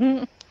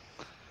 What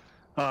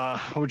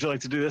would you like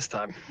to do this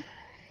time? He's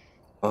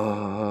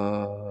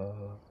oh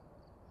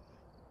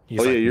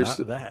like, yeah, you're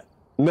not that.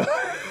 No.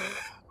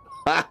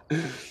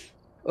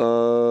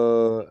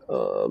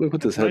 Let me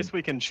put this It's head. nice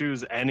we can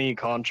choose any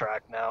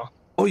contract now.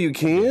 Oh, you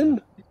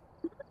can?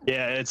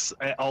 Yeah, it's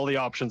all the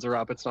options are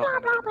up. It's not.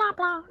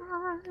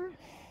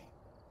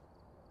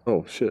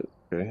 Oh shit.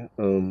 Okay.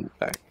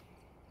 Back.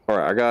 All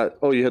right, I got.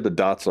 Oh, you had the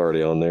dots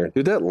already on there,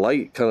 dude. That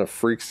light kind of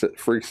freaks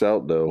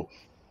out though.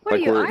 What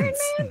Like are you, we're- Iron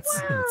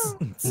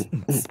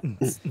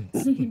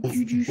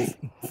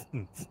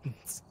Man?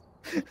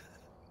 Wow.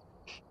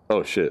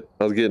 Oh shit!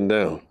 I was getting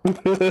down.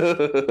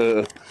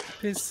 Pissing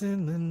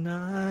the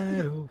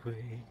night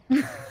away.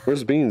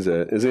 Where's Beans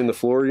at? Is he in the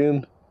floor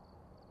again?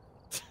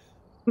 Where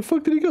the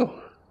fuck did he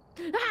go?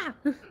 Ah!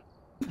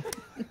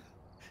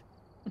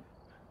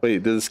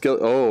 Wait, did the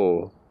skeleton?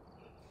 Oh,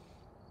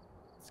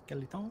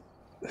 Skeleton.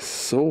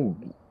 so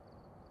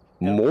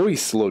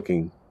moist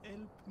looking. Help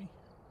me.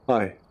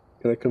 Hi,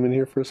 can I come in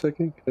here for a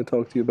second? Can I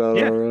talk to you about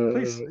Yeah, our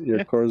please. your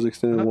Yeah. car's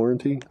extended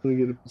warranty? Let me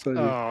get it beside you.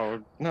 Oh,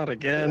 not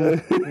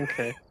again.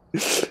 Okay,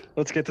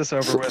 let's get this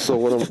over with. So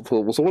what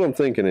I'm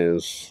thinking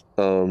is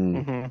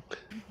Mhm.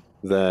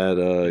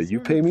 that you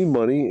pay me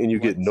money and you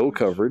get no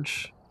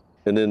coverage,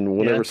 and then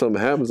whenever Yeah.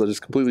 something happens, I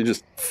just completely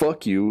just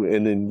fuck you,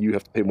 and then you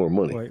have to pay more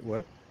money. Wait,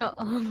 what?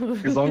 Uh-oh.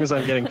 As long as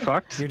I'm getting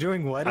fucked, You're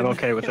doing what? I'm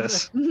okay with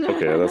this.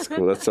 Okay, that's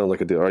cool. That sounds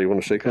like a deal. All right, you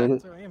want to shake on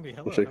it? So, Ambi, Want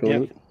hello. to shake on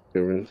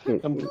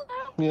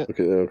Yeah. it?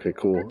 Okay, Yeah. okay,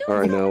 cool. All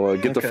right, now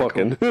get the Okay,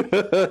 fucking.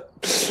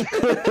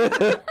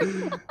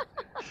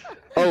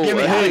 Oh, Get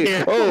me outta hey!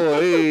 here. Oh,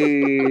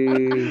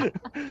 hey!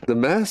 The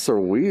masks are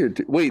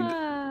weird. Wait,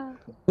 Ah.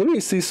 let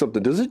me see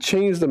something. Does it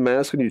change the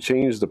mask when you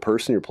change the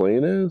person you're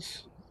playing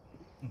as?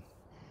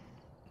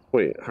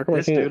 Wait, how come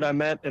This I can't? dude I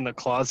met in the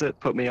closet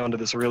put me onto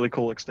this really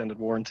cool extended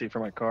warranty for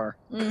my car.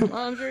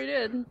 I'm sure he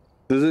did.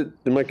 Did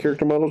my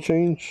character model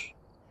change?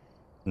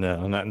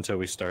 No, not until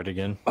we start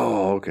again.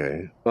 Oh,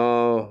 okay.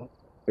 I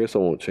guess I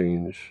won't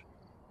change.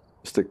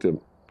 Stick to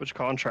Which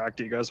contract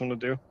do you guys want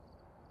to do?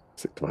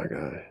 my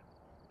guy.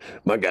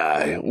 My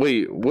guy.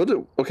 Wait, what?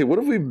 Okay, what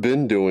have we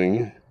been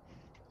doing?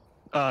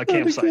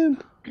 Campsite.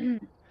 Again?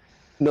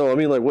 No, I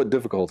mean like what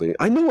difficulty?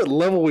 I know what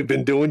level we've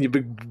been doing. You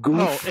big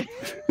goof.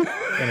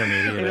 Oh,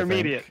 Intermediate. I think.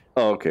 intermediate.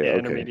 Oh, okay, Yeah, okay.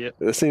 intermediate.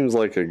 That seems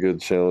like a good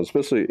challenge,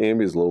 especially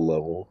Ambi's low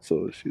level,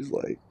 so she's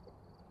like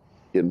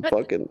getting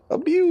fucking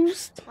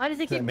abused. Why does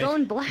it That keep make-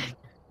 going black?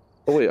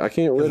 Oh wait, I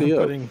can't I'm ready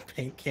up. putting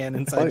paint can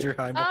inside your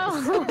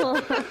eyeballs.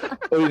 Oh.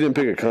 Oh, you didn't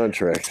pick a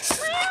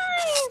contract.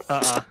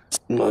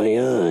 My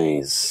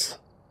eyes.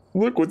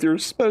 Look with your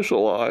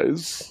special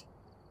eyes.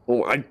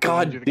 Oh my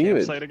god do the damn it.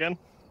 campsite again?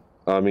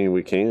 I mean,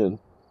 we can.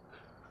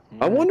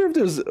 I wonder if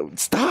there's.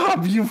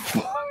 Stop, you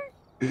fuck.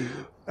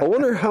 I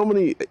wonder how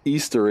many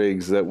Easter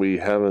eggs that we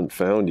haven't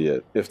found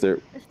yet. If they're.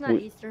 It's not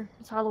Easter.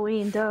 It's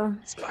Halloween, duh.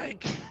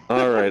 Spike.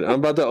 Alright, I'm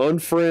about to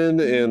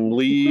unfriend and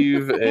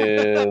leave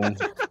and.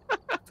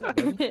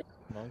 Long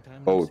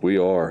time Oh, no see. we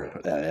are.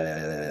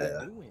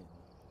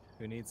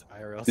 Who needs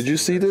IRL? Did you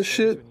see this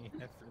shit? when you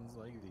have friends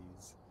like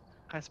these?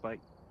 Hi, Spike.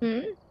 Hmm?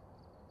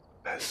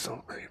 That's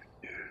so creepy.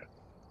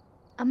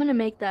 I'm gonna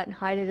make that and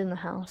hide it in the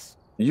house.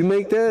 You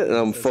make that, and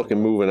I'm fucking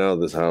moving out of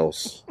this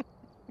house.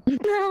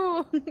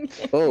 No.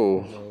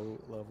 Oh, Low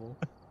level.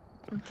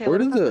 Okay, Where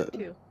what did if I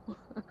the-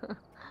 put two?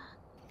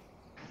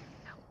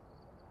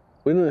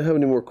 we don't have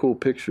any more cool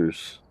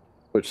pictures,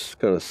 which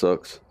kind of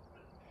sucks.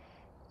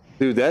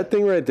 Dude, that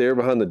thing right there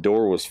behind the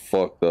door was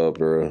fucked up,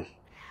 bro.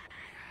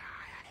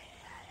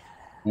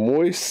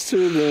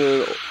 Moister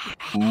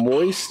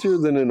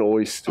than an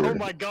oyster. Oh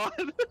my god!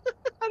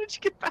 How did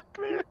you get back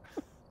there?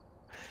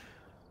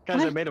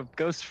 Guys, I made a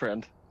ghost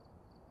friend.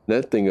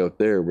 That thing up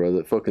there, bro.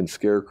 That fucking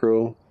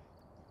scarecrow.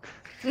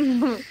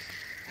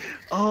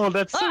 Oh,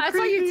 that's so I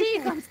saw your creepy.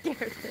 teeth. I'm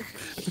scared.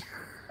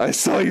 I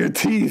saw your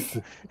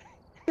teeth.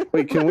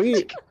 Wait, can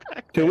we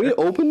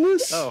open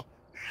this? Oh,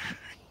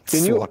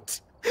 Can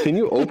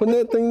you open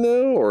that thing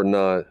now or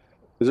not?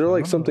 Is there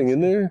like Oh. something in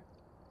there?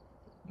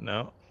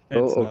 No.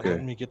 Oh, It's not okay.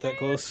 letting me get that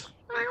close.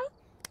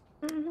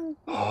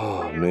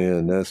 Oh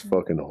man, that's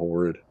fucking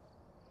horrid.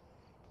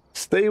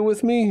 Stay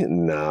with me?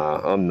 Nah,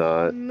 I'm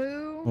not.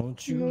 Moo.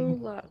 Won't you Moo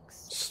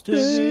Lux.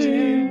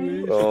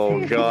 stay with Oh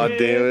me? god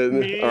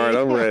damn it. Alright,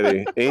 I'm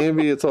ready.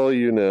 Ambi, it's all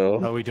you now.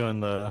 Are we doing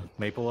the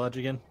Maple Lodge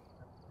again?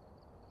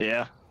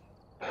 yeah.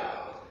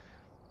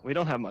 We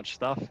don't have much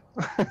stuff.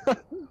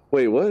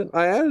 Wait, what?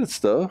 I added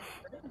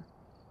stuff.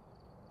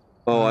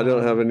 Oh, I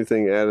don't have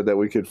anything added that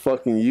we could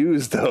fucking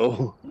use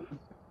though.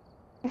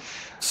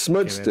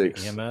 Smudge Okay, we have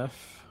sticks. EMF.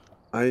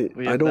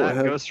 We I have don't that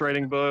have ghost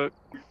writing book.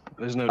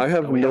 There's no. I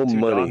have we no two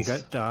money. You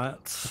dots. got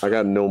dots. I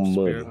got no money.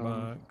 Spirit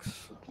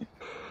box.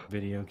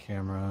 Video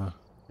camera.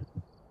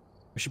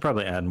 We should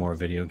probably add more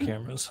video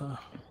cameras, huh?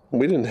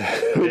 We didn't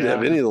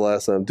have any the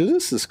last time. Dude,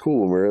 this is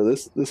cool, Mara.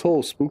 This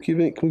whole spooky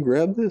event. Can we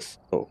grab this?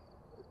 Oh.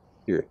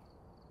 Here.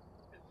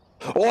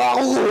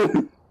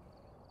 Oh!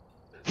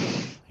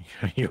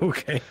 Are you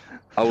okay?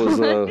 I was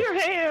Your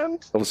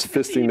hand. I was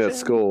fisting that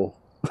skull.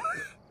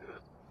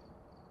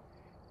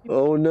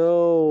 Oh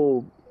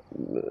no.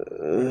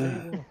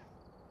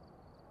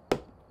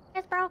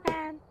 It's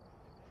broken.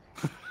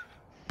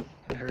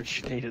 I heard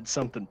she needed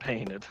something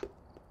painted.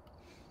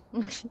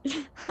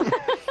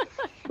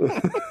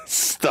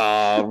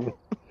 Stop.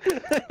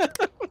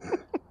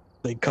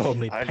 They called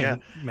me I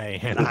Paint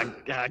Man.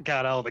 I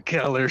got all the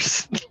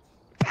colors.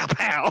 Pow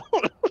pow.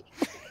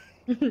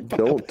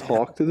 Don't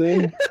talk to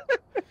them.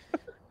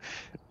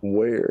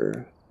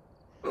 Where?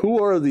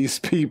 Who are these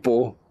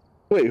people?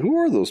 Wait, who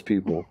are those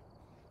people?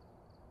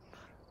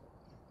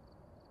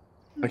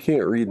 I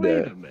can't read Wait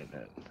a that.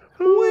 minute.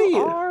 Who Wait.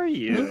 are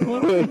you?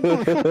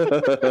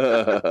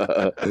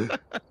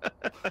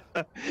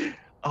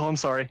 Oh, I'm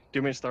sorry. Do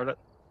you want me to start it?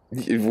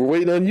 We're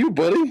waiting on you,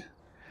 buddy.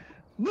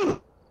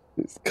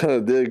 It's kind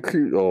of dead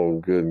creepy. Oh,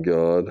 good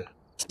God.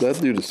 That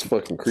dude is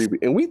fucking creepy.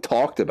 And we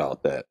talked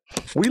about that.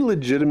 We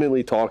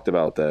legitimately talked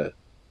about that.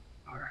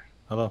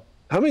 Hello.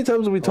 How many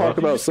times have we talked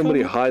did you about just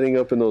somebody come? hiding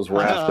up in those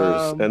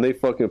rafters and they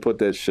fucking put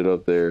that shit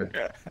up there?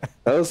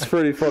 That was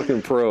pretty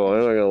fucking pro, I'm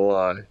not gonna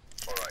lie.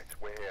 Alright,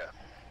 we're here.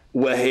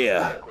 We're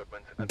here.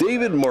 Equipment and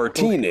David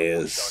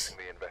Martinez. starting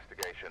the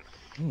investigation.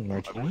 I've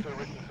Martini? also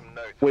written some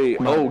notes. Wait,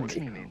 oh,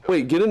 Martini.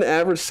 wait, get an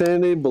average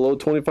sanity below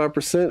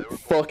 25%?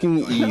 Fucking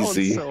That one's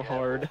easy. so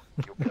hard.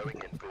 You're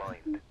going in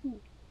blind.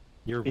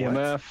 You're what?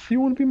 EMF.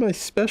 You want to be my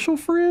special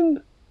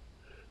friend?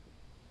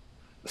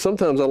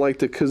 Sometimes I like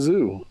to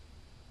kazoo.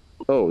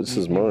 Oh, this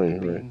is mine,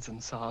 right? Beans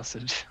and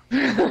sausage.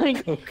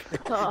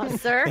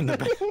 Sir? In the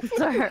back.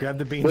 Sir? Grab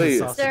the beans Wait. and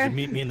sausage Sir? and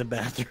meet me in the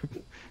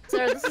bathroom.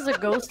 Sir, this is a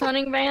ghost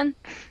hunting van?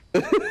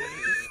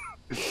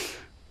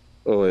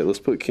 Oh, wait, let's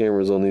put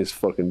cameras on these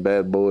fucking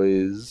bad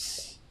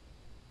boys.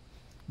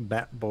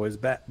 Bat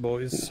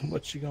boys.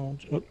 What you going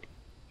to...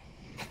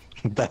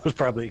 That was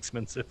probably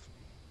expensive.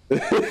 What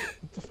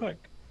the fuck?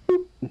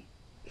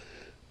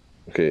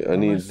 Okay, I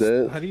need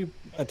that. How do you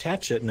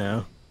attach it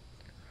now?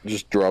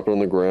 Just drop it on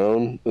the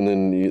ground, and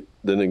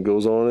then it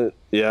goes on it.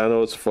 Yeah, I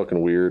know it's fucking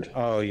weird.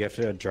 Oh, you have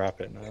to drop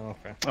it now.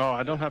 Okay. Oh,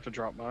 I don't have to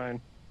drop mine.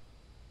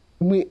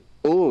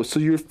 Oh, so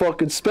you're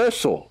fucking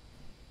special.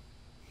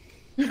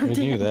 We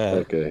knew that.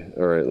 Okay,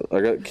 all right.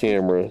 I got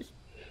camera.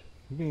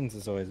 Beans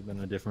has always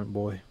been a different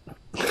boy.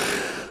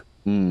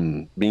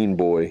 Bean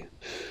boy.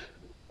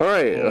 All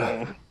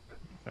right.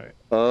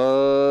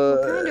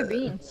 What kind of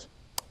beans?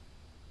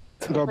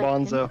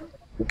 Garbanzo.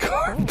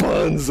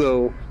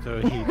 Garbanzo.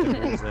 So he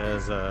doubles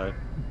as a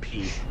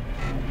P.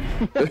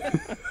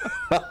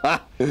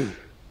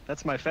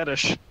 That's my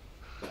fetish.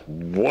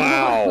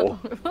 Wow.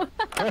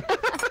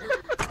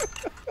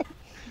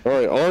 All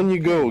right, on you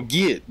go.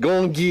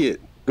 Go and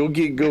get. Go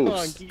get Come on,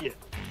 ghosts. get it.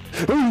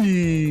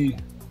 Hey.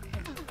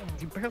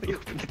 You barely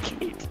opened the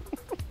gate.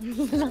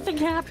 Nothing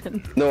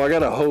happened. No, I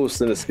got a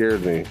host and it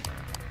scared me.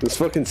 It's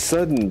fucking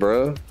sudden,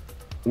 bro.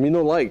 I mean,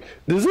 no, like,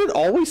 does it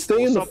always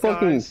stay in the What's up,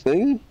 fucking guys?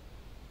 thing?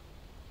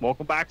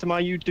 Welcome back to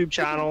my YouTube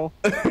channel.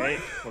 Okay,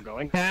 we're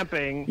going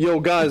camping. Yo,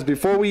 guys,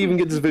 before we even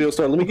get this video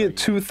started, let me get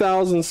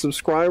 2,000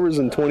 subscribers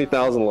and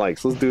 20,000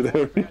 likes. Let's do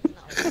that.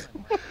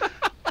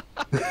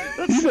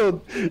 you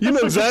know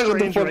That's exactly what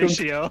the strange fucking.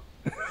 ratio.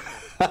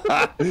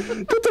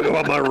 Don't talk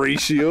about my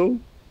ratio.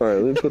 All right,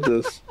 let me put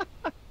this.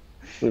 Let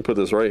me put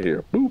this right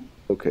here. Boop.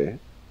 Okay.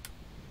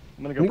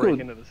 I'm gonna Let go me break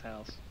go- into this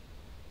house.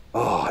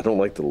 Oh, I don't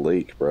like the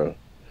lake, bro.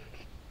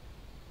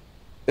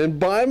 And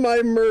buy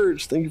my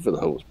merch. Thank you for the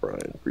host,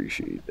 Brian.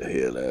 Appreciate the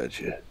hell out of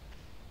you.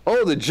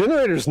 Oh, the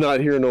generator's not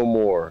here no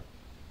more.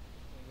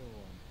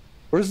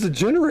 Where's the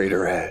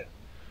generator at?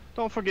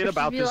 Don't forget There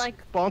about should be, this like,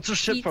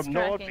 sponsorship heat from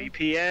tracking.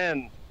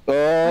 NordVPN.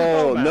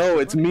 Oh no,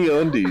 it's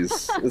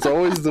MeUndies. It's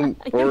always the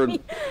or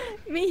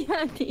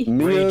MeUndies.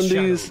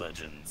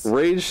 MeUndies,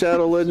 Raid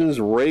Shadow Legends,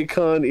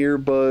 Raycon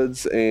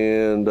earbuds,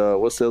 and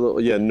what's the other?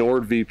 Yeah,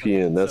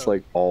 NordVPN. That's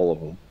like all of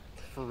them.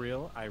 For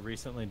real, I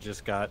recently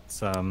just got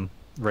some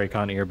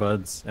Raycon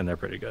earbuds, and they're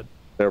pretty good.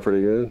 They're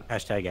pretty good.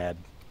 Hashtag ad.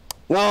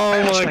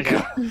 Oh my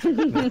god.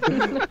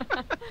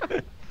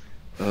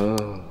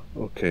 Oh,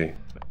 okay.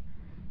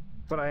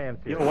 But I am.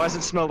 Yo, why does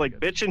it smell like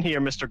bitch in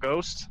here, Mr.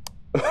 Ghost?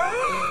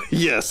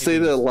 Yes, say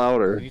that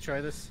louder. Can you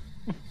try this?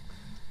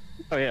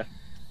 Oh yeah.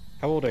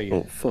 How old are you?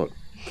 Oh fuck.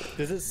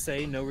 Does it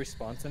say no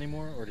response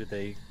anymore, or did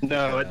they?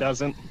 No, it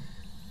doesn't.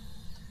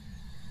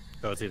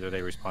 Oh, it's either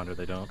they respond or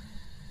they don't.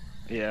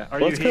 Yeah. Are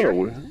Well, you here?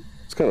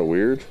 It's kind of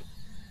weird.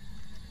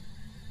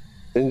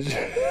 And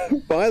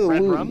by the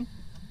Red loot. rum?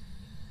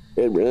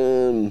 Red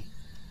rum.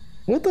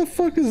 What the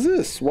fuck is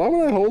this? Why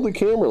would I hold a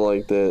camera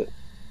like that?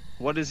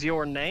 What is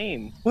your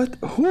name? What?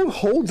 Who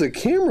holds a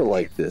camera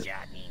like this?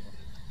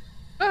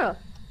 Oh,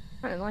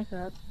 I didn't like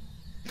that.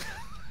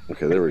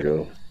 Okay, there we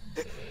go.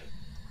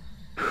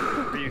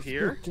 Are you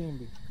here?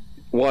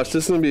 Watch,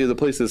 this is gonna be the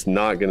place it's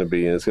not gonna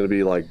be, and it's gonna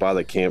be like by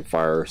the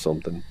campfire or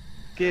something.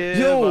 Give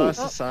Yo, us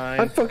a sign.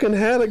 I fucking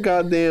had a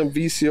goddamn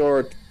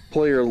VCR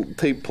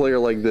tape player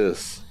like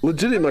this.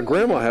 Legit, my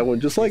grandma had one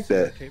just like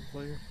that. Tape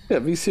player? Yeah,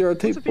 VCR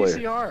tape What's a player.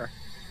 VCR?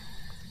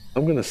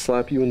 I'm gonna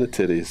slap you in the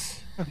titties.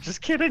 I'm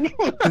just kidding.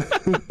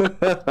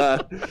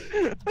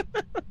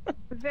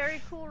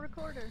 Very cool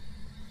recorder.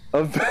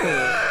 Oh,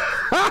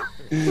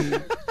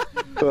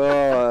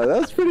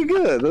 that's pretty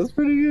good. That's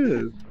pretty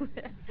good.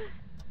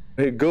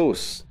 Hey,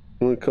 Ghost,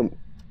 you wanna come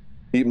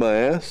eat my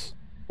ass?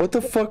 What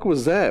the fuck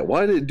was that?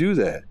 Why did it do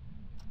that?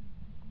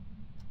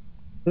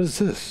 What is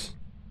this?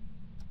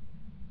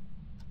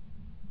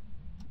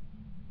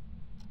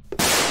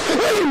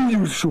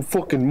 You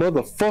fucking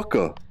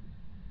motherfucker.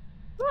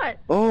 What?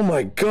 Oh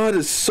my god,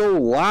 it's so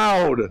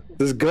loud.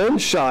 This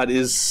gunshot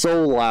is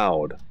so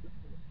loud.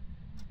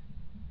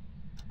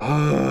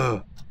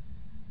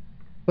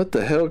 What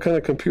the hell kind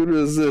of computer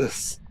is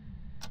this?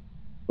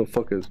 What the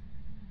fuck is...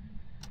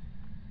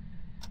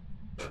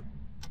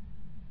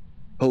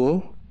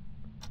 Hello?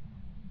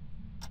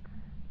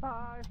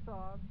 I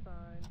saw a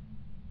sign.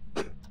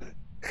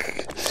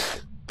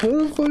 What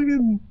the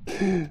fucking...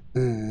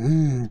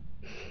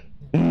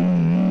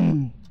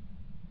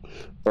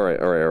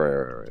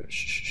 Alright.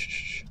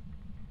 Shh.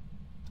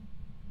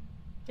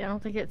 Yeah, I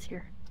don't think it's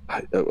here.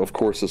 Of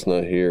course it's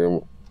not here.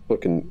 I'm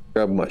fucking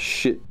grabbing my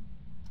shit.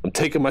 I'm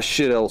taking my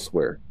shit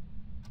elsewhere.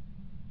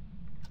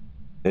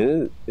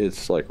 And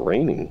it's like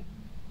raining.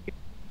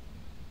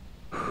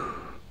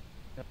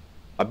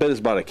 I bet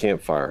it's by the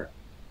campfire.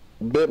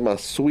 I bet my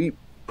sweet,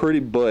 pretty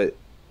butt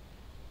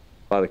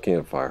by the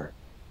campfire.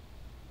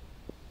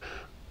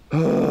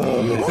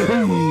 Oh,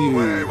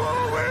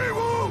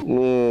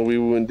 we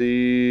will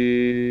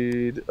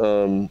indeed.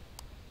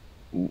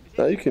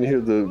 Now you can hear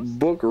the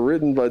book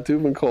written by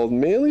Tubin called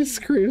Manly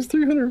Screams,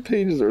 300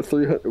 pages or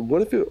 300.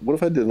 What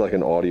if I did like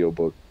an audio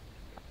book,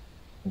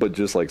 but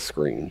just like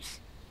screams?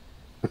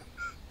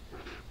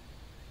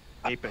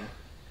 Aping.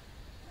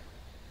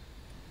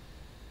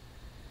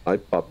 Hi,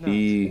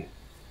 puppy.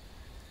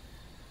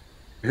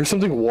 Here's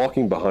something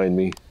walking behind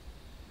me.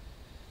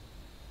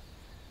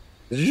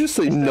 Did you just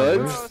say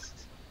nuts?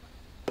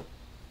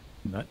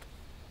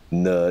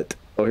 Nut.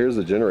 Oh, here's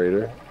the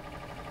generator.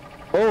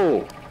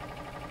 Oh,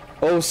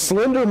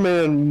 Slender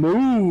Man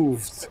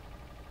moved.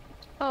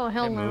 Oh,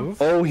 hell no.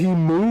 Oh, he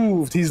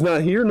moved. He's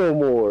not here no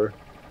more.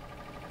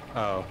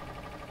 Oh.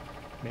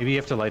 Maybe you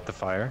have to light the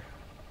fire.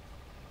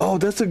 Oh,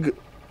 that's a good...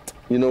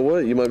 You know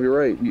what? You might be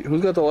right.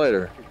 Who's got the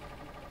lighter?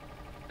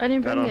 I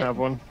didn't bring I don't it. have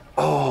one.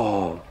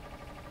 Oh.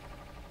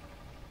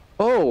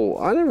 Oh,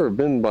 I never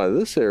been by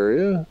this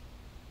area.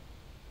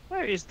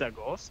 Where is the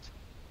ghost?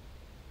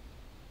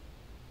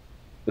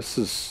 This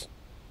is...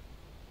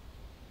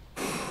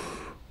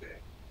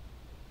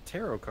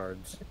 Tarot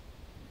cards.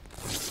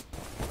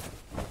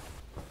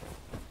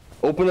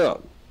 Open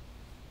up.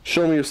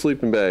 Show me your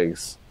sleeping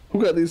bags.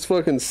 Who got these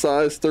fucking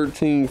size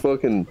 13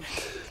 fucking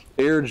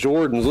Air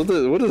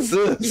Jordans? What is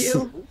this?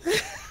 You.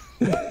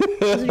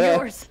 Those are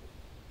yours.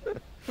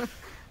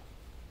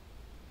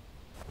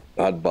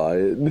 I'd buy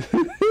it.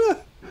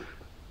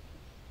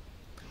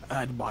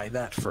 I'd buy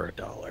that for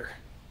 $1.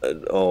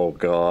 Oh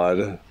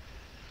god.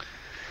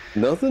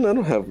 Nothing? I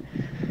don't have...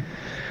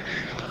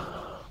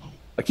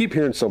 I keep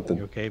hearing something.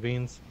 You okay,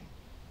 Beans?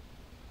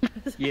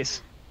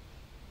 Yes.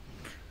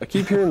 I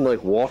keep hearing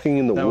like walking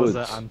in the That woods.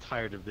 was a I'm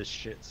tired of this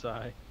shit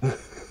sigh.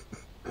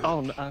 Oh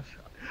no.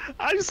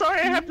 I'm sorry,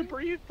 I have to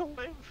breathe to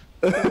live.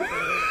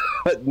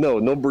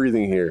 No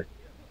breathing here.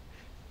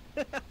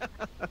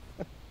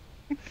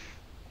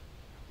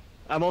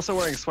 I'm also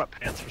wearing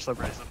sweatpants for some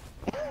reason.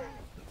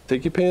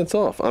 Take your pants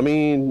off. I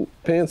mean,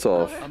 pants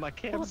off. My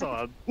cam's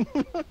on.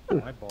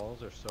 My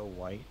balls are so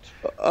white.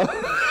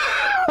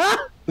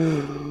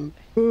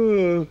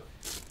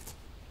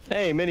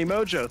 Hey, Mini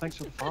Mojo, thanks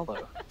for the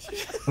follow.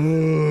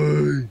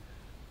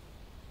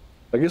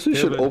 I guess we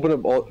should open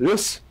up all...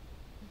 Yes!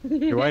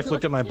 Your wife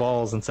looked at my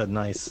balls and said,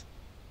 "Nice."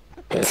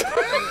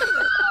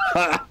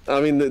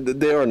 I mean,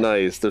 they are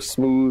nice. They're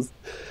smooth.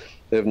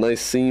 They have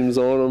nice seams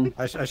on them.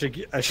 I should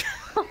get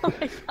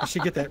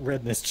that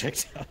redness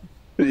checked out.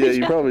 Yeah,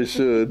 you probably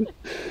should.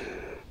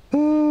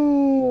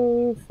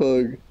 Oh,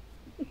 fuck.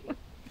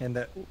 And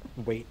that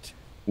weight.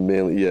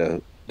 Manly, yeah,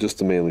 just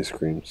the manly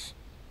screams.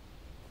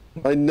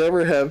 I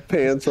never have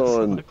pants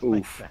on.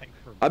 Oof.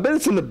 I bet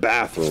it's in the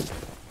bathroom.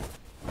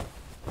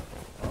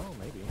 Oh,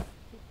 maybe.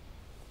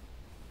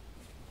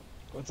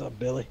 What's up,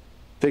 Billy?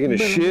 Taking a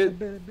shit?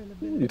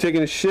 You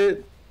taking a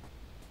shit?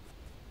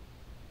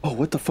 Oh,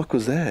 what the fuck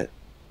was that?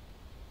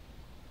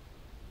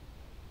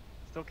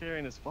 Still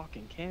carrying his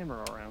fucking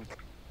camera around.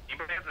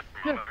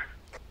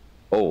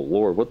 Oh,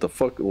 Lord, what the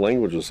fuck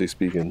language was he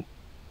speaking?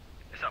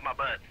 It's up my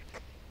butt.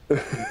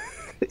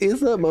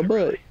 Is that my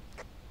butt?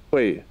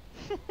 Wait.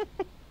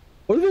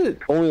 What if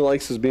it only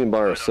likes us being by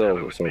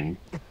ourselves or something?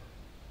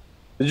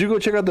 Did you go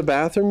check out the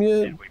bathroom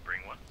yet? Did we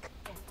bring one?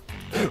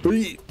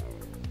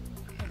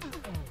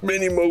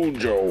 Mini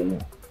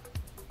Mojo.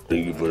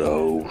 Thank you for the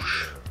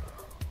hose.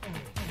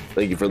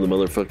 Thank you for the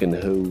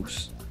motherfucking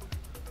hose.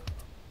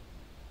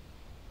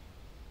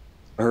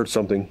 I heard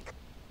something.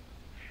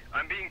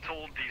 I'm being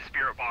told the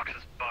spirit box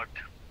is bugged.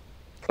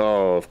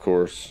 Oh, of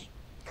course.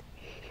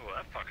 Oh,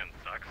 that fucking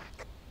sucks.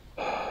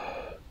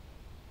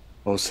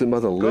 Oh, sitting by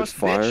the lit Ghost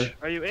fire. bitch,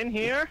 are you in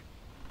here?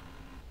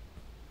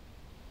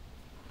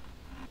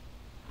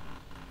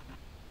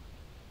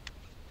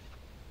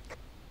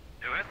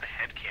 Who has the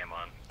head cam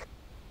on?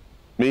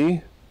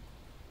 Me?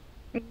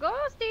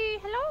 Ghosty,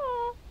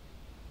 hello.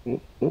 Oh,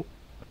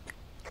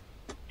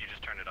 You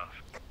just turned it off.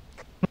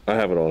 I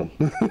have it on.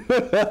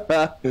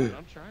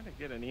 I'm trying to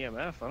get an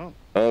EMF. I don't.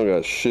 I don't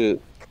got shit.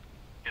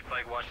 It's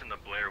like watching the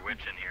Blair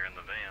Witch in here in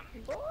the van.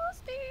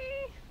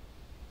 Ghosty.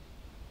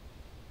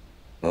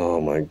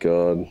 Oh my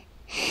god.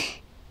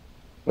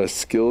 My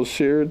skills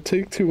shared.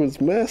 Take Tubin's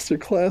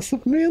masterclass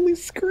of manly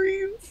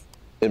screams.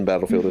 In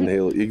Battlefield and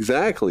Halo.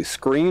 Exactly.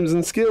 Screams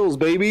and skills,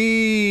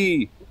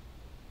 baby!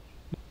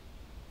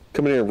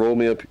 Come in here and roll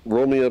me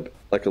up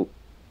like a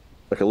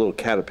little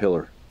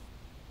caterpillar.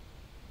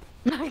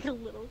 Like a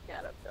little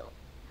caterpillar.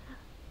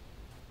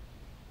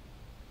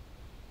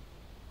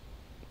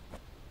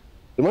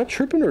 Am I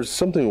tripping or is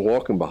something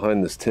walking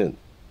behind this tent?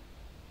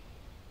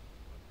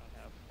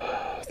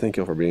 Thank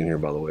y'all for being here,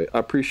 by the way. I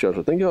appreciate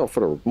it. Thank y'all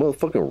for the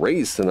motherfucking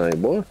race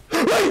tonight, boy.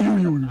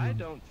 I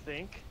don't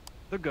think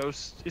the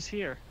ghost is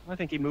here. I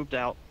think he moved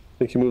out.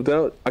 Think he moved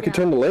out? I could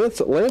turn the lamps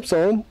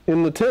on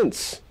in the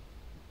tents.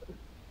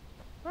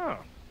 Oh.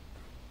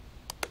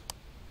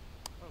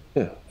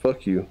 Yeah,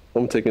 fuck you.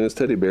 I'm taking this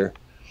teddy bear.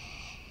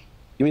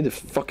 Give me the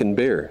fucking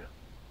bear.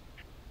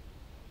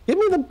 Give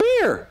me the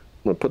bear!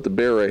 I'm gonna put the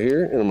bear right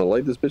here and I'm gonna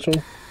light this bitch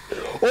on.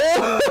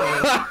 Oh!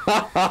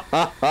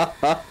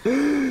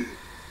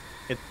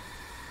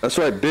 That's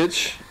right,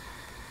 bitch.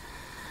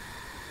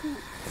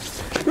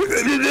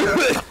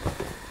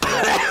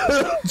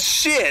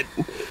 Shit!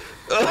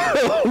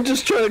 I'm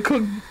just trying to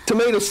cook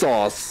tomato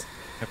sauce.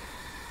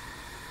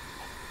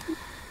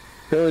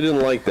 Apparently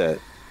didn't like that.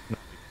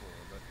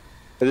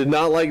 I did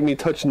not like me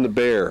touching the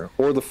bear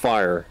or the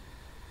fire.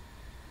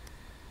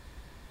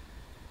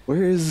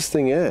 Where is this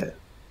thing at?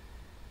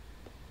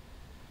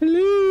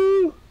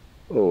 Hello?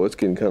 Oh, it's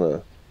getting kind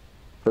of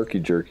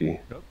herky-jerky.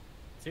 Nope.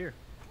 It's here.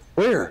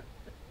 Where?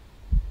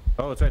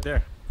 Oh, it's right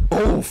there.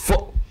 Oh,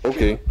 fuck.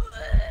 Okay.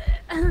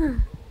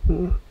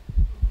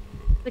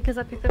 Because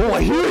I picked up. Oh,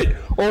 I hear it!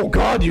 Oh,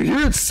 God, you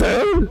hear it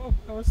sound? Oh,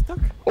 I was stuck.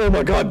 Oh,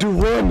 my God,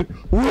 dude, run!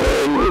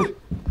 Run!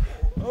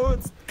 Oh,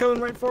 it's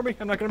coming right for me.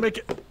 I'm not gonna make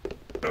it.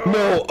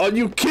 No, are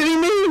you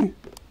kidding me?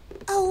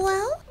 Oh,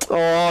 well?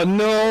 Oh,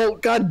 no.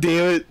 God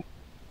damn it.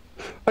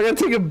 I gotta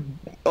take a...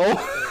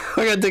 Oh,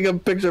 I gotta take a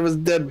picture of his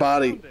dead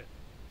body.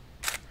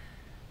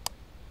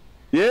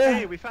 Yeah.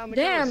 Hey, we found the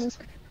Damn. ghost.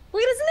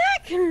 Look at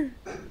his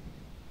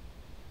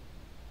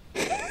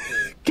neck!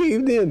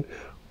 Caved in.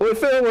 Well, I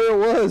found where it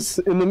was,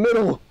 in the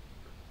middle.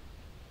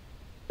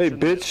 Hey,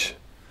 bitch.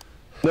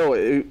 No,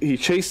 he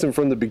chased him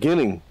from the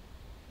beginning.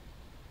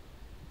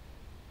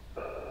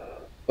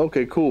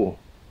 Okay, cool.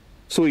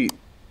 Sweet.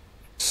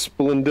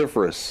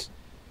 Splendiferous.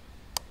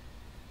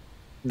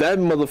 That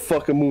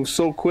motherfucker moves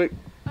so quick.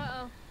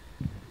 Uh-oh.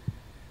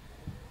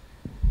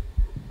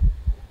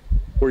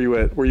 Where you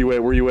at? Where you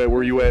at? Where you at?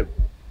 Where you at?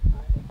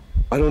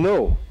 I don't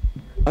know.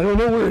 I don't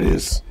know where it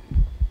is.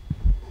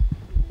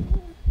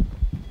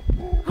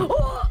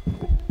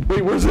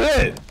 Wait, where's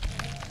it?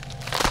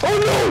 Oh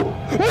no!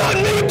 Not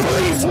me,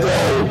 please,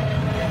 no!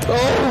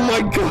 Oh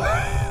my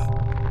god!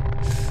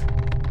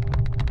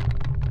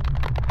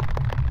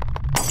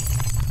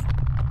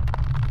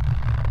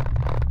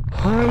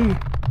 Hi.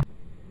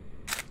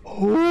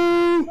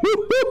 Oh,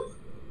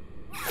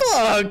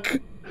 fuck!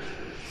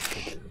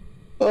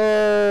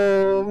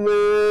 Oh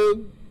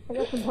man! I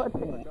got some blood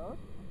in dog.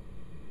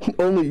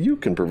 Only you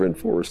can prevent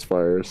forest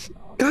fires.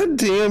 God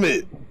damn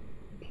it!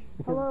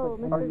 Hello,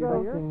 Mr.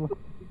 Ghost.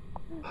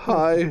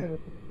 Hi.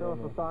 Show us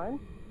a sign.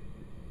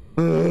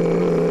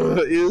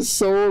 Is is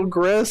so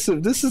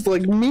aggressive. This is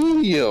like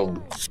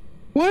medium.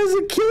 Why is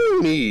it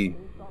killing me?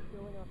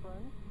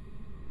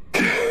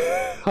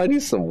 I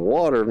need some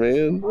water,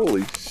 man.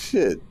 Holy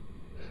shit.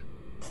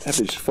 That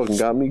bitch fucking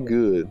got me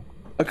good.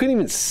 I couldn't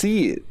even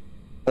see it.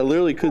 I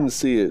literally couldn't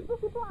see it.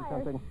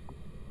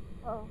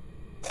 Oh.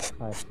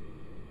 Hi.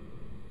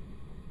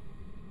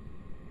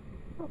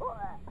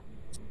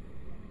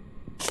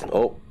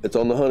 Oh, it's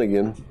on the hunt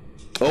again.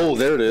 Oh,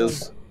 there it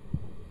is.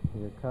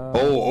 Here it comes.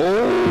 Oh,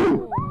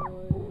 oh!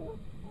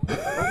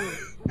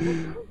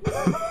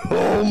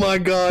 Oh my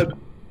god!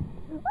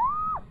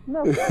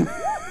 No.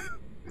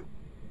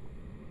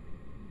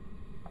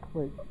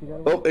 Wait, you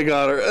got Oh, it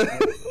got her.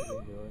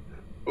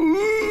 Can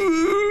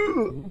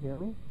you hear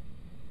me?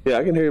 Yeah,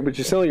 I can hear you, but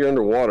you sound like you're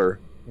underwater.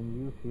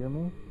 Can you hear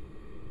me?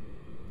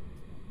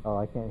 Oh,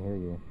 I can't hear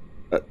you.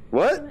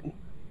 What?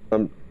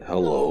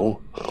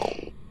 Hello?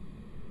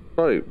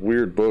 Probably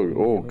weird bug.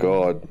 Oh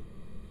god.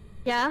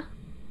 Yeah?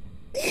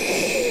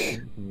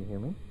 Can you hear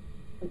me?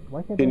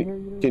 Why can't I hear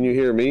you? Can you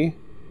hear me?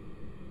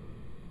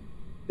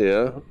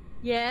 Yeah?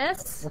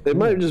 Yes? It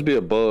might just be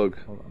a bug.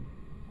 Hold on.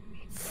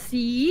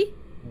 See?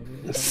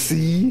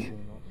 See?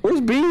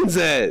 Where's Beans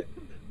at?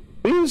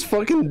 Beans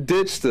fucking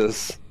ditched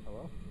us.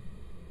 Hello?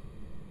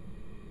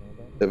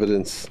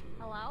 Evidence.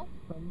 Hello?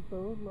 I'm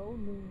so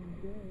lonely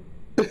and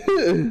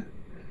dead.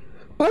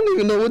 I don't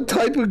even know what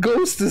type of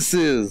ghost this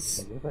is.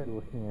 I guess I'm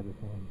looking at his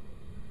hand.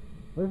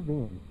 Where's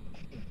Bean?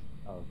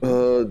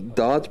 Oh.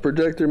 Dots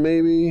projector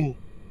maybe?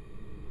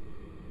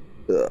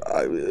 We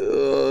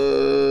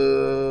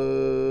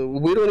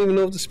don't even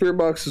know if the spirit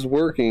box is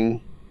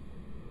working.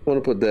 I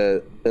want to put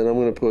that, and I'm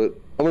gonna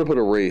put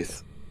a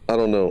wraith. I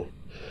don't know.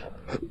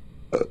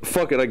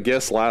 Fuck it, I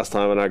guessed last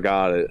time and I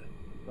got it.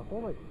 The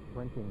whole like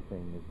sprinting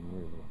thing is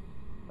new.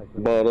 Like,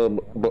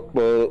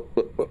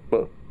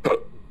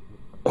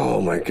 oh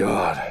my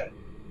god.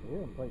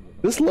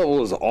 This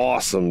level is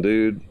awesome,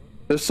 dude.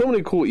 There's so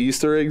many cool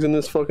Easter eggs in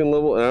this fucking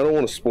level, and I don't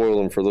want to spoil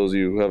them for those of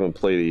you who haven't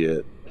played it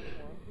yet.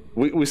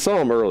 We saw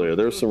them earlier.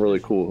 There's some really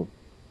cool.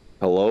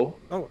 Hello?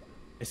 Oh,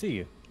 I see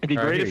you. It'd be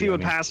great if you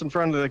would pass in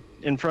front of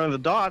the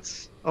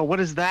dots. Oh, what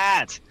is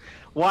that?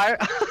 Why?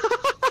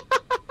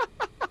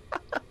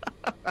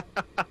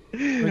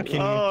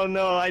 Oh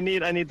no, I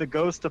need the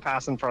ghost to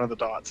pass in front of the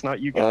dots, not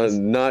you guys.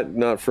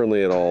 Not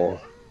friendly at all.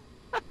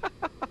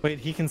 Wait,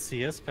 he can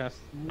see us past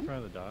in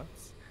front of the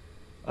dots?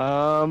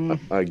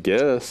 I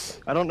guess.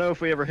 I don't know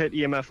if we ever hit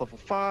EMF level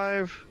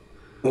 5.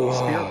 The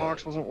spirit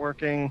box wasn't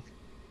working.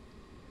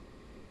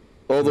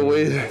 All the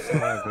way.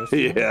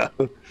 Yeah.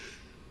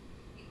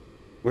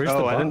 Where's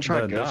I didn't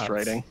try ghost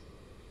writing.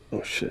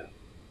 Oh shit.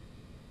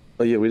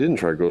 Oh yeah, we didn't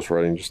try ghost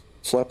writing. Just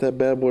slap that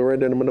bad boy right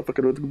down the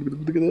motherfucker. Look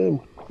at them.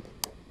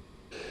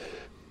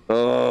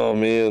 Oh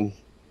man.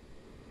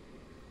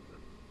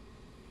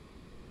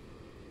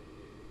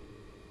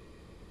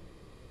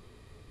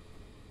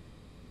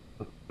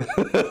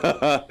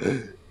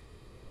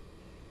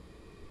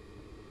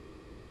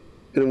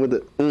 Hit him with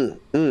the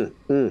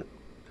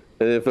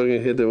and then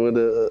fucking hit him with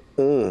the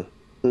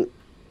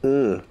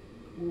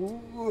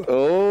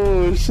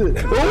Oh shit!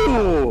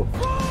 Oh!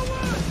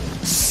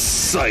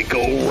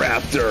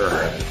 Psychoraptor!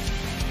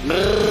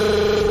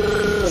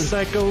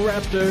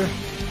 Psychoraptor!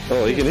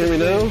 Oh, he can hear me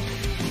now?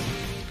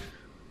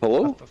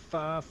 Hello?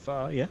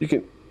 Yeah. You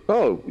can.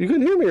 Oh, you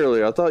couldn't hear me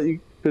earlier. I thought you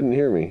couldn't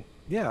hear me.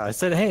 Yeah, I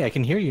said, hey, I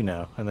can hear you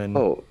now. And then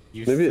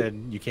you said,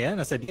 you can?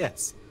 I said,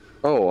 yes.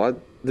 Oh, I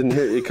didn't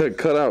hear it.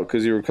 Cut out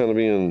because you were kind of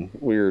being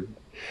weird.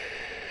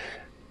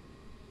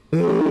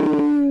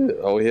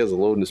 Oh, he has a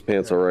load in his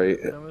pants, all right.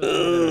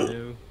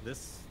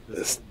 This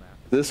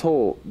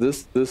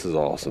is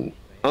awesome.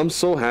 I'm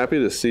so happy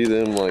to see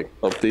them like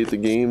update the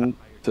game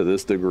to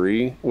this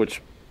degree.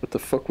 Which, what the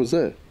fuck was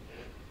that?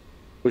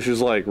 Which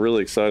is like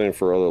really exciting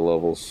for other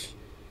levels.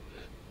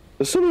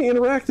 There's so many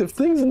interactive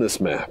things in this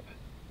map.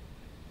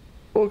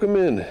 Welcome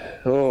in.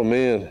 Oh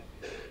man,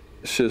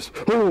 it's just.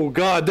 Oh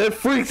god, that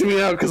freaked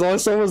me out because all I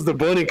saw was the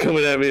bunny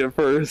coming at me at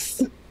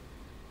first.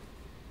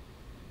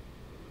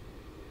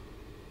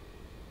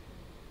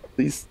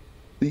 Please,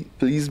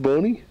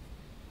 bunny?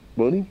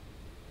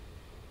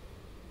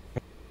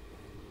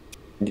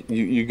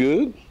 You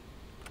good?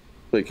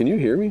 Wait, can you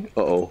hear me?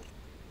 Uh-oh.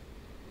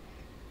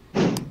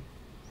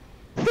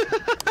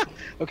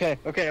 Okay.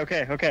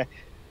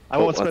 I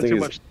won't spend too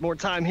much more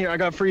time here. I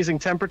got freezing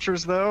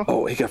temperatures, though.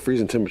 Oh, he got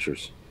freezing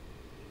temperatures.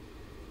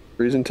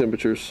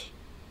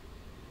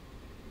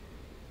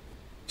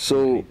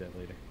 So,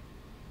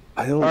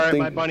 I don't All right,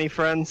 think... my bunny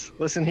friends,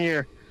 listen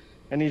here.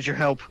 I need your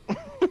help.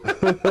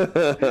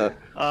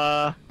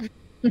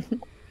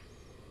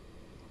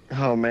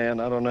 Oh man,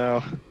 I don't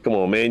know. Come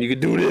on, man, you can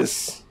do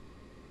this.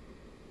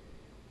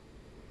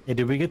 Hey,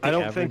 did we get the I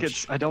don't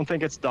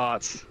think it's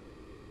dots.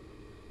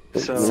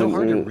 So it's so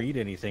hard to read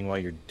anything while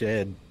you're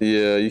dead.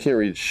 Yeah, you can't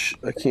read.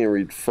 I can't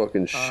read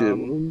fucking shit.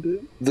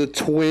 The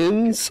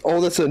twins.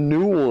 Oh, that's a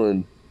new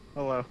one.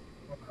 Hello.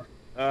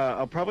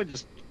 I'll probably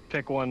just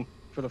pick one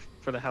for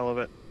the hell of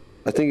it.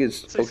 I think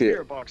it's Say okay.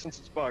 Spirit box since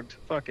it's bugged.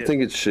 Fuck it. I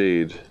think it's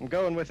shade. I'm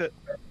going with it.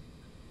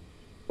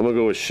 I'm gonna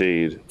go with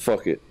Shade.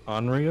 Fuck it.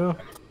 Onryo?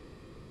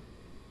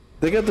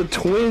 They got the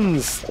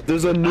twins.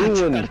 There's a new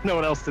one. I don't know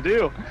what else to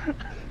do.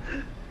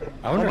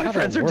 I wonder All my how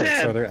friends that are works.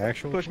 dead. Are there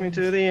actual? Push me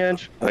to the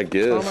edge. I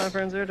guess. All my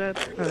friends are dead.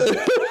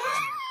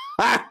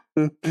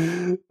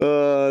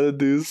 That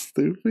dude's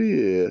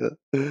stupid.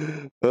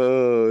 Yeah.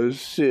 Oh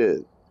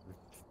shit.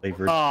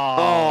 Flavored.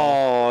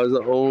 Oh, it's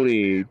an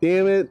Oni.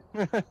 Damn it.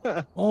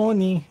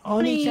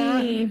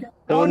 Oni-chan.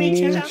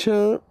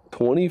 Oni-chan.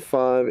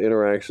 25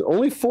 interactions.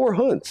 Only 4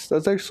 hunts.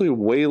 That's actually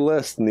way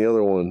less than the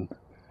other one.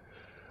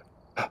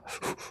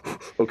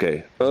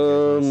 Okay.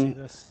 Oh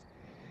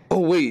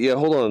wait, yeah,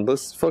 hold on.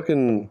 Let's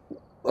fucking.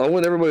 I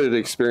want everybody to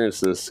experience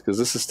this because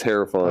this is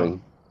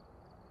terrifying.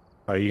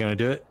 Are you gonna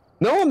do it?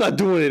 No, I'm not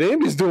doing it.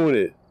 Amy's doing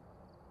it.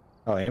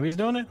 Oh, Amy's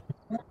doing it?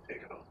 There you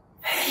go.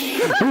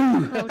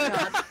 Oh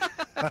god.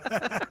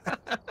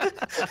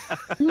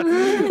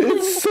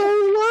 It's so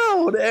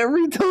loud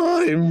every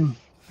time.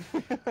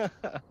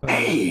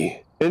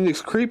 Hey, and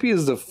as creepy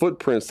as the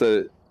footprints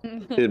that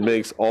it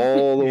makes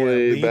all the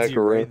way leads back you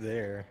around. right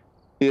there.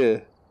 Yeah.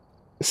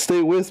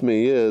 Stay with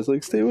me. Yeah, it's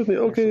like stay with me.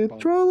 Okay.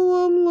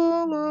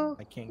 Tra-la-la-la-la.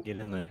 I can't get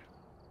in there.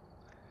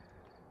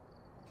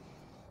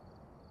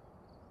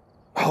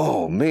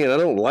 Oh man, I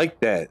don't like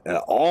that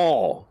at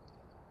all.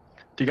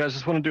 Do you guys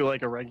just want to do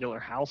like a regular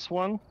house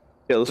one?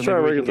 Yeah, let's So try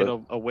a maybe we can regular.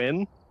 get a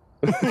win.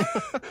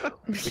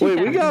 Wait,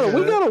 we got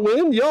to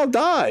win. Y'all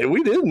died.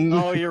 We didn't.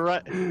 Oh, you're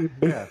right.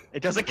 Yeah.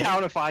 It doesn't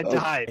count if I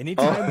die.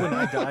 Anytime when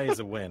I die is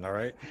a win,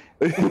 alright?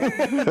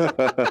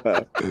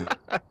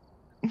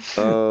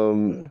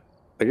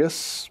 I guess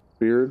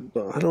Spirit.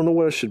 I don't know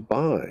what I should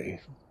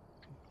buy.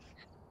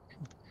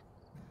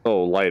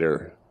 Oh,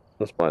 lighter.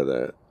 Let's buy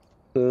that.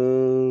 I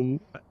know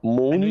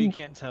Moon? you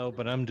can't tell,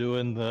 but I'm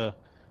doing the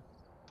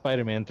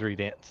Spider-Man 3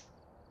 dance.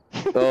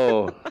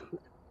 Oh.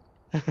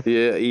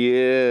 Yeah.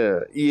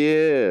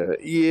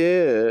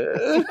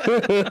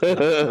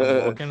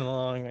 I'm walking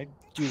along, I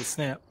do the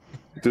snap.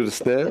 Do the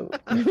snap?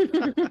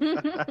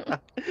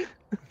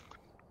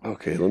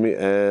 Okay, let me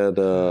add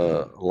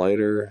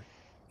lighter,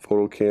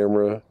 photo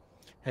camera.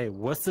 Hey,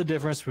 what's the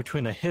difference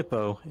between a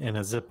hippo and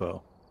a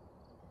zippo?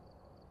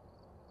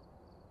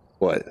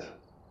 What?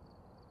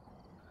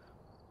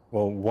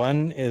 Well,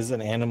 one is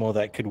an animal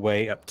that could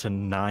weigh up to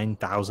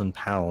 9,000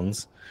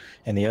 pounds,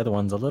 and the other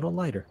one's a little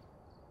lighter.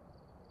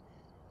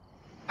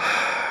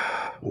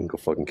 I'm gonna go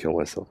fucking kill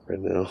myself right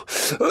now.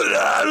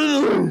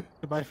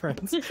 Goodbye,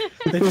 friends.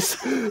 They just...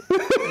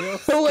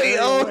 Oh, wait,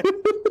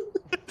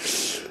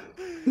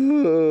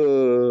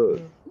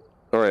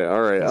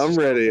 all right. I'm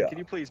ready. Can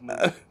you please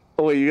move?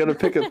 Oh wait, you gotta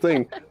pick a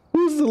thing.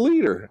 Who's the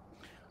leader?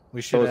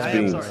 We should it's add,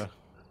 Beans.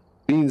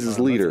 Beans is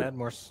leader. Let's add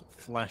more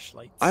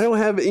flashlights. I don't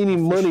have any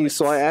money,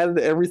 so I added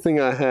everything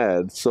I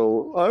had.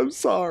 So I'm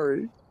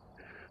sorry.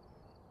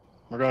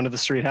 We're going to the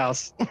street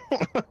house.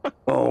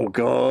 Oh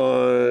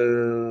god.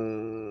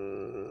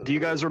 Do you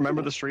guys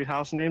remember the street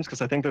house names?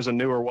 Because I think there's a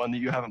newer one that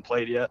you haven't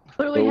played yet.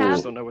 What do we I have?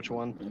 just don't know which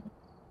one.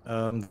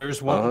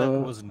 There's one that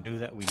was new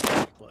that we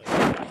didn't play.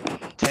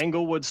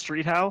 Tanglewood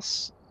Street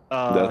House.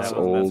 That's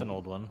old. That's an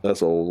old one.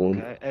 That's an old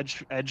one. Okay.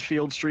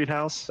 Edgefield Street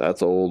House.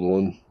 That's an old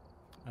one.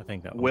 I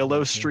think that one's Willow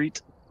new.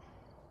 Street.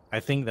 I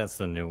think that's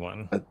the new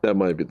one. That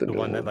might be the The new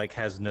one that like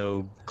has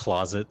no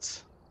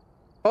closets.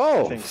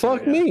 Oh, think so,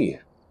 fuck yeah. me.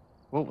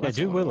 Well, Yeah, that's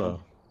do the one.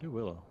 Willow. Do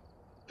Willow.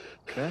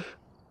 Okay.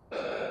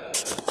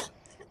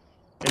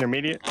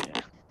 Intermediate.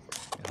 Yeah.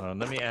 Hold on,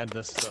 let me add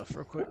this stuff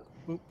real quick.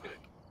 Boop.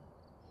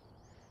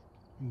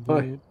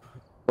 Hi. Boop.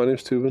 My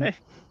name's Tubin. Hey.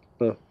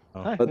 Oh.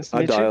 Hi, I, nice to I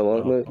meet you.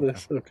 dialogue Oh, like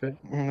this. Okay.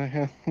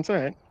 It's all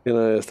right. Can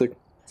I stick?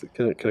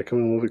 Can I come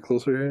in a little bit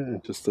closer here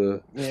and just Yeah,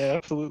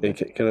 absolutely. and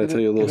can I tell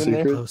you a little Get in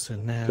there. secret? Closer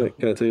now.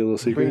 Can I tell you a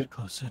little Bring secret?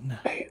 Closer now.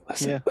 Hey,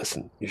 listen, Yeah.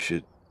 listen. You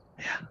should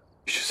Yeah.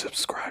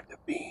 subscribe to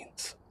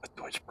Beans with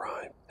Twitch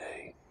Prime.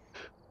 Hey.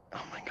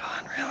 Oh my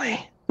God,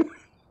 really?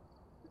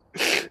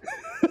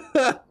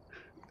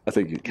 I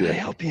think you. Can I Yeah.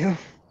 help you?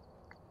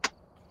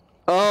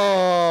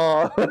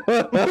 Oh. I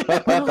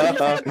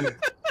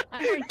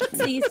heard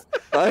kissies.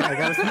 I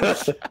got a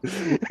smooch.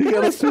 You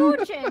got a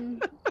smooch.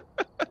 Smooching.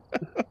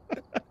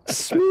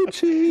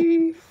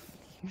 Smoochy.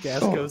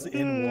 Gas goes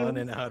in one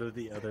and out of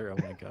the other. Oh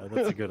my god,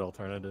 that's a good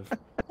alternative.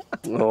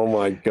 Oh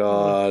my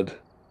god.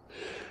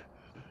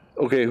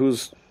 Okay,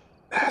 who's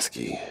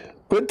ASCII?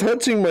 Quit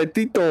touching my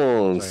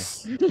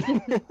titons.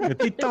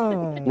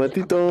 My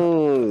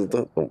titons.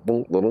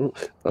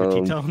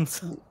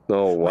 Titones.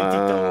 Oh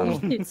wow.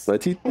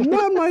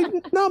 My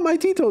not my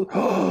titons.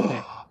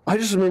 I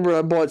just remember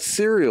I bought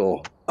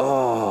cereal.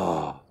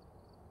 Oh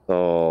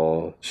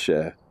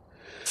shit.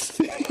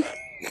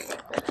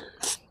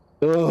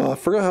 Oh, I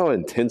forgot how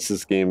intense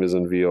this game is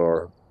in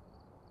VR.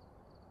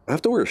 I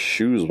have to wear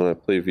shoes when I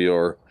play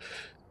VR.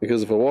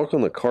 Because if I walk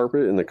on the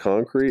carpet and the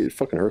concrete, it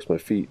fucking hurts my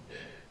feet.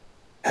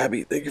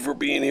 Abby, thank you for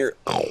being here.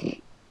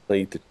 I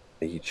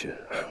eat you.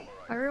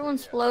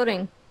 Everyone's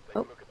floating.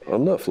 Oh,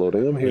 I'm not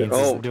floating, I'm here. Beans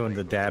is doing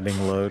the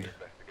dabbing load.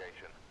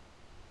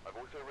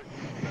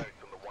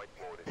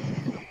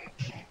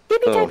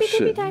 Oh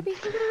shit.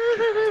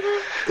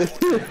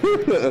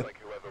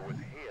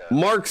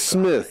 Mark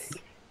Smith.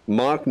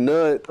 Mock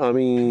Nut. I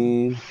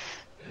mean,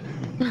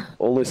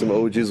 only some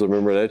OGs will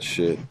remember that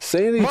shit.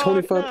 Sandy,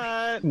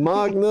 25.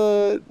 Mock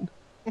Nut.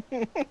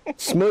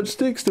 Smudge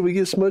sticks? Did we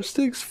get smudge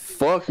sticks?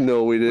 Fuck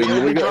no, we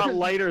didn't. We got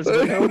lighters,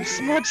 but no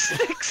smudge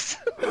sticks.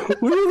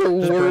 We were the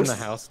Just burn worst. the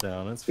house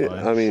down. It's fine.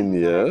 I mean,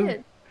 yeah.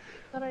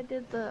 But I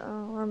did the,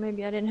 or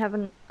maybe I didn't have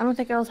an. I don't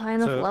think I was high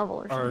enough level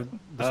or Are something.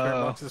 the spirit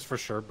boxes for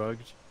sure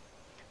bugged?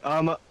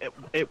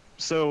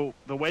 So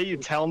the way you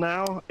tell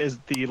now is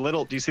the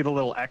little. Do you see the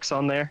little X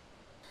on there?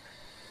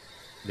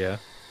 Yeah.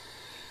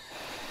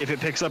 If it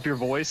picks up your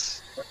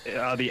voice,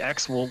 the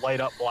X will light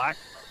up black.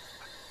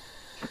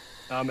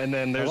 And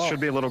then there should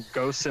be a little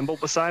ghost symbol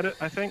beside it,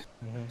 I think.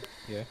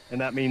 Yeah. And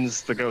that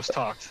means the ghost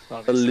talked. A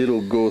Obviously.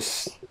 little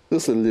ghost.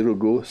 Just a little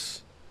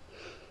ghost.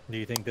 Do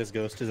you think this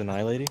ghost is an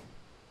eye lady?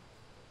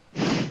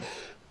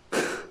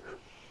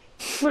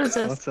 What is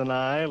this? What's an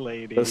eye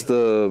lady? That's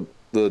the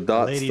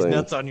dots Lady's thing.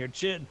 nuts on your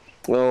chin.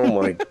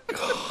 Oh my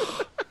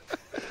god.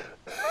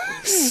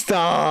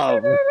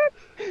 Stop.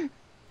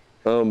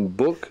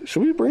 Book.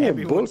 Should we bring a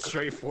book?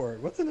 Straight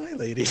forward. What's an eye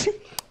lady?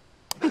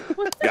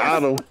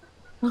 Got him.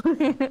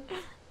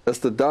 That's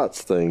the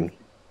dots thing.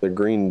 The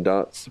green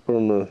dots. Put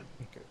on the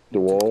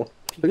wall.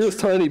 Look at this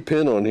tiny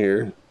pin on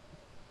here.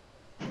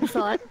 I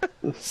saw it.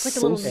 It's like a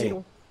little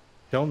needle.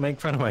 Don't make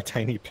fun of my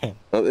tiny pen.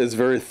 It's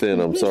very thin.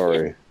 I'm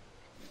sorry.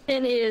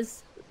 It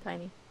is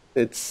tiny.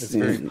 It's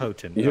very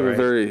potent. You have a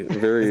very,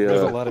 very.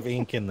 There's a lot of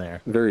ink in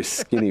there. Very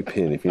skinny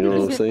pin, if you know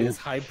what I'm saying. It's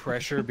high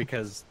pressure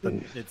because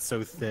it's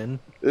so thin.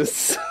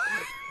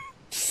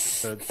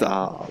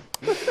 Stop.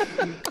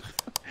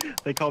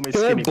 They call me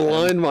Can I skinny.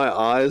 blind my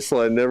eyes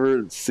so I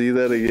never see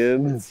that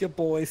again? It's your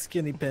boy,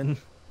 Skinny Pin.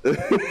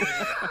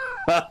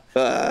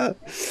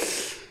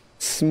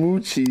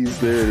 Smoochies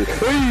there.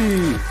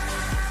 Hey!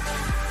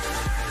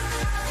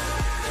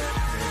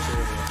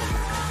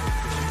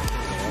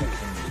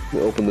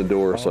 Open the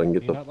door so I can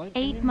get the...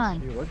 8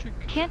 months.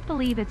 Can't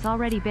believe it's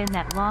already been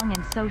that long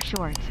and so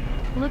short.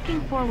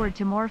 Looking forward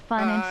to more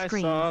fun and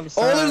screams.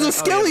 Oh, there's a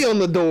skelly on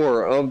the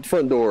door,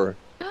 front door.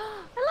 I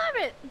love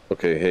it.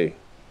 Okay, hey,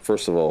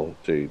 first of all,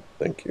 Jade,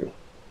 thank you.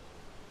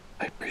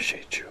 I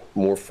appreciate you.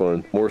 More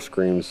fun, more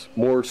screams,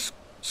 more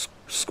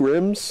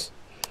scrims.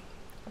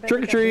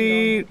 Trick or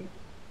treat.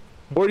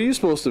 What are you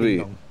supposed to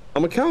be?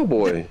 I'm a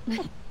cowboy.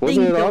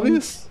 Wasn't it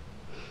obvious?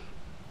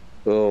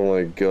 Oh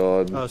my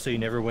god. Oh, so you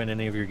never win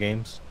any of your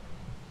games?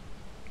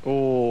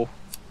 Oh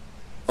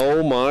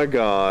my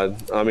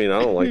god. I mean, I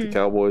don't like the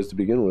Cowboys to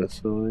begin with,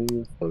 so...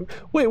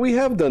 Wait, we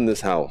have done this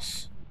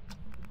house.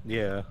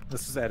 Yeah,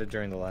 this was added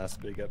during the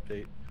last big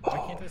update. Why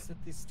can't I set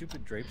these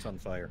stupid drapes on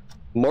fire?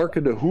 Mark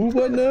of the who,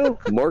 what now?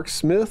 Mark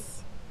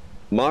Smith?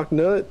 Mock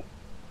Nut?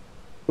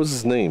 What's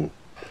his name?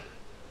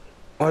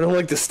 Oh, I don't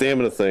like the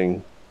stamina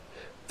thing.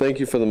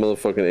 Thank you for the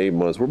motherfucking 8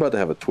 months. We're about to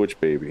have a Twitch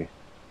baby.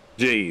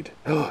 Jade.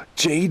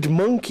 Jade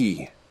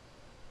Monkey.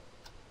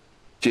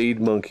 Jade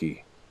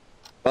Monkey.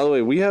 By the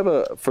way, we have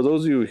for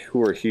those of you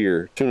who are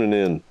here tuning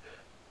in,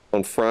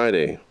 on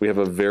Friday, we have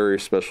a very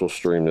special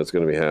stream that's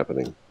going to be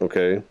happening.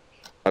 Okay?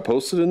 I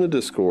posted in the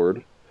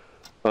Discord.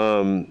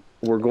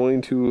 We're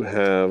going to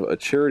have a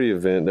charity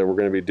event that we're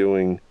going to be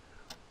doing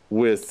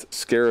with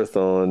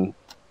Scarathon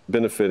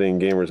benefiting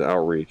Gamers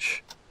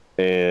Outreach.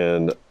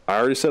 And I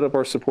already set up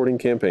our supporting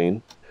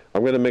campaign.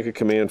 I'm going to make a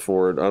command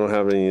for it. I don't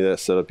have any of that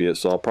set up yet,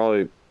 so I'll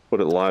probably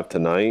put it live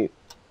tonight.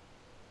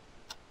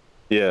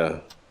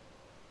 Yeah.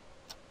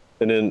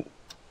 And then,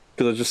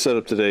 because I just set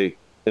up today,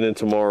 and then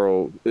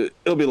tomorrow,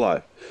 it'll be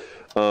live.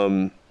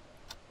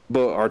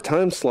 But our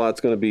time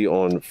slot's going to be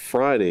on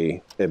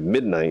Friday at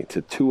midnight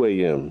to 2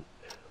 a.m.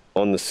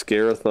 on the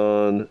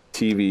Scarathon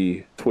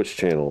TV Twitch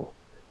channel.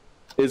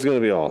 It's going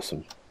to be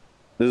awesome.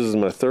 This is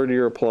my 3rd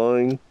year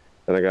applying,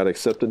 and I got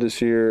accepted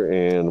this year,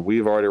 and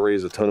we've already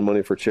raised a ton of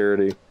money for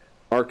charity.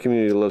 Our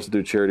community loves to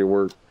do charity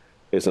work.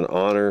 It's an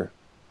honor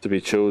to be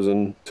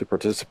chosen to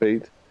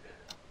participate,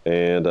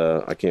 and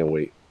I can't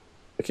wait.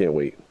 I can't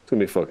wait. It's gonna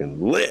be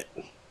fucking lit.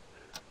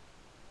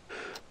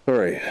 All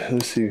right,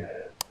 let's see.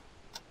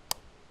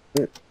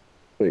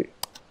 Wait.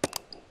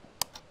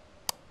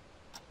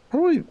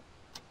 How do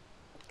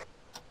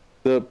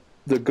I?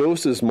 The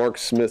ghost is Mark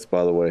Smith,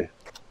 by the way.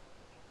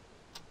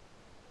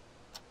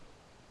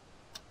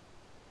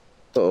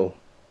 Uh-oh.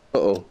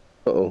 Uh-oh.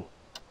 Uh-oh.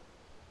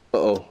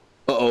 Uh-oh.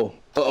 Uh-oh.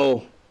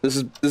 Uh-oh.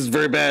 This is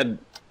very bad.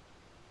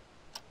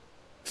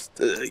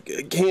 I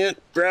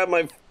can't grab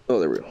my... Oh,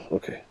 there we go.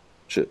 Okay.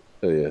 Shit.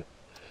 Oh, yeah.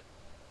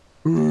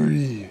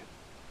 Ooh.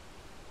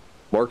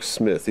 Mark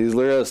Smith. He's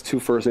literally has 2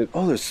 first names.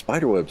 Oh, there's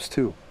spiderwebs,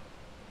 too.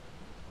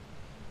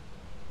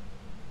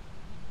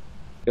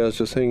 Yeah, it's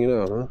just hanging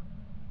out, huh?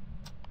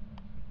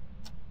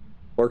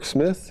 Mark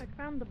Smith? I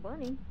found the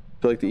bunny. Would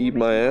you like to eat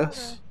my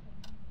ass?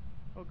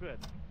 Oh, good.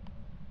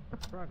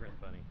 Progress,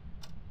 bunny.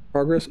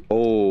 Progress?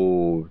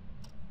 Oh.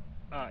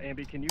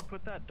 Ambi, can you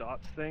put that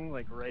dots thing,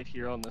 like, right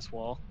here on this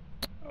wall?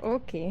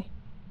 Okay.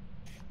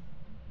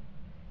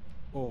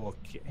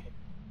 Okay.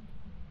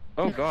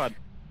 Oh, God.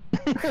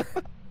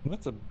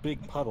 That's a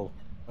big puddle.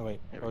 Oh, wait.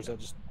 Or is that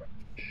just...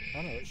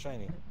 Oh, no, it's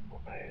shiny.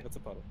 That's a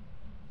puddle.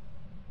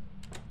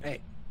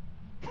 Hey.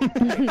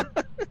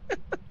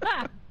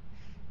 Ah!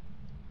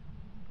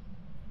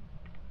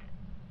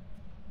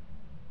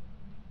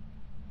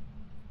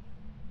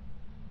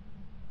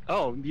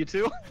 Oh, you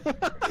too? We're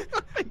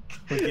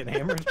getting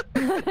hammered.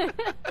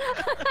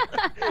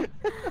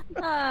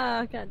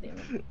 Ah, god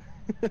damn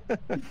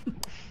it.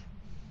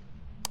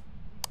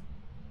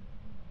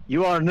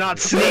 You are not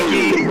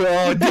sneaky!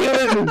 Oh,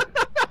 damn it.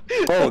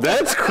 Oh,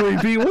 that's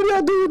creepy. What do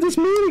y'all do with this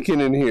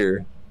mannequin in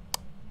here?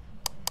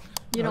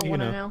 You don't you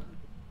want to know.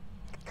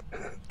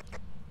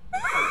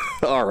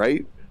 know. All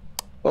right.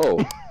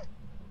 Oh.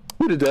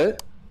 Who did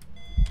that?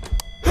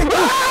 What?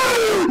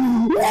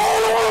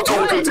 What?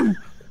 God damn.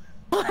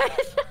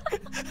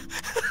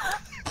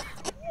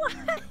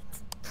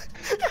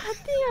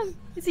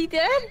 Is he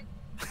dead?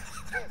 Is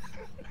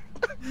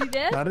he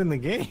dead? Not in the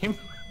game.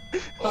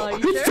 Oh, you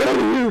It's sure?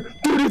 down here!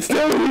 Dude, it's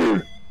down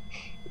here!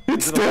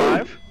 It's Is it down!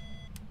 alive?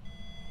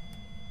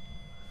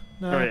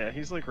 No. Oh yeah,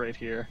 he's like right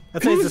here.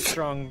 I'd say he's a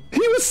strong.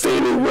 He was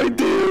standing right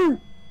there!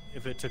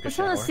 If it took a It's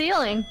on shower. the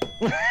ceiling.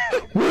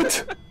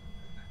 What?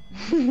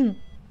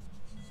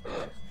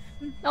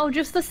 Oh,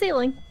 just the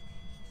ceiling.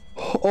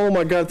 Oh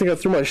my god, I think I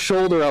threw my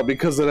shoulder out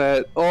because of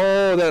that.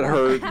 Oh, that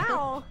hurt.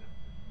 How?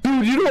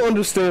 Dude, you don't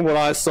understand what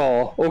I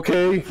saw,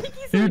 okay?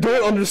 You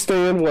don't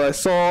understand what I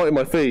saw in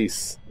my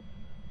face.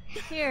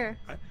 Here.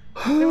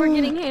 We were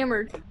getting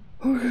hammered.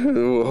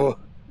 Fuck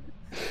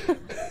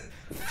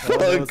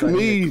I need a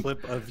me.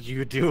 clip of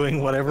you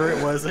doing whatever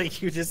it was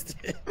that you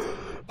just did.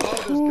 Oh,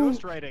 there's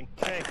ghost writing.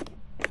 Hey.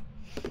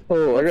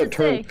 Oh, I got it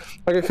turned. say?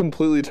 I got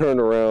completely turned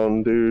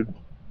around, dude.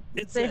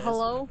 It Say says-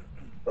 hello.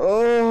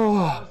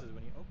 Oh, This is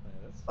when you open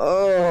it.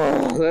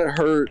 oh, that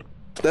hurt.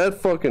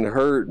 That fucking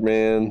hurt,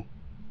 man.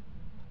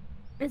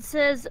 It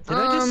says, Did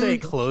I just say it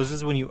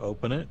closes when you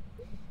open it?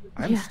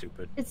 I'm Yeah.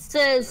 stupid. It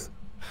says,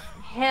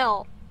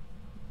 help.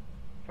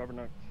 Probably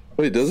not.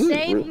 Wait, does it?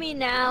 Save me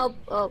now.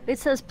 Oh, it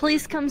says,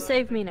 please come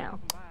save me now.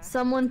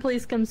 Someone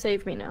please come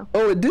save me now.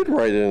 Oh, it did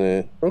write in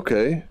it.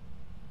 Okay.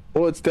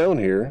 Well, it's down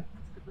here.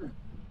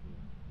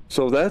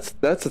 So that's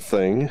a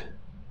thing.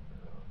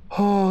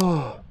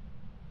 Oh,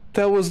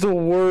 that was the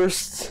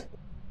worst.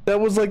 That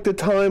was like the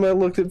time I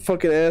looked at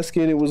fucking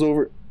ASCII and it was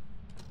over.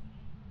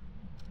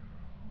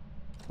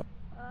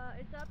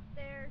 It's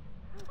upstairs.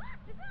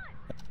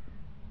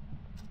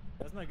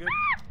 That's not good.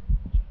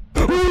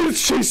 Oh,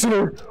 it's chasing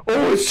her!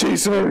 Oh, it's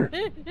chasing her!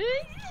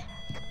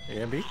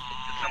 Ambi? Did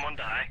someone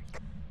die?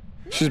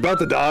 She's about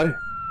to die.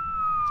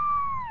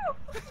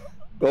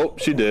 Oh,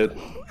 she did.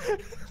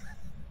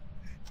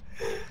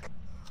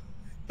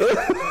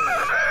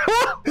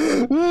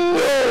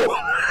 No!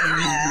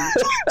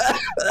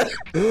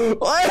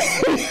 What?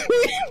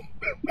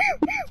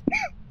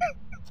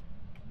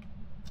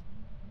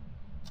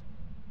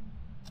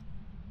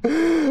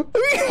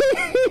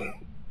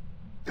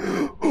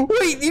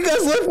 Wait, you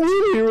guys left me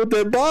in here with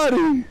that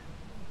body.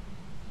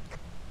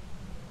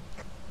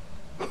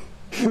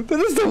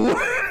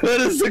 That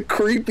is the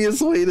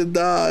creepiest way to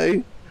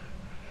die.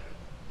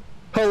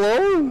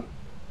 Hello?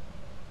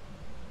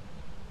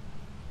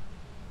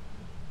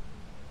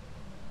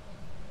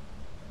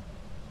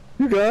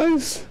 You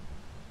guys?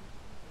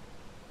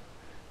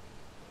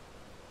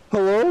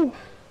 Hello?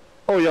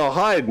 Oh, y'all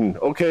hiding,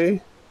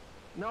 okay.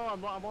 No,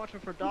 I'm watching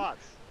for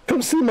dots.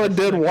 Come see my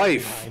dead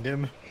wife. Behind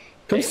him.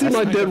 Come see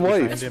my dead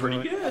wife. Behind him.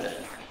 Pretty good.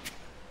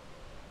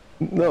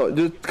 No,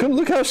 just come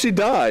look how she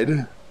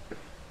died.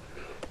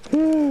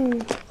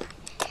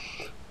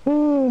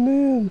 Oh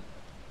man.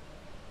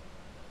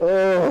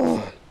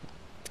 Oh.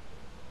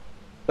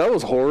 That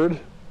was horrid.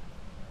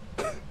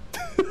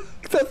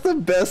 That's the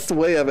best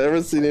way I've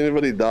ever seen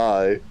anybody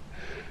die.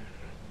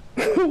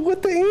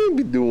 What the hell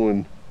be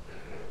doing?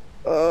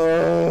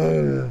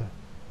 Good.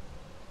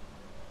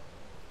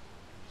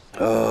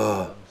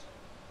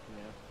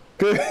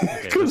 Okay,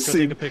 Good let's go see.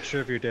 take a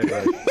picture of your dead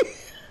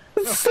wife.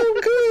 It's so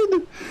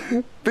good.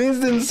 Beans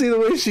didn't see the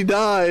way she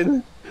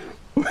died.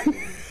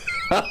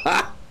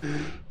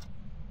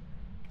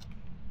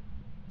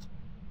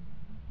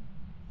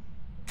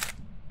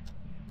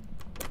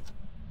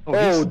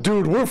 Oh,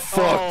 dude, we're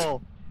fucked.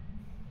 Oh,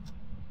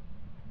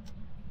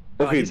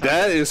 Okay,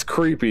 that is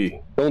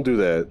creepy. Don't do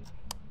that.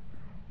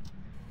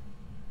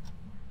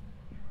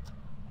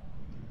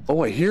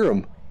 Oh, I hear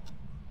him.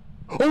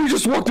 Oh, he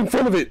just walked in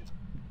front of it.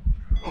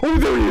 Oh,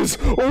 there he is.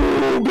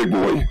 Oh, big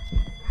boy.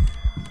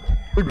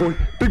 Big boy,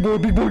 big boy,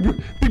 big boy,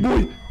 big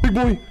boy, big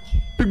boy,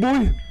 big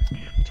boy.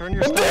 turn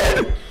your I'm stuff.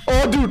 dead.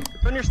 Oh, dude.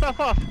 Turn your stuff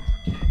off.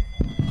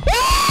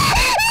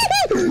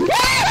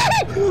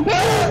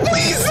 Oh,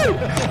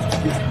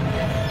 please.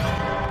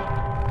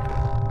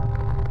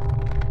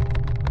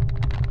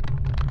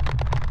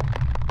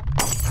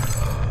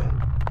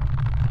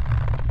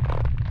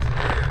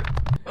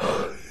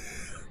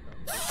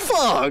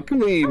 Fuck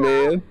me,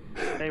 man.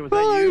 Hey, was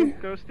that you,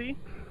 Ghosty?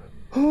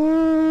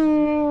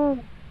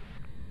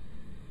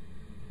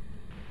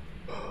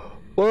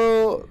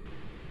 Well,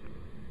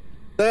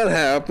 that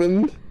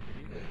happened.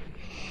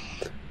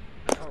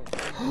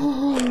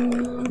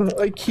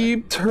 I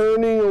keep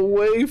turning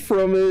away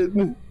from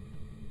it.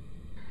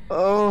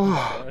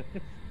 Oh.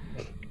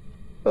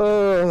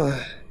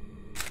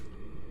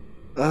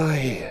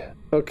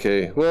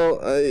 Okay. Well,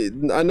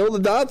 I know the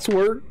dots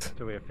worked.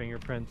 So we have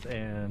fingerprints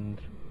and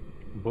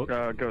book.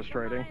 Ghost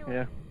writing.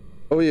 Yeah.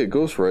 Oh yeah,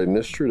 ghost writing.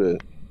 That's true.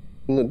 That.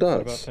 And the What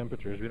about dots.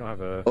 temperatures? We don't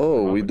have a.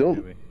 Oh, we thermometer, don't.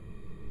 do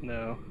we?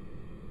 No.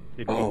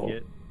 Did Oh. we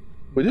get?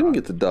 We didn't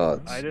get the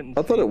dots. I didn't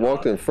I thought see it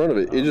walked in dots. front of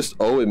it. It just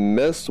it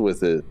messed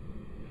with it.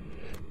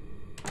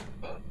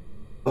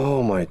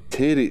 Oh my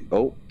titty!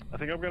 Oh. I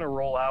think I'm gonna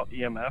roll out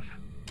EMF.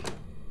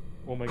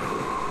 Oh my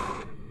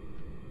god.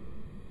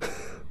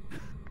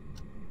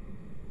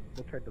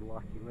 They tried to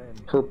lock you in.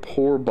 Her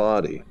poor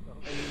body.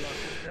 And you locked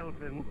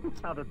yourself in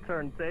how to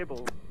turn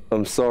tables.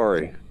 I'm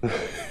sorry. Did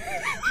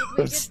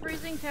we get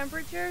freezing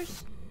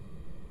temperatures?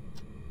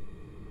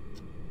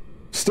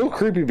 Still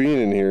creepy being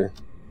in here.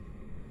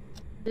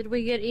 Did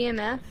we get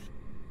EMF?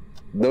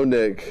 No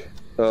Nick.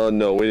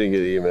 No, we didn't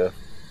get EMF.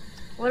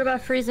 What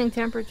about freezing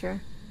temperature?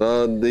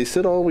 They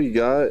said all we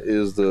got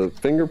is the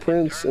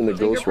fingerprints and the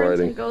ghost Fingerprints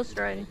writing. and ghost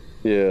writing.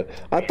 Yeah,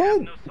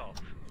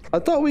 I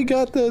thought we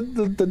got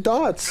the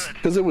dots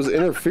because it was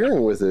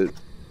interfering with it,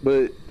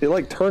 but it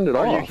like turned it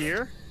off. Are you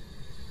here?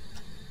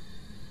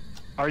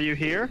 Are you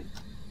here?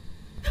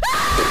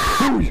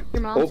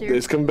 Your mom's here.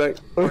 It's come back.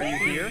 Are you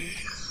here?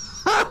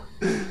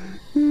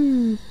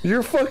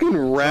 Your fucking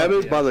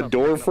rabbit by the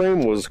door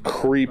frame was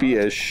creepy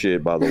as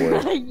shit, by the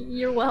way.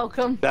 You're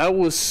welcome. That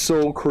was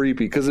so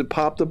creepy because it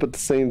popped up at the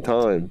same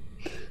time.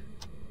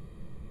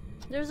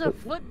 There's a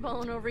foot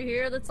bone over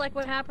here. That's like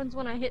what happens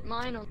when I hit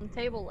mine on the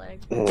table leg.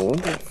 Oh,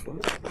 what the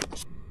fuck?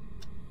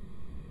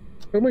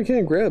 Everybody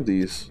can't grab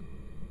these.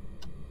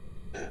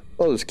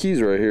 Oh, there's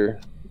keys right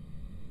here.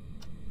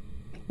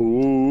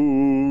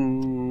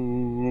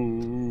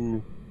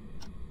 Ooh.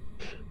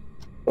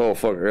 Oh,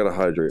 fuck, I gotta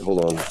hydrate.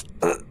 Hold on.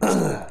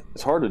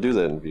 It's hard to do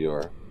that in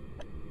VR.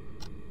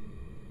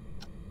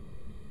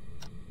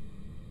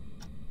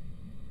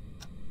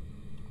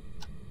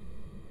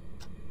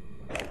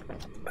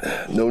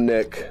 No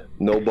neck,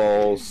 no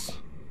balls.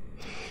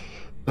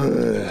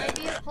 Might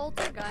be a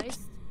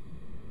poltergeist.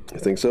 You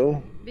think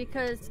so?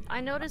 Because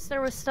I noticed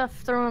there was stuff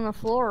thrown on the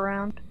floor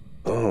around.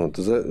 Oh,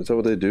 is that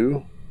what they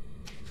do?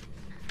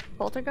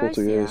 Poltergeist?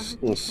 Poltergeist?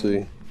 Yeah. Let's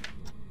see.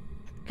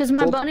 Because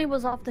my bunny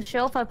was off the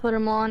shelf I put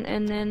him on,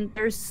 and then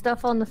there's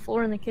stuff on the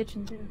floor in the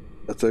kitchen too.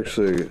 That's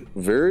actually a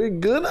very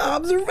good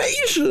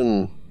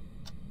observation.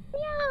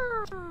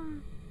 Yeah.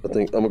 I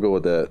think I'm gonna go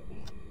with that.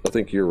 I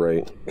think you're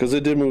right. Because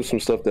it did move some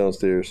stuff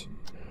downstairs.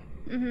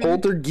 Mm-hmm.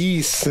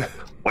 Poltergeist.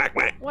 Whack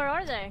whack. Where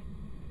are they?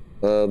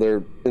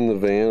 They're in the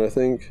van, I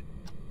think.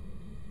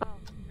 Oh,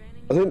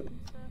 vanning I think.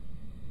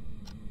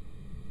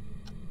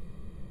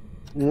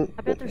 and stuff?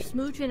 I bet they're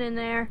smooching in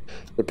there.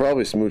 They're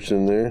probably smooching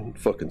in there.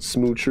 Fucking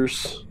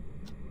smoochers.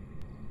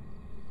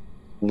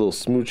 Little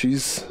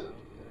smoochies.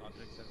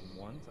 Objects at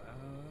once?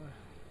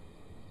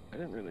 I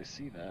didn't really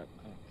see that,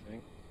 I don't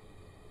think.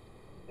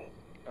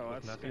 Oh,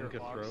 that's Nothing spirit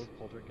could box. throw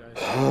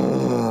poltergeist.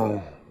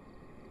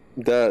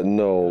 That,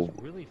 no.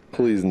 Really fast.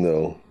 Please,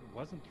 no. It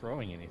wasn't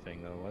throwing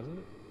anything though, was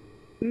it?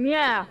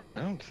 Yeah.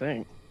 I don't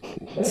think.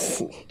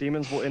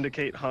 Demons will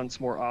indicate hunts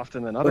more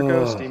often than other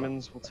ghosts.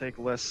 Demons will take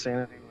less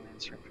sanity when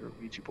answering through a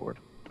Ouija board.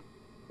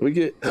 We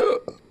get.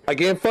 I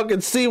can't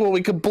fucking see what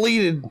we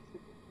completed.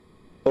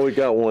 Oh, we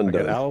got one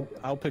Okay, done.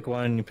 I'll pick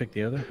one and you pick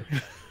the other.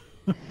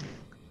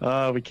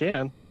 We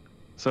can.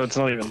 So it's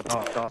not even.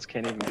 Oh, dots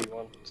can't even be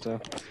one.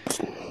 So.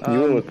 You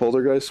went with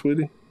poltergeist,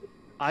 sweetie?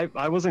 I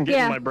wasn't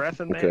getting Yeah. my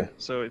breath in there. Okay.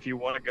 So if you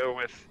want to go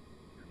with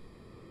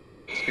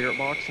spirit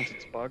box since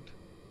it's bugged,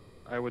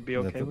 I would be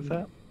okay with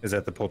that. Is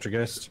that the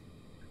poltergeist?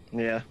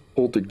 Yeah.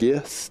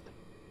 Poltergeist.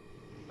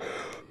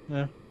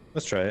 Yeah,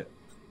 let's try it.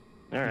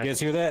 All right. You guys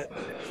hear that?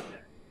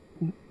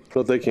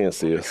 But they can't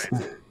see us.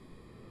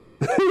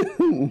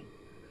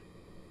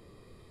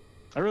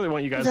 I really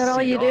want you guys Is that to all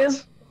see you do?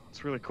 dots.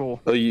 It's really cool.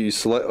 Oh, you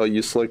select. Oh,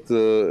 you select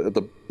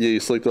the. You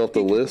select off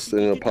the list,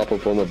 and it'll pop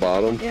up on the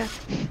bottom. Yeah.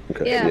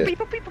 Okay. Yeah. Yeah. Beep,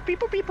 beep, beep, beep,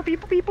 beep,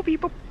 beep, beep, beep,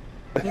 beep.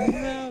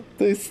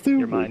 They stupid.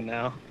 You're mine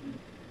now.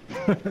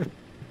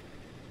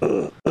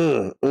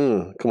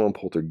 Come on,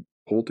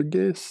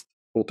 poltergeist.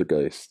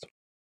 Poltergeist.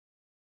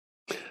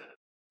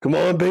 Come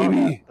on,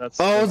 baby. That's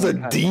Oh, it's a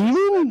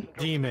demon.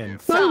 Demon.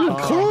 Not even Oh,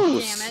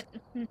 close. damn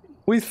it.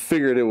 We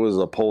figured it was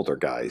a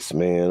poltergeist,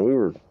 man. We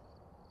were.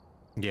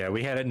 Yeah,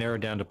 we had it narrowed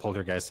down to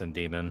poltergeist and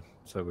demon.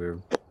 So we were.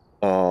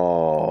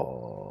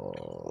 Oh.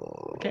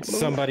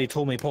 Somebody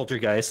told me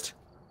poltergeist.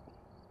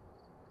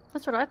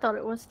 That's what I thought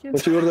it was too. Why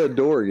don't you go to that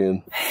door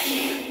again?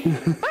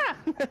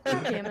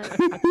 Damn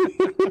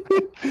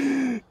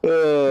it.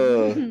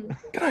 Good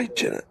night,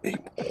 Jenna.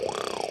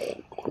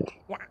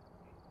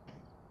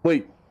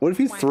 Wait, what if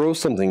you throw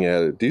something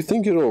at it? Do you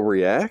think it'll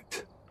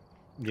react?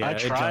 Yeah, I it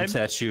tried. jumps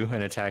at you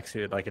and attacks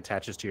you. It like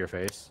attaches to your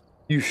face.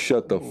 You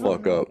shut the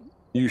fuck up.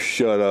 You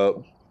shut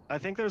up. I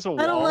think there's a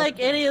wall. I don't like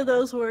any of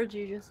those words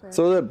you just said.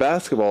 Throw that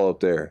basketball up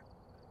there.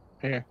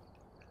 Here.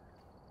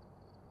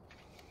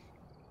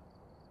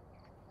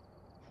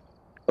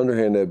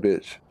 Underhand that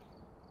bitch.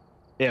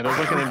 Yeah, there's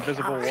like an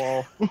invisible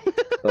wall.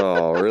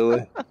 Oh,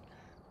 really?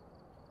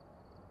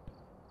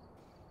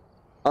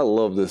 I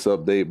love this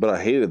update, but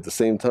I hate it at the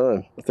same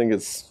time. I think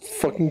it's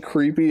fucking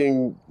creepy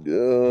and...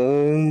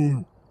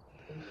 In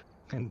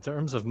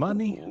terms of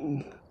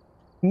money?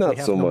 Not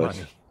so much.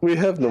 We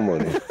have no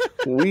money.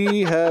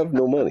 We have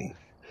no money.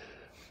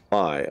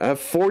 I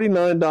have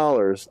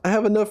 $49. I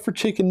have enough for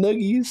chicken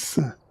nuggies.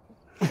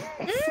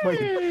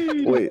 Wait,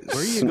 where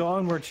are you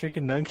going where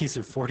chicken nuggies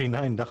are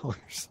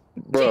 $49?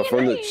 Bro,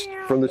 from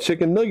the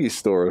chicken nugget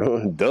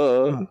store.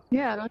 Duh.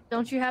 Yeah,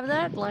 don't you have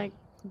that? Like,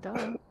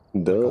 duh.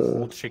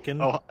 Duh.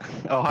 Chicken. Oh,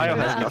 Ohio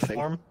has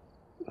nothing.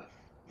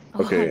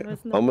 Okay,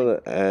 I'm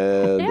gonna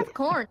add. They have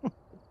corn.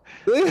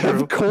 They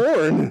have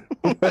corn.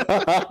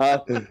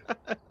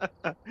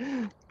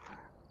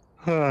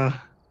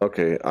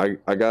 Okay,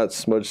 I got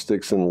smudge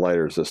sticks and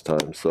lighters this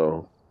time,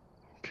 so.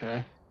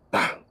 Okay.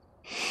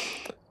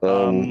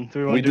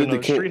 We did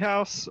the street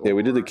house. Yeah,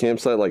 we did the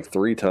campsite like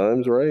 3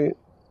 times, right?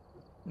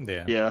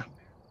 Yeah. Yeah.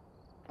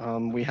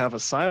 We have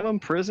asylum,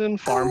 prison,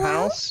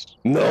 farmhouse.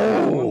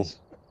 No.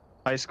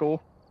 High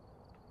school.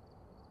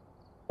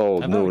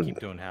 Oh I'm no. gonna keep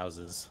doing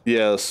houses.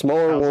 Yeah,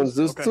 smaller Houses?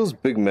 ones. Okay. Those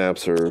big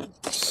maps are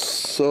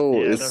so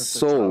Yeah, it's they're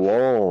so tough.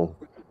 long.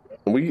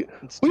 We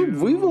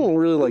don't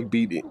really like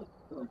beating.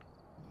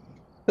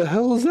 The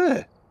hell is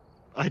that?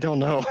 I don't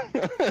know.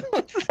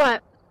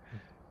 What?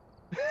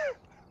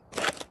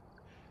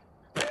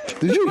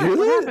 Did you hear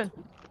What that? happened?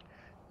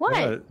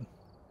 What?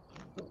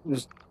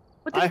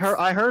 What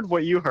I heard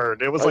what you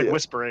heard. It was like yeah.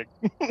 whispering.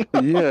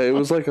 Yeah, it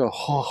was like a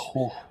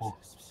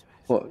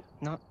what?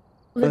 No.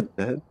 What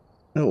that?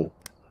 No.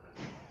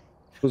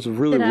 It was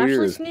really Did Ashley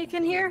weird. sneak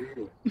in here?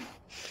 I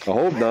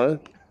hope not.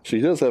 She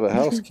does have a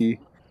house key.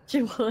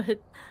 She would.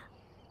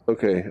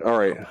 Okay, all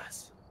right.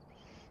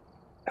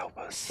 Help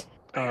us.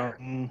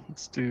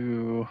 Let's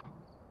do.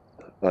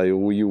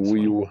 Hello,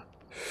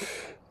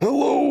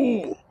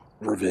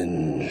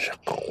 revenge.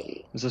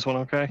 Is this one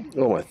okay?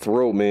 Oh, my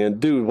throat, man.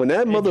 Dude, when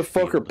that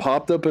motherfucker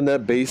popped up in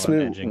that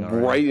basement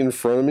right in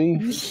front of me.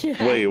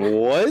 Yeah. Wait,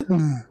 what?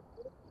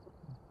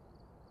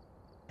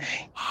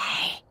 Hey.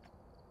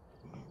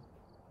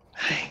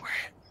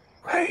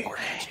 We're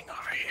edging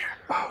over here.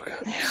 Oh,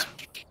 God.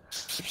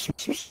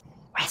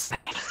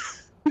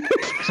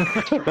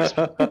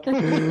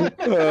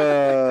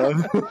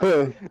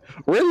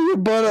 Ready your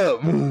butt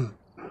up.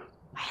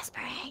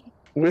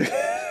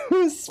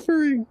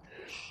 Whispering.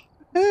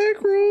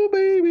 Acro,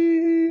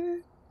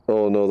 baby.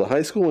 Oh no, the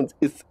high school one.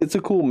 It's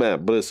a cool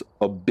map, but it's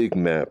a big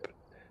map,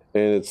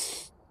 and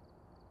it's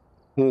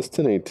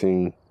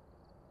 1018.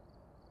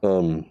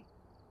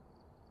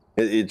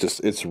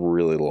 It's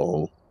really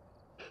long.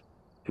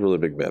 Really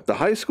big map. The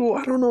high school,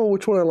 I don't know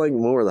which one I like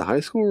more, the high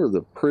school or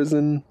the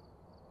prison,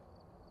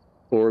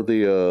 or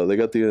the they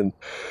got the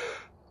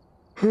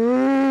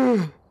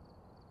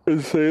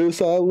insane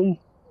asylum.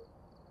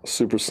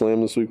 Super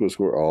slam this week was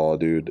score. Oh,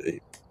 dude,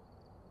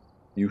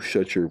 you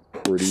shut your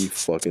pretty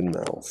fucking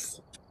mouth.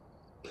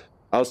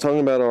 I was talking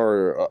about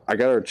I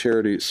got our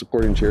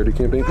supporting charity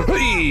campaign.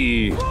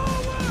 Hey!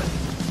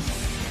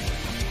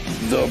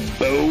 The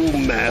Bow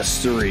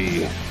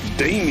Mastery,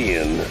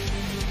 Damien.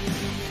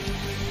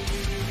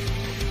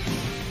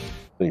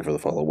 Thank you for the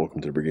follow.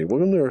 Welcome to the brigade.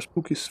 Welcome to our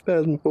spooky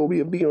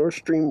Phasmophobia VR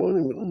stream.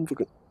 You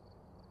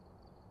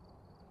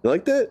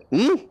like that?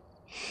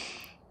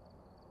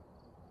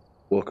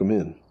 Welcome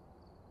in.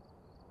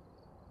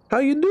 How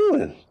you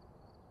doing?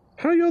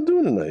 How y'all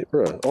doing tonight,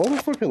 bro? All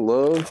the fucking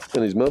love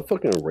and these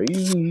motherfucking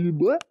raisins.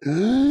 What?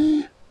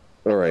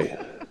 All right.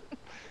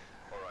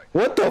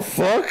 What the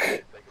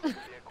fuck?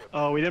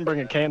 Oh, we didn't bring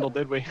a candle,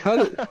 did we? How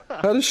did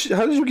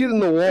you get in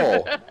the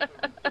wall?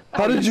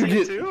 How did you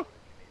get?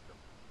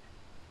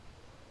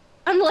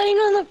 I'm laying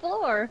on the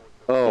floor.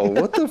 Oh,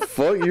 what the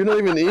fuck? You're not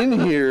even in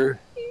here.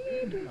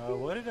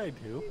 What did I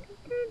do?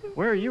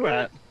 Where are you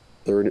at?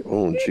 30.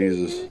 Oh,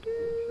 Jesus.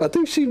 I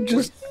think she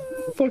just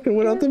fucking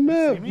went out the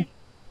map.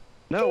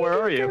 No, where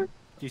are you?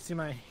 Do you see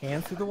my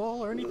hand through the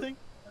wall or anything?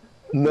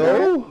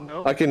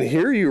 No? I can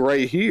hear you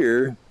right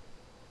here.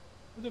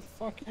 Where the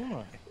fuck am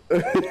I?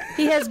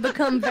 He has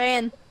become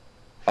Van.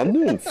 I'm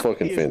doing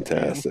fucking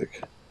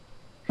fantastic.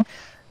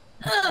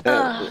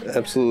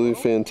 Absolutely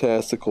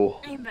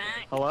fantastical. I'm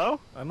back.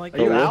 Hello? I'm like,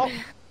 are you out?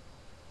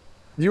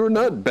 You're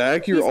not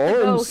back. Your He's the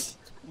arms. ghost.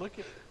 Look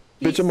at.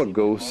 Bitch, I'm a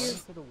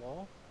ghost. To the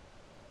wall?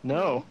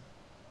 No.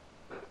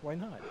 Why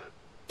not?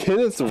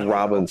 Kenneth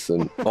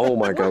Robinson. Oh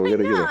my god, we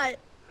gotta get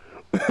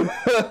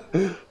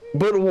it.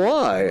 But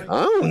why?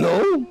 I don't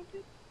know.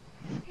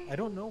 I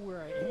don't know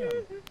where I am.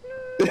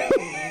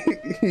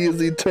 He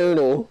is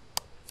eternal.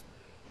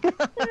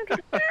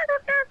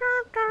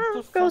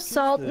 Go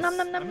salt. Nom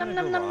nom nom nom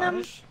nom nom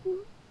nom.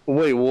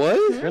 Wait, what?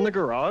 You're in the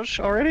garage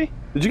already?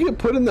 Did you get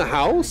put in the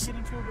house? Get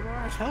into a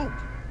garage. Help!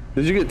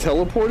 Did you get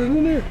teleported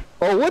in there?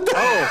 Oh, what the?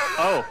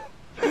 Oh.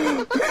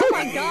 Oh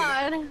my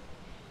god.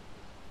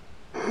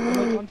 I'm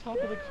like on top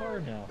of the car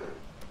now.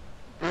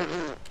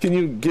 Can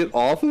you get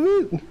off of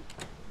it?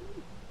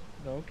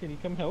 No, can you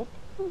come help?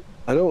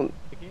 I don't.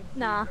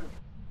 Nah.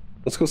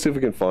 Let's go see if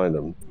we can find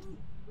him.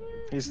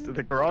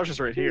 The garage is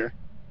right here.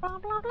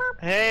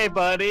 Hey,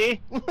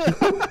 buddy.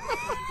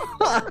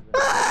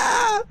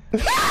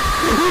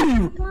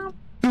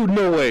 Dude,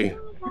 no way.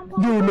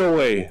 Dude, no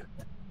way.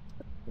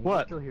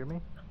 What? Still hear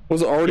me?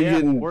 Was already Yeah,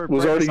 getting we're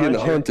was right already getting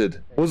beside you.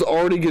 hunted. Was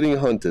already getting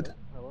hunted.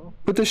 Hello?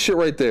 Put this shit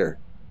right there.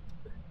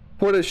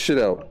 Pour that shit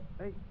out.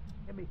 Hey,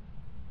 hit me.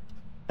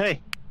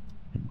 Hey.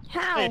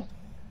 How? Hey.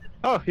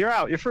 Oh, you're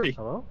out. You're free.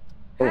 Hello?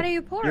 How do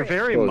you pour You're it?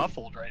 very Oh.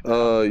 muffled right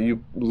now.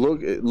 You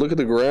look at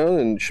the ground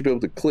and you should be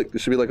able to click. There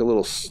should be like a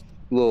little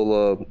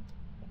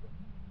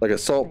like a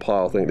salt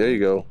pile thing. There you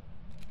go.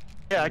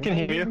 Yeah, I can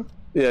hear you.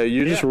 Yeah,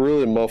 you're just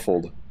really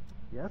muffled.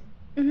 Yes?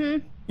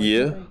 Mm-hmm.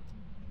 Yeah.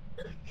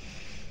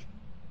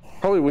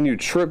 Probably when you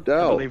tripped I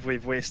out. believe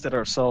we've wasted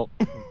our salt.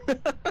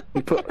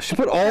 She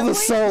put all the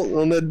salt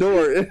on that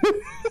door.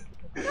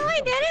 No,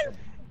 I didn't.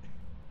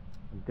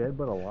 I'm dead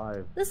but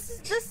alive.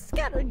 This has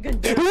got a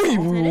good bit of salt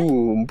in it.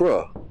 Ooh,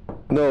 bruh.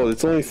 No,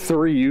 it's only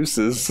 3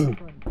 uses.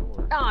 Front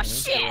door. Oh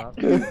shit!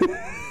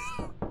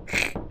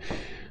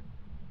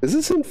 Is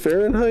this in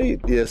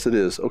Fahrenheit? Yes, it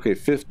is. Okay,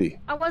 50.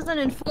 I wasn't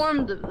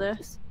informed of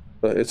this.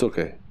 It's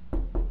okay.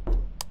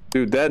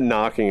 Dude, that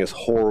knocking is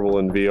horrible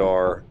in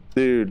VR.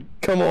 Dude,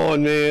 come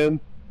on, man.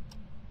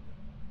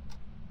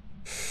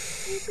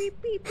 Beep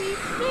beep beep beep.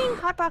 Ding!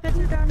 Hot pockets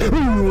are down.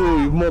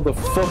 Ooh, you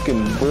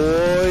motherfucking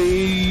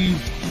boy.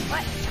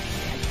 What?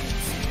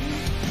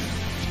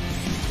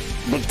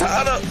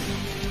 Matata.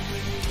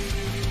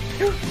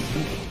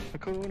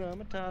 Hakuna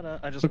Matata.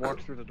 I just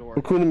walked through the door.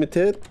 Hakuna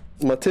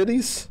my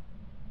titties.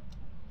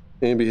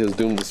 Ambi has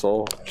doomed us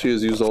all. She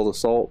has used all the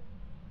salt.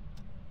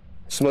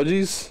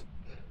 Smudgies.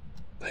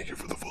 Thank you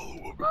for the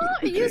follow-up. Oh,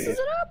 it uses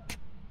it up.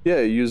 Yeah,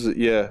 use it.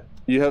 Yeah,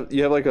 you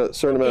have like a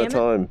certain amount of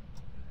time.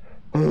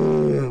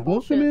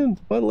 Welcome in.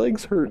 My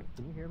legs hurt.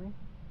 Can you hear me?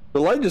 The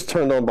light just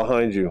turned on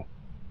behind you.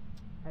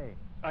 Hey.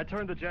 I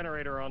turned the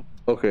generator on.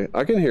 Okay,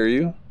 I can hear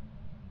you.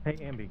 Hey,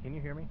 Ambi, can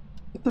you hear me?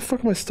 What the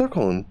fuck am I stuck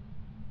on?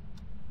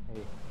 Hey.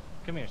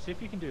 Come here, see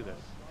if you can do this.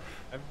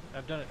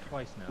 I've done it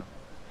twice now.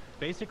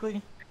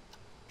 Basically,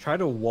 try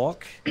to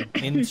walk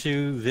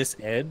into this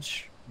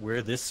edge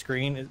where this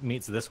screen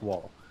meets this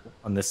wall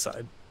on this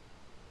side.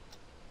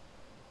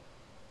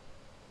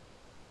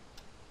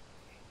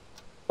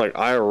 Like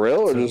IRL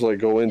or just like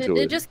go into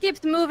It it? just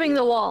keeps moving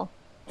the wall.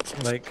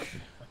 Like,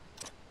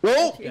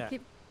 Oh, Yeah.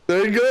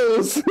 there he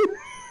goes. Is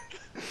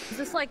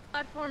this like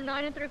platform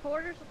 9 3/4?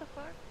 What the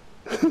fuck?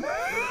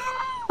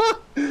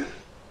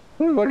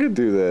 What if I could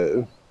do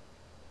that?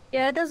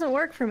 Yeah, it doesn't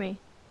work for me.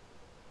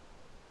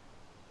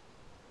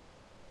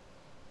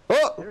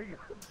 Oh, There you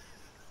go.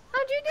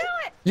 How'd you do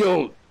it?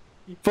 yo,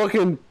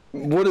 fucking,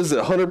 what is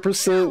it?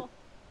 100%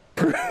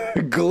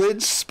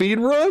 glitch speed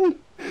run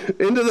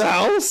into the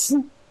house?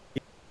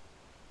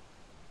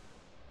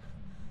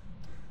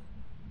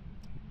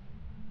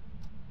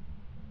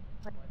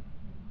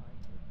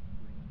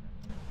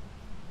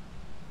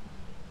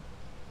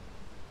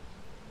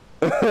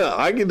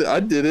 I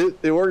did it.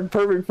 It worked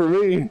perfect for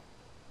me.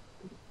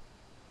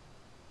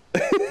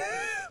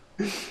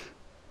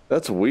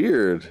 That's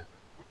weird.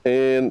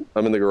 And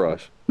I'm in the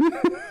garage.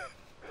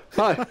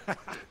 Hi.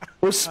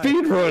 We're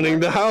speed running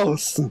the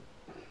house.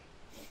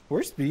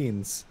 where's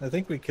Beans? I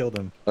think we killed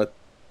him.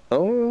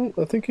 Oh,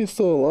 I think he's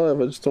still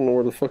alive. I just don't know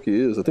where the fuck he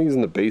is. I think he's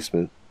in the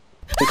basement.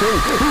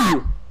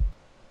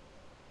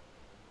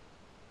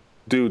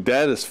 Dude,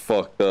 that is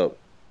fucked up.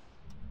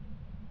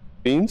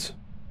 Beans?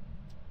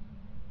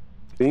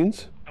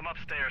 Beans? I'm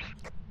upstairs.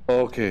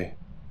 Okay.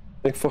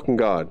 Thank fucking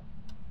God.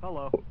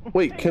 Hello.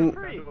 Wait, can...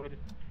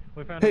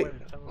 We found a Hey, way to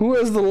teleport who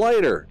has the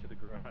lighter? to the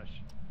garage.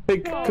 Hey,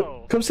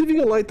 Whoa. come see if you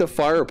can light the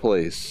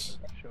fireplace.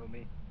 Show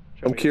me.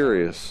 I'm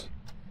curious.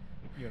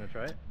 You wanna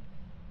try it?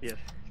 Yes.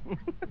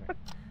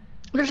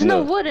 There's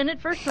no No. wood in it,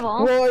 first of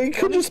all. Well, it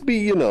could just be,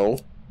 you know...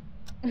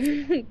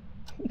 Light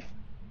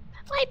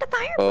the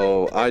fireplace.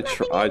 Oh, but there's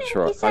nothing in it,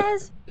 try. He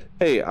says.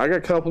 Hey, I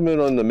got compliment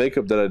on the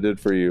makeup that I did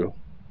for you.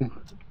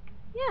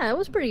 Yeah, it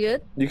was pretty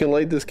good. You can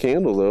light this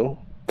candle, though.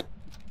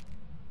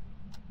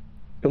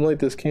 Come light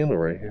this candle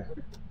right here.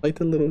 Light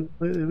the little...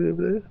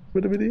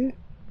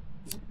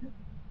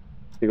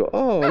 You go,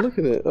 oh, look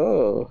at it.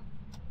 Oh.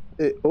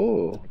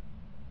 Oh.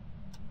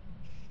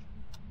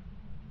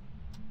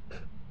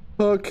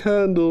 A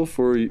candle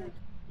for you.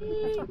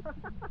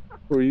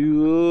 For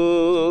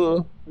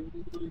you.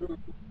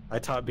 I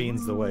taught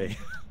Beans the way.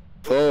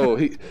 Oh,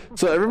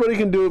 so everybody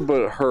can do it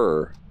but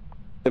her.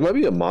 It might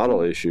be a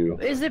model issue.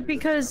 Is it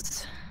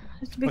because...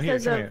 It's Oh, here,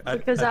 because come of here.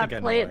 because I I, think I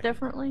know play why. it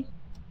differently?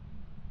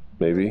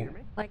 Maybe.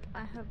 Like,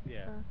 I have...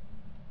 Yeah.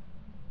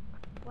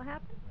 What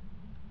happened?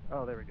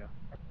 Oh, there we go.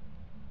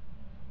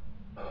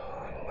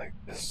 I don't like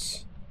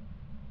this.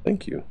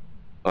 Thank you.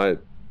 It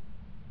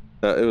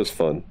was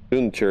fun.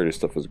 Doing the charity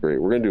stuff was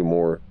great. We're gonna do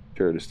more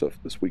charity stuff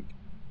this week.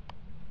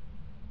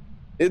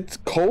 It's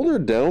colder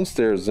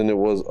downstairs than it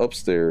was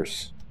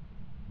upstairs.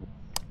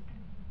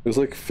 It was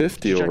like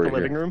 50 Did you check over the here.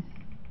 living room?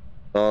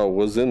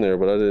 Was in there,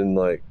 but I didn't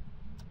like.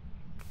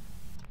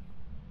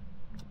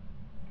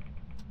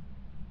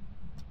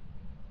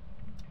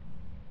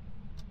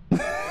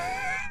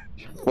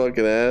 You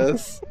fucking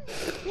ass.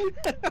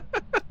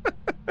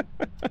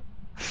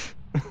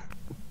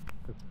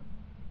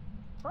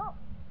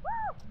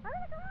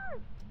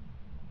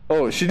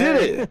 Oh, she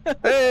did it!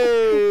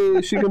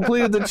 Hey, she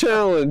completed the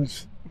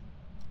challenge.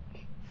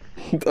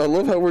 I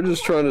love how we're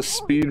just trying to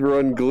speed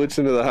run glitch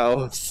into the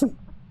house.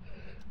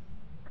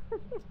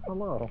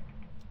 Hello.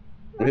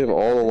 We have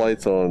all the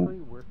lights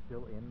on. We're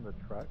still in the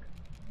truck.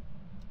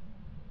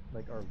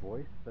 Like our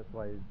voice, that's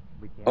why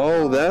we can't.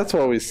 Oh, that's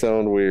why we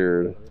sound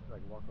weird.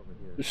 Like walk over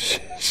here.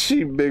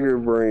 She bigger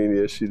brain,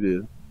 yes she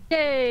did.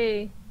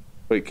 Yay!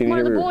 Wait, can I'm you one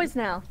of hear the me? boys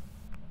now.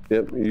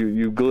 Yep,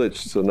 you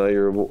glitched, so now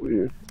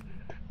you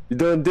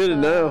done did it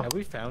now. Have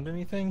we found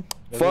anything?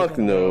 Fuck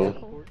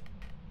no.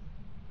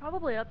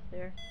 Probably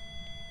upstairs.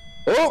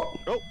 Oh!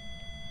 Oh!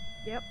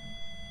 Yep.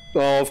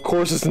 Oh, of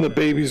course it's in the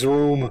baby's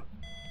room.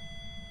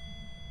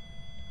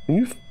 Can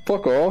you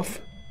fuck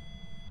off?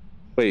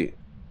 Wait.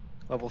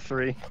 Level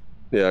 3.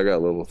 Yeah, I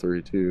got level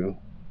 3 too.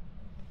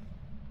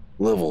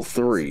 Level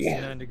 3.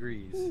 69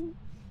 degrees.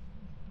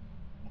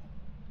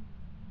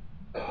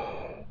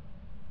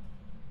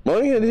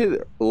 Mine had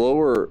hit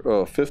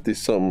lower 50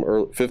 something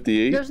or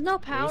 58. There's no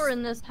power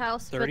in this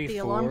house, but the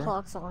 34. alarm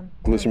clock's on.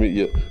 Listen to me,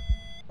 yeah.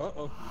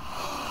 Uh-oh.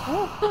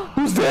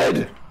 Who's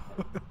dead?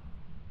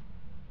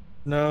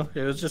 No,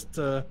 it was just,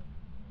 Oh,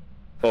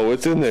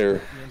 it's in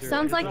there.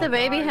 Sounds like the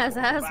baby has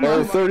Oh,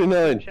 asthma.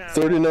 39,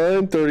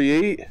 39,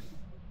 38,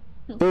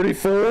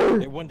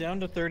 34. It went down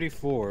to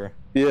 34.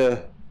 Yeah.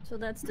 So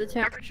that's the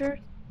temperature?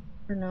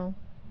 Or no?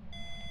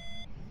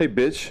 Hey,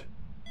 bitch.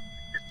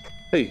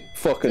 Hey,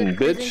 fucking Is it a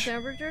freezing bitch.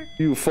 temperature?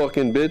 You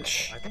fucking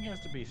bitch. I think it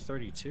has to be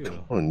 32.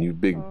 Come on, you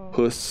big Oh,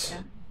 puss.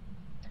 yeah.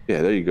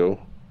 Yeah, there you go.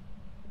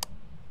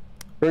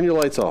 Turn your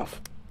lights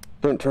off.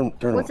 Turn What's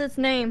off. its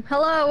name?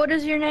 Hello, what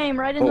is your name?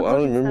 Right in the Oh, I book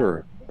don't and stuff.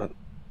 remember.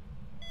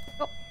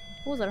 Oh,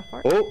 what was that, a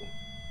fart? Oh.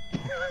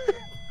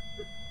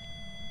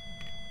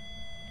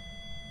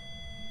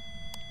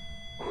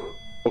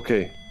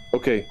 Okay,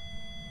 okay.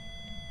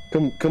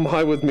 Come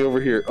hide with me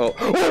over here. Oh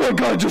my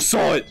god, I just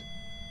saw it!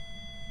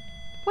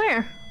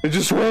 Where? It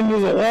just ran to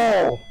the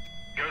wall!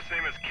 Ghost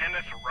name is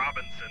Kenneth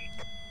Robinson.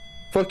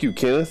 Fuck you,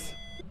 Kenneth.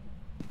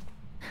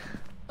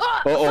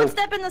 Oh, Uh-oh.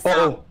 footstep in the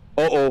salt!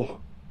 Uh-oh.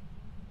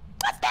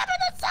 Footstep in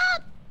the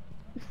salt!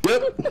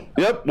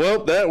 Yep,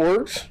 well, that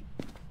works.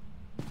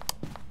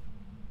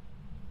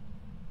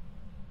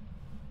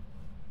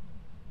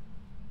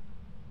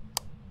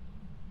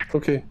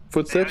 Okay,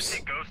 footsteps.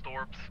 Ghost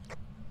orbs.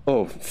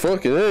 Oh,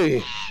 fucking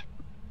A.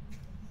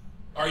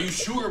 Are you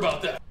sure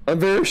about that? I'm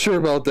very sure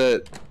about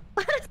that.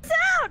 Let it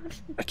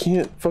out! I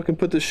can't fucking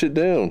put this shit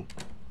down.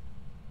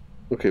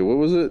 Okay, what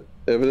was it?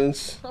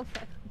 Evidence?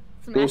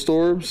 Ghost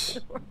orbs?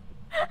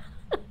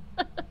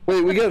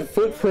 Wait, we got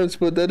footprints,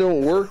 but that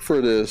don't work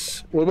for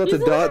this. What about the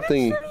dot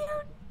thingy?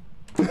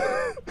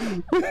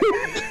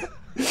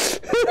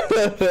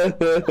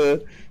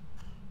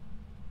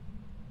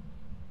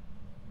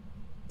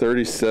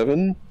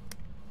 37?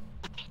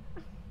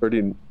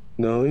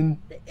 39?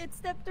 It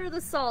stepped through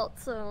the salt,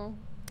 so...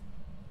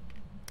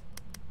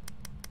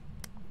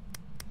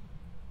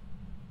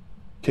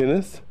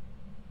 Kenneth?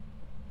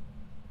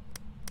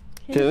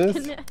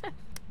 Kenneth?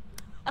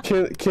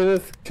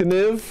 Kenneth?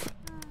 Kniv?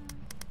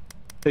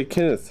 Hey,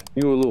 Kenneth,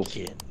 you a little...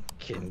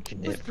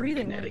 Who's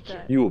breathing like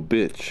that? You a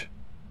bitch.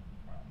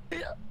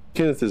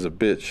 Kenneth is a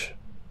bitch.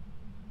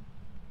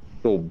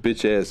 Old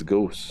bitch-ass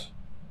ghost.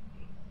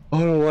 I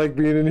don't like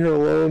being in here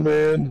alone,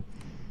 man.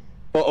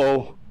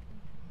 Uh-oh.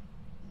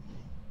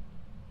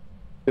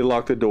 They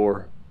locked the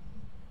door.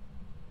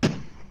 This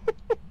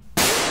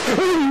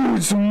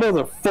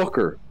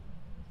motherfucker.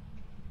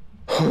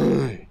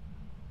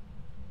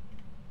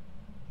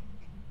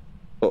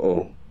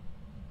 Uh-oh.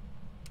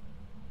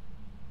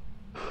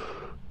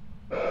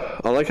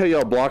 I like how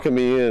y'all blocking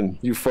me in,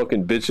 you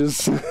fucking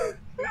bitches. I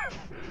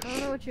don't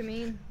know what you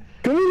mean.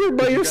 Come in here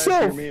by Did you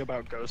yourself. guys hear me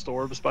about ghost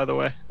orbs, by the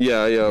way?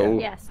 Yeah.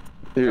 Yes.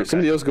 Here,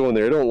 somebody else go in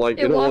there. I don't like.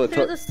 I It don't want walked to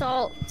through talk. the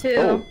salt, too.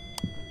 Oh.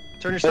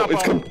 Turn your Oh, stuff it's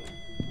off. come.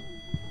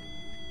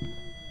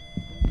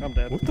 I'm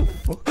dead. What the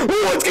fuck?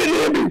 Oh, it's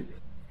getting me.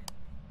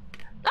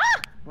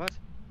 What?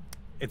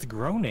 It's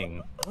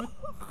groaning. What?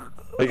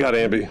 They got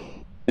Ambi.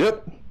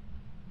 Yep.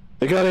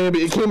 They got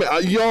Ambi. It came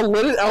out. Y'all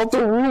let it out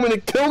the room and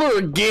it killed her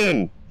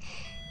again.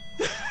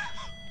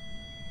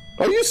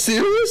 Are you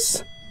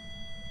serious?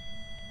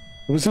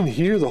 It was in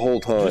here the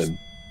whole time.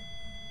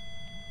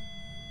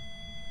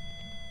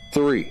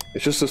 3.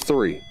 It's just a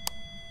 3.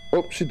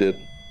 Oh, she did.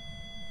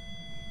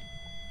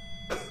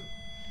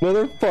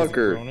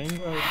 Motherfucker. Groaning?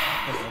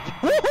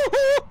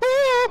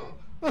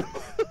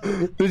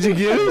 Did you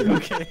get it?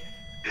 Okay.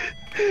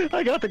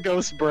 I got the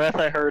ghost breath.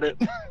 I heard it.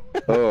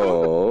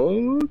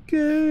 Okay.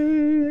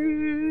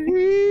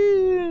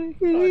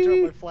 I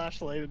dropped my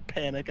flashlight in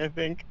panic, I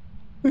think.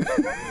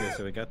 Okay,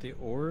 so we got the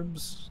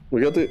orbs.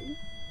 We got the.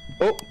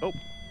 Oh.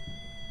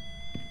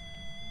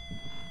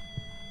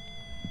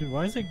 Dude,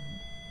 why does it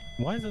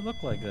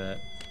look like that?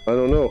 I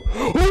don't know.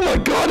 Oh my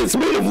god, it's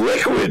made of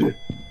liquid!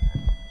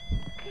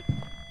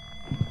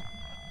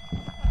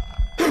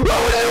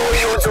 Oh,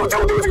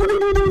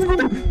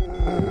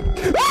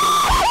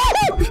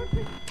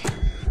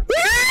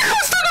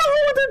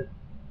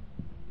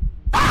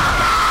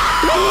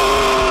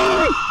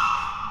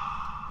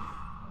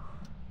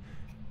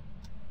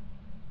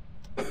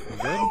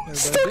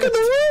 Stuck in the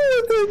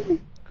room with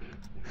it.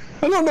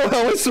 I don't know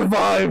how I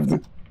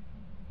survived.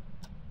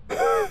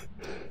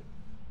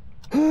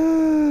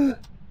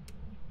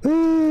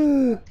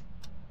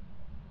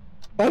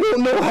 I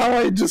don't know how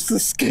I just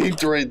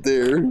escaped right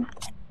there.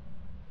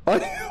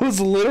 I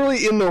was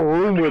literally in the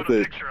room with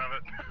it.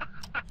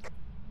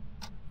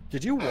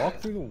 Did you walk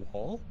through the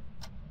wall?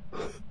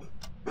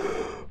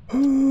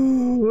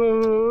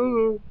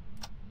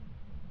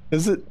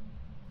 Is it?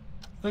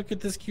 Look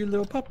at this cute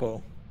little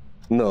puppo.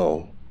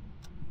 No.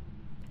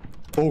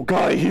 Oh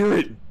god, I hear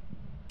it.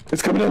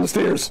 It's coming down the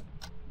stairs.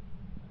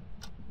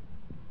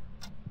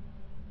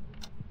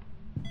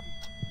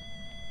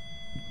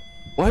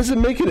 Why is it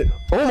making it?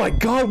 Oh my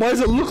god, why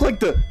does it look like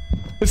the...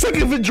 It's like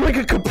if it drank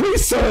a Capri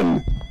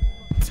Sun!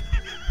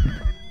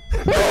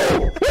 No!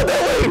 Not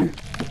that way!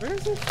 Where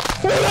is it?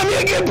 Wait on me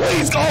again,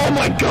 please! Oh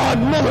my god,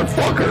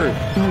 motherfucker!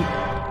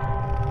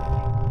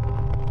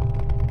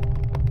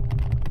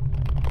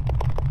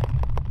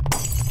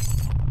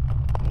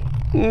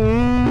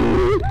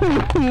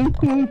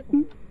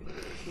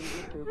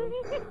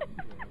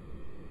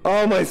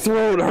 Oh, my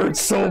throat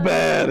hurts so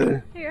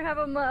bad. Here, have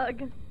a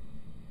mug.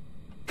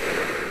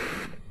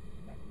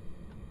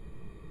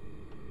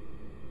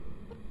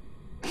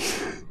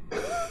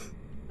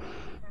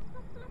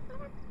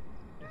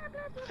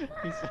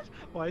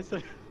 Why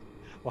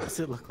does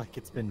it look like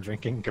it's been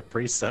drinking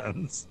Capri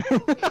Suns?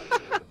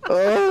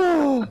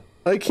 Oh,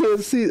 I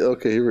can't see.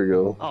 Okay, here we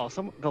go. Oh,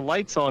 the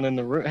light's on in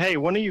the room. Hey,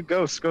 one of you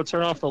ghosts, go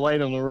turn off the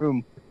light in the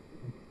room.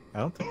 I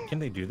don't think. Can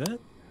they do that?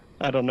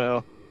 I don't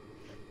know.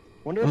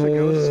 Wonder if a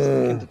ghost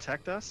can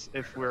detect us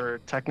if we're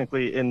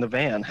technically in the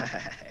van.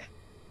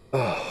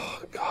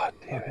 Oh, god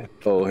damn it.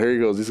 Oh, here he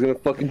goes. He's gonna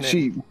fucking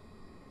cheat.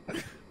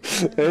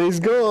 And he's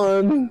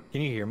gone.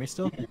 Can you hear me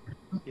still?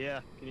 Yeah,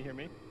 can you hear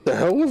me? The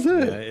hell was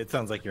that? Yeah, it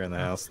sounds like you're in the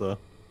house though.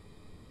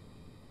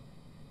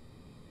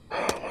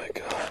 Oh my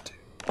god, dude.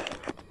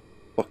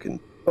 Fucking.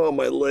 Oh,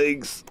 my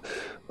legs.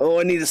 Oh,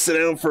 I need to sit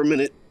down for a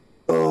minute.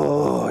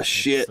 Oh,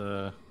 shit.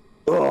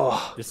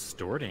 Oh.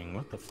 Distorting.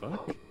 What the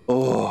fuck?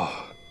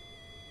 Oh.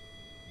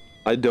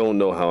 I don't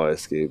know how I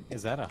escaped.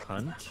 Is that a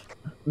hunt?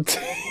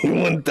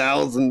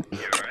 1,000. You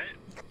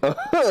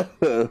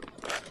alright?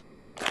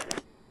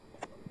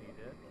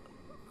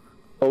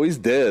 Oh, he's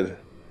dead.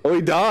 Oh,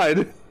 he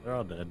died. They're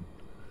all dead.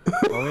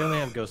 Well, we only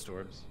have ghost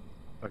orbs.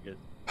 Fuck it.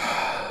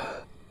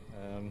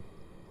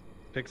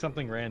 Pick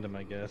something random,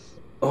 I guess.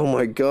 Oh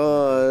my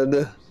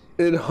god.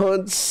 It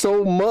hunts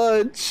so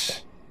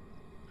much.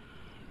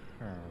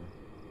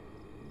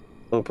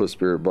 I'll put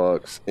spirit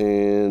box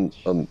and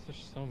There's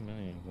so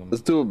many of them.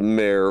 let's do a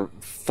mare.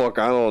 Fuck,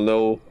 I don't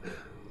know.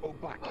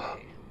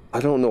 I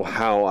don't know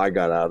how I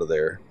got out of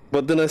there.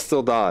 But then I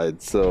still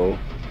died, so.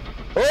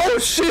 Oh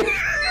shit!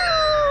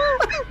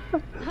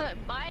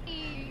 Bye.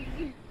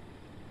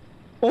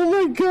 Oh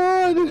my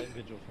god! Light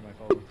vigil for my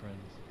fellow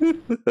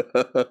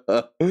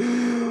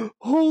friends.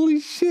 Holy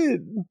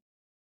shit!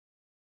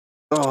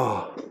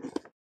 Oh.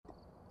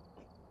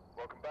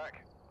 Welcome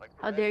back.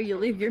 How dare you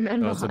leave your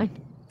men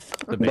behind?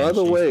 By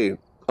the way,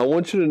 I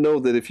want you to know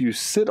that if you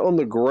sit on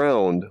the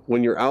ground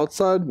when you're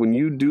outside, when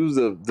you do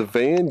the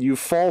van, you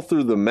fall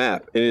through the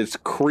map, and it's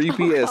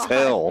creepy as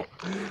hell.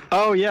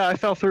 Oh yeah, I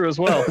fell through as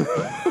well.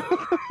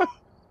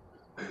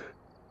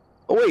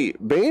 Oh, wait,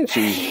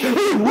 Banshee.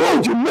 Hey,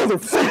 whoa, you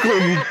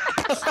motherfucker!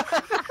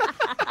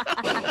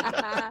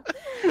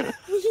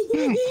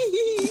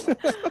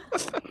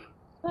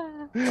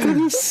 That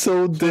is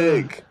so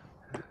dick.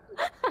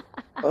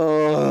 Look,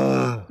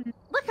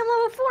 I'm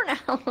level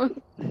 4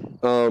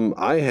 now.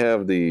 I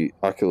have the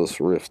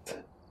Oculus Rift,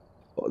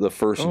 the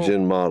first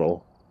gen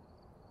model.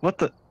 What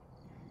the?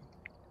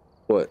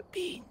 What?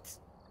 Beans.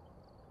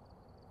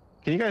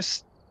 Can you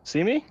guys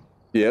see me?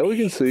 Yeah, we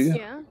can see.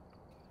 Yeah.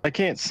 I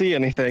can't see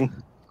anything.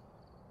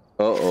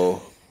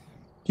 Uh-oh.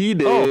 He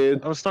did.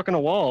 Oh, I was stuck in a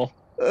wall.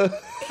 How'd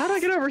I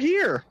get over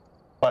here?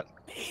 What?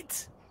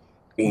 Beans.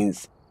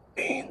 Beans.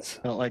 Beans.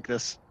 I don't like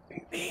this.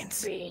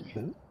 Beans.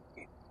 Bean.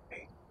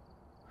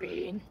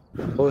 Bean.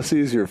 All I see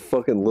is your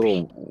fucking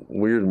little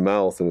weird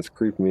mouth, and it's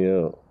creeping me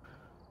out.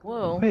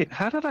 Whoa. Wait,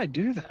 how did I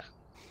do that?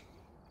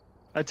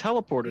 I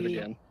teleported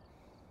again.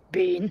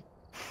 Bean.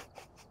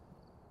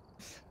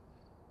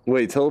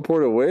 Wait,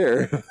 teleported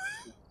where?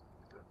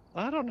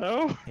 I don't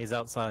know. He's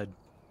outside.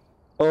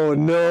 Oh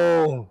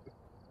no!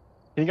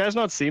 Can you guys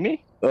not see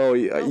me? Oh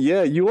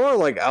yeah, you are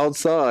like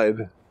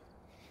outside.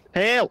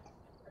 Help!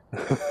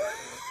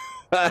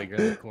 Bigger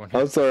in the corner.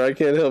 I'm sorry, I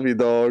can't help you,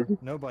 dog.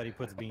 Nobody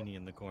puts Beanie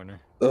in the corner.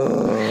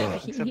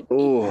 Except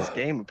Oh. this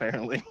game,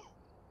 apparently.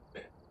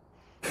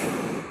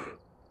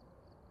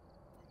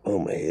 Oh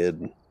my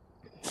head.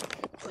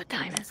 What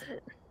time is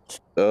it?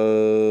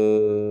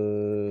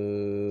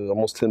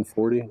 Almost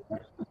 10:40.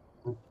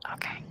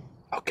 Okay.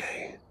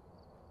 Okay.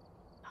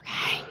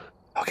 Okay.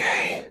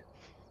 Okay.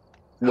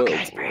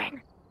 Okay,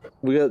 Spring.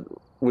 We got.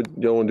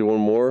 Y'all want to do one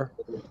more?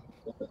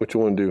 What you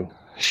want to do?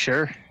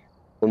 Sure.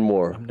 One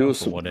more. I'm Do down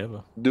us for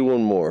whatever. Do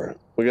one more.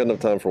 We got enough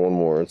time for one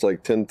more. It's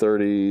like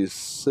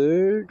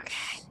 10:36.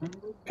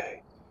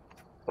 Okay.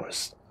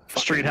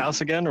 Street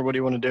house again, or what do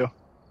you want to do?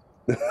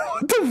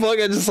 What the fuck?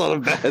 I just saw the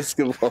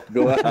basketball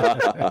go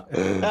out.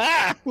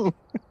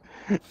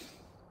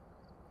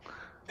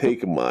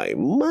 Take my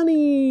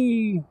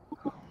money.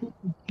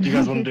 Do you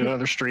guys want to do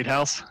another street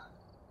house?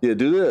 Yeah,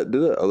 do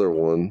that other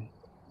one.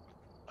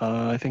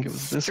 I think it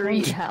was this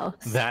Street one. house.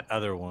 That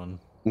other one.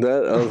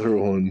 That other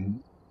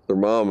one.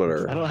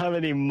 Thermometer. I don't have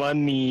any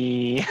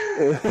money.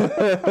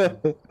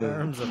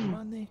 Terms of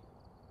money.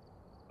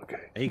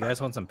 Okay. Hey, you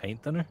guys want some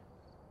paint thinner?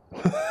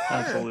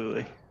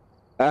 Absolutely.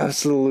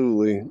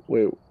 Absolutely.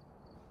 Wait.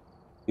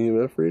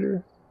 EMF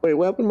reader? Wait,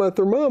 what happened to my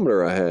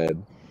thermometer I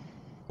had?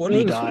 What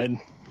you died?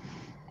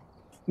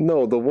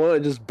 No, the one I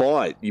just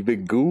bought, you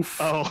big goof.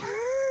 Oh.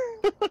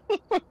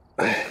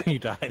 You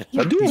died.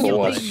 I do have a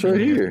watch. It's right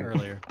here.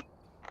 Earlier.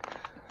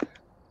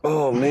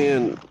 Oh,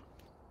 man.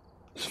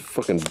 Just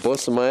fucking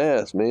busting my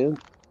ass, man.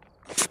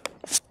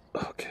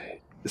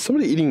 Okay. Is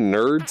somebody eating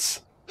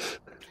nerds?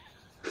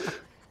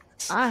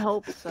 I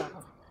hope so.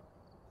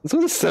 That's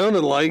what it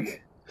sounded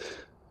like.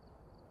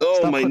 Oh,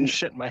 Stop my putting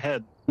shit in my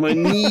head. My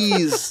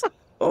knees.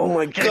 Oh,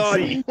 my God.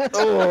 See.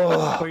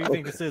 Oh. What do you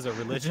think this is? A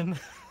religion?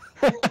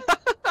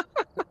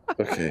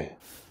 Okay.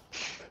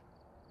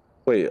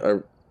 Wait, yeah,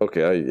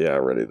 I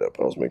read it up.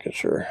 I was making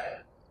sure.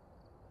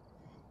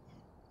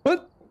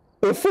 What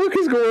the fuck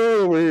is going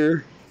on over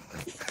here?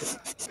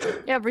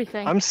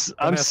 Everything. I'm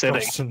sitting.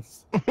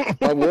 Questions.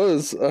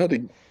 I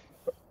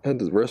had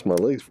to rest my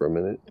legs for a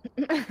minute.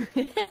 I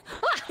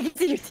can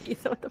see your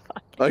teeth. What the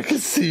fuck? I can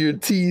see your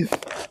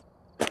teeth.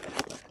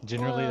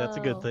 Generally, that's a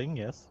good Whoa. thing,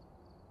 yes.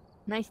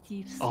 Nice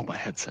teeth. Oh, my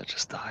headset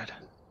just died.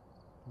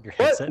 Your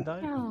headset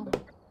died? Oh.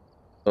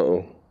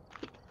 Uh-oh.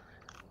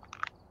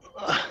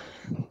 How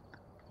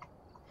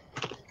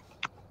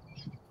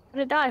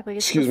did it die? Like,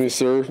 Excuse me,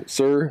 sir.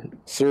 Sir,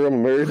 I'm a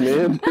married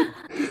man.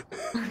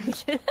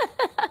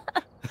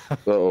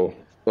 Uh-oh.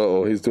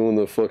 Uh-oh, he's doing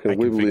the fucking I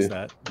can wibbly. fix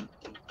that.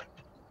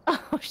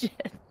 Oh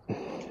shit.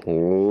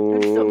 Oh.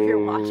 I'm still here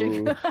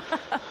watching.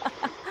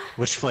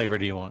 Which flavor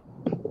do you want?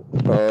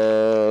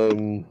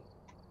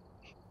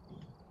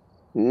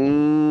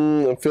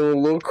 I'm feeling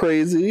a little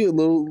crazy, a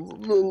little.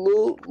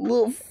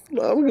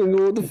 I'm gonna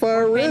go with the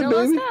fire red,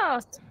 baby.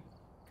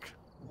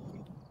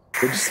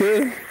 What'd you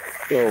say?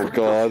 Oh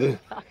God!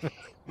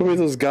 Look at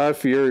those Guy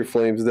Fieri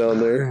flames down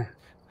there.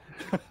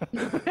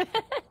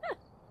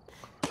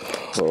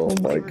 Oh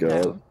my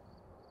God!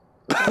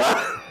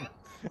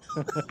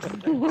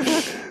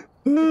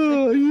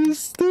 Oh, you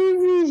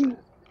stupid!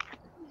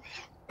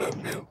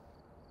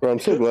 Bro, I'm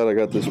so glad I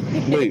got this.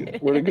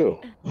 Wait, where'd it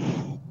go?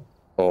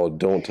 Oh,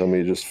 don't tell me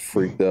you just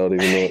freaked out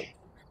even though.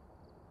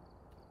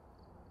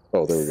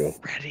 Oh, there we go.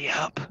 Ready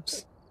up.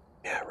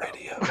 Yeah,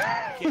 ready up.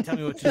 Can't tell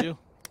me what to do.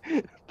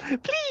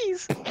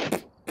 Please.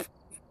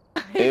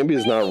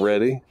 Ambi's not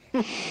ready.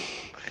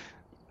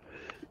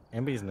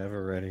 Ambi's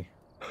never ready.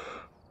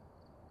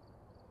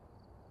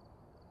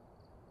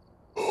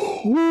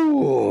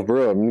 Ooh,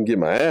 bro, I'm gonna get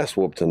my ass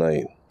whooped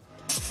tonight.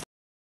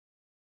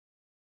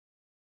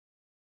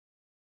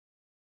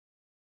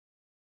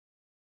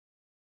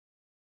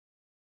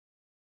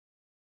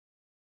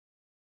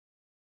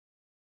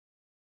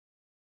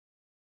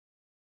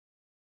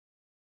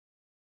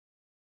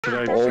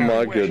 Oh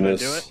my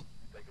goodness.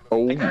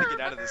 Oh. I gotta get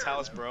out of this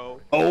house,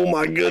 bro. Oh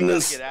my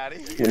goodness. Get out of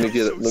here. Let me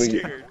get it. Let me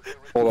get.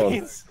 Hold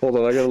on. Hold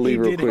on. I gotta leave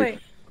real quick.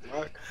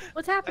 Wait.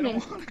 What's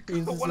happening?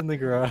 He's just in the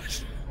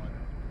garage.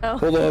 Oh.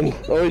 Hold on.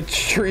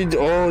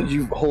 Oh,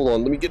 you. Hold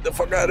on. Let me get the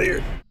fuck out of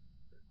here.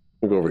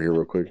 Let me go over here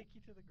real quick.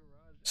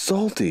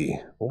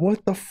 Salty.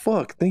 What the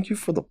fuck? Thank you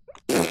for the.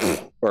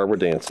 All right, we're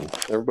dancing.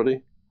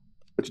 Everybody,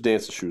 put your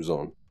dancing shoes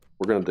on.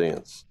 We're gonna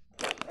dance.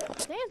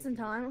 Dancing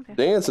time. Okay.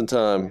 Dancing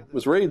time.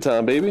 It's raid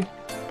time, baby.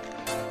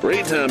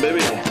 Raid time,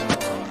 baby.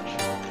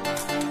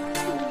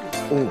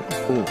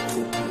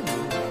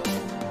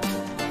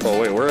 Oh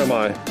wait, where am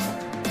I?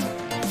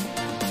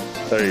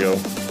 There you go.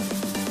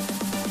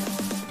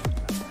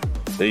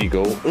 There you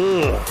go.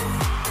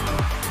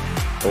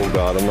 Oh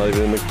God, I'm not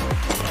even in the.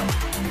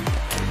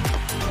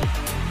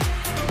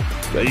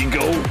 There you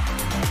go.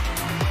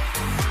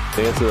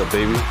 Dance it up,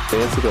 baby.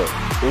 Dance it up.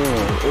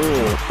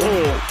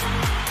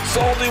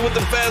 Salty with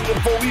the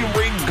Phasmophobia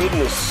raid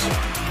goodness.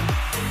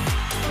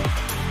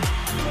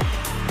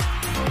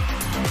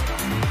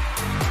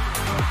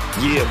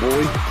 Yeah,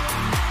 boy.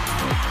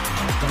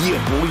 Yeah,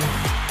 boy.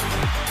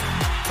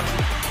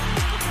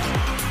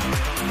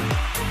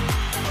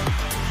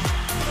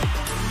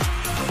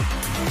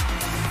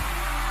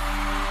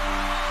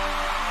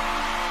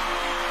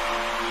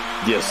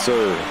 Yes,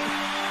 sir.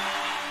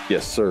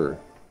 Yes, sir.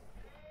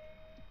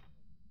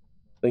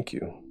 Thank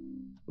you.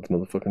 With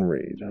motherfucking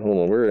raid. Hold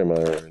on, where am I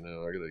right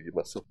now? I gotta get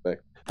myself back.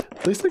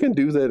 At least I can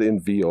do that in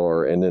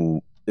VR, and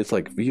then it's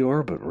like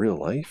VR but real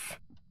life.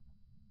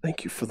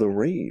 Thank you for the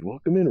raid.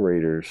 Welcome in,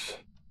 raiders.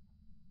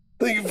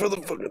 Thank you for the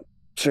fucking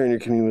sharing your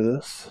commute with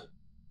us.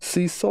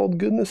 Sea salt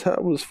goodness. How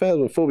was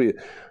Phasmophobia?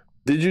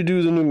 Did you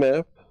do the new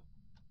map?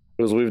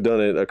 Because we've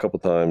done it a couple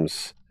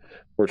times.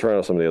 We're trying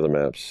out some of the other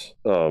maps.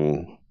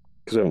 Because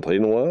we haven't played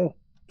in a while.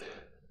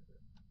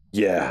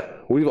 Yeah,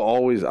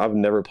 I've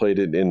never played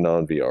it in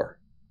non-VR.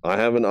 I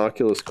have an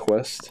Oculus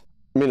Quest.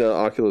 An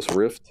Oculus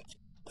Rift.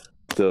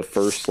 The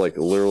first,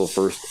 literal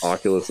first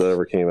Oculus that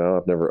ever came out.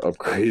 I've never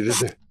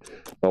upgraded it.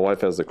 My wife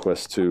has the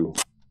Quest 2.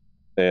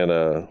 And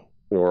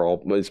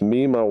it's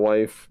me, my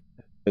wife,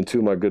 and two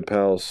of my good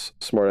pals,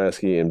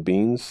 Smartasky and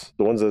Beans.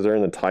 The ones that are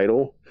in the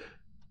title,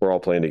 we're all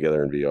playing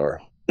together in VR.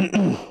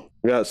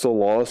 We got so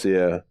lost,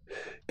 yeah.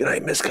 Good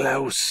night, Miss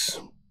Klaus.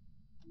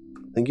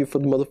 Thank you for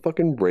the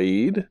motherfucking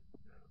raid.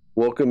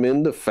 Welcome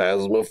into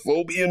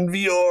Phasmophobia in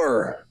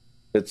VR.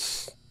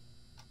 It's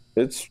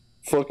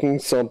fucking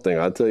something,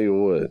 I tell you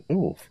what.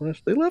 Oh,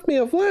 they left me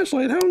a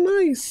flashlight. How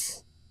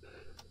nice.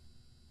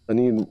 I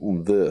need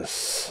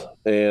this.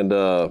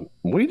 And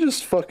we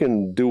just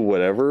fucking do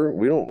whatever.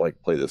 We don't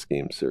play this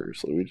game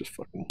seriously. We just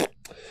fucking...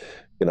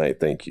 Good night,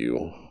 thank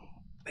you.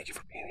 Thank you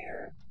for being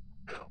here.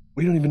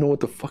 We don't even know what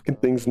the fucking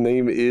thing's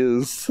name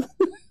is.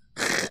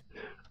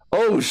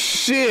 Oh,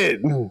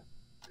 shit!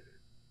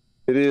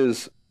 It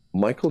is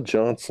Michael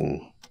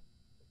Johnson.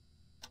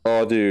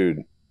 Oh,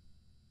 dude.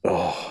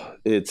 Oh,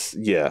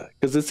 yeah,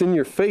 because it's in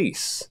your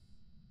face.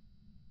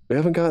 We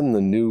haven't gotten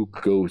the new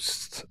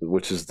Ghost,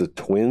 which is the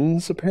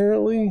twins,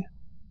 apparently.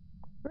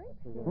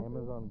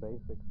 Amazon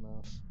Basics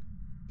mouse.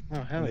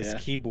 Oh, hell yeah.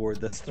 This keyboard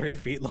that's 3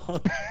 feet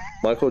long.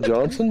 Michael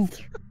Johnson?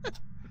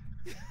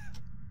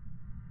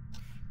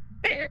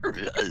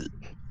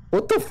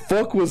 What the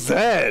fuck was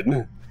that?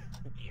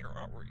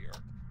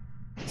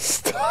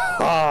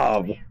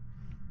 Stop!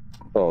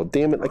 Oh,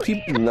 damn it. I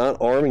keep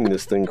not arming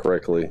this thing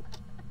correctly.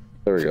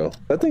 There we go.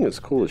 That thing is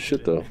cool as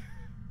shit, though.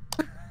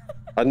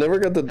 I never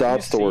got the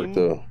dots to work,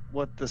 though.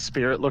 What the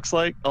spirit looks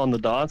like on the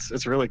dots?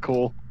 It's really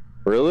cool.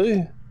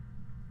 Really?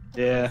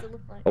 Yeah.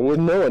 I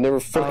wouldn't know. I never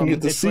fucking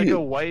get to see it.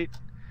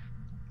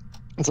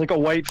 It's like a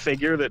white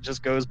figure that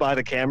just goes by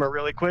the camera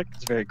really quick.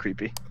 It's very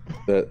creepy.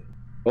 Oh.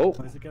 Why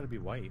does it gotta be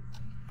white?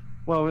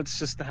 Well, it's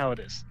just how it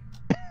is.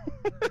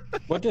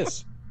 What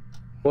this?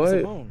 What?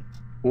 It's a bone.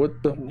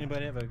 What the?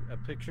 Anybody have a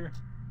picture?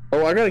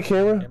 Oh, I got a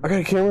camera. I got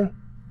a camera.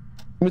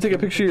 Let me take a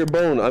picture of your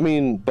bone.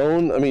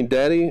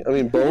 Daddy.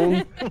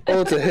 Bone.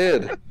 Oh, it's a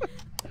head.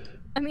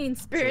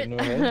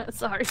 Spirit.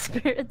 Sorry,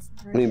 spirits.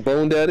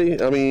 Bone daddy.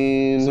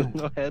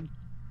 No head.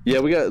 Yeah,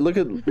 we got. Let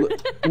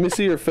me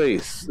see your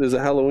face. There's a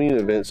Halloween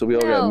event, so we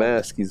all got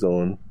maskies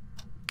on.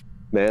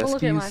 Maskies. Oh,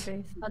 look at my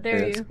face. How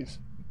dare you?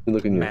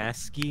 Look at you.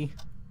 Masky.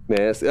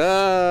 Mask.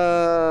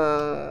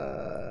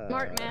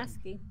 Smart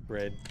masky.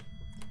 Bread.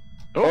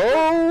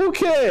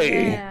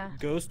 Okay. Yeah.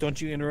 Ghost,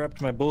 don't you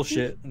interrupt my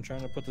bullshit. I'm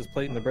trying to put this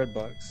plate in the bread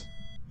box.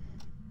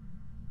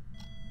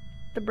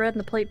 The bread in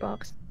the plate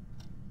box.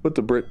 Put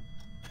the bread.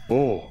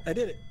 Oh. I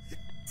did it.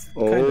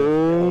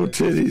 Oh,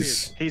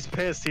 titties. He's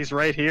pissed. He's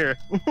right here.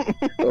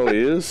 Oh, he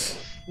is?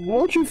 Why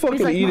don't you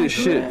fucking eat his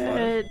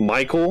shit?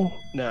 Michael?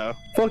 No.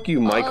 Fuck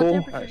you,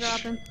 Michael.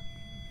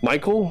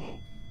 Michael?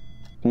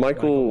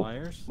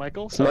 Myers?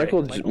 Michael? Sorry.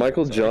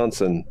 Michael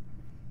Johnson.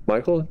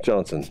 Michael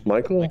Johnson.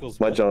 Michael?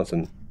 My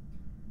Johnson.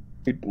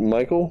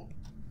 Michael?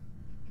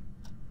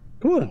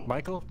 Come on.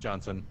 Michael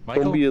Johnson.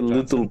 Don't be a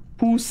little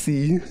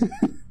pussy.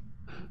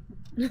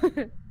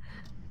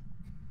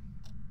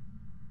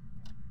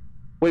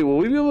 Wait, will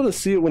we be able to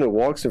see it when it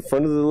walks in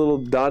front of the little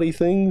dotty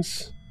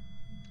things?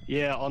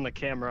 Yeah, on the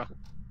camera.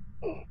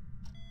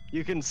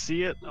 You can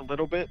see it a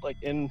little bit,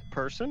 in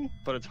person,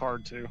 but it's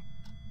hard to.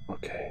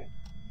 Okay.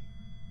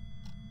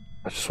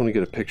 I just want to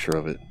get a picture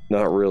of it.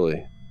 Not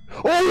really.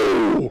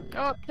 Oh!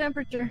 Oh,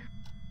 temperature.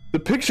 The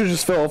picture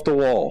just fell off the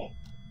wall.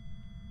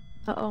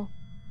 Uh-oh.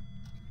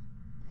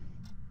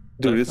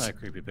 Dude, That's not a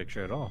creepy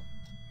picture at all.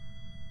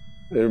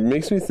 It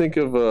makes me think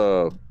of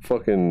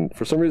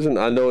for some reason,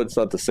 I know it's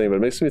not the same, but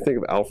it makes me think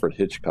of Alfred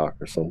Hitchcock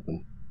or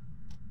something.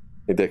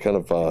 Like that kind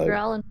of vibe. Or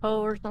Allan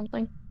Poe or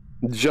something.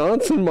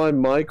 Johnson, my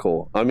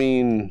Michael.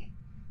 Come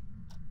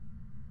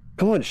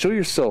on, show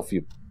yourself,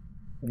 you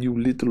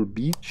little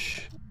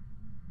beach.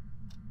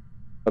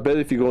 I bet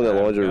if you go in that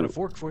laundry room. Got a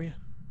fork for you.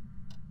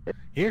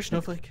 Here,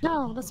 Snowflake.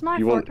 No, that's my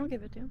fork. Don't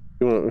give it to him.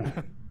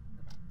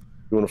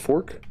 You want a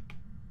fork?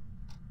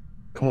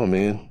 Come on,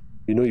 man.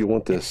 You know you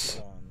want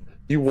this.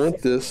 You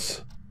want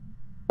this.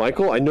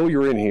 Michael, I know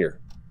you're in here.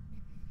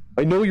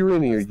 I know you're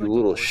in here, you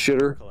little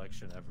shitter.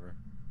 Collection ever.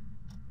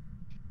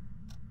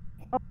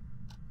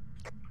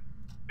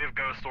 We have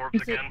ghost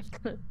orbs again.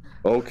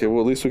 Okay,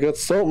 well at least we got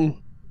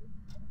something.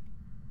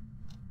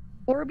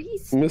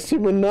 Orbeez?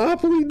 Mr.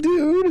 Monopoly,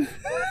 dude.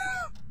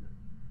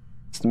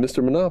 It's the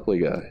Mr. Monopoly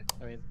guy.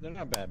 They're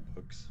not bad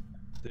books.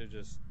 They're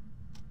just...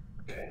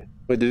 Okay.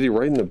 Wait, did he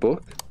write in the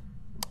book?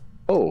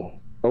 Oh,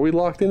 are we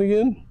locked in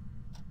again?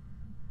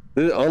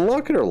 Did it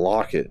unlock it or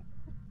lock it?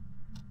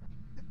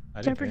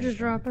 Temperature's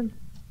dropping.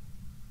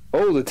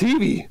 Oh, the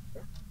TV.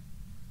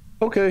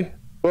 Okay,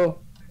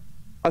 well,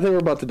 I think we're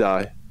about to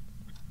die.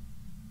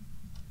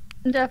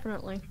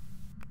 Definitely.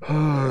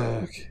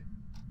 Okay.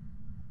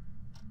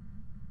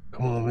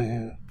 Come on,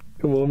 man.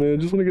 Come on, man. I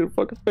just want to get a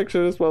fucking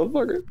picture of this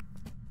motherfucker.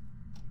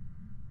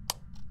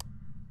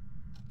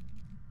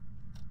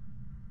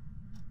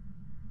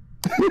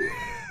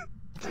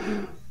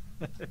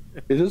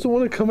 It doesn't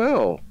want to come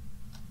out.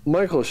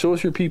 Michael, show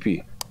us your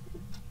pee-pee.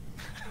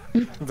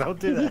 Don't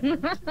do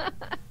that.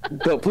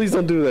 No, please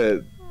don't do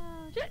that.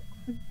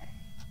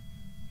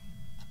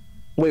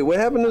 Wait, what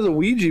happened to the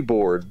Ouija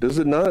board? Does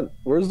it not?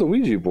 Where's the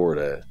Ouija board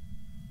at?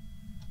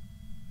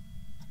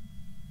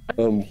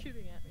 Shooting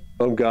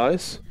at me.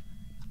 Guys?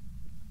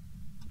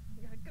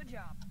 Yeah, good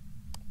job.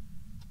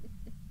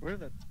 Where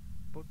did that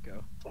book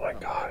go? Oh my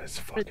god, it's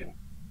fucking...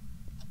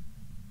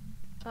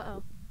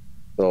 Uh-oh.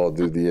 Oh,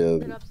 dude,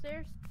 Is it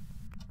upstairs?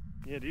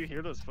 Yeah, do you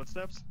hear those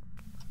footsteps?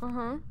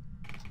 Uh-huh.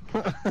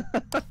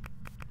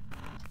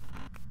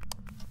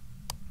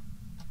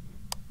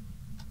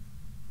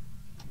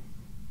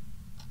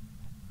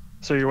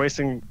 So you're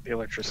wasting the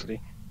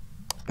electricity.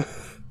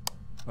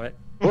 What?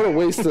 What a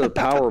waste of a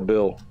power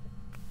bill.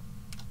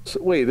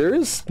 So, wait, there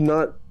is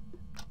not...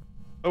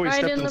 Oh, he Right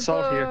stepped in in the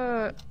salt here.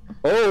 book.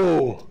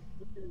 Oh!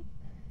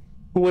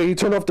 Wait, he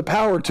turned off the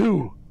power,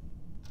 too.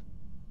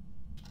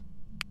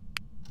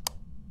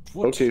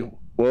 What? Okay,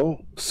 well, Can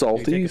you take a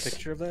salties.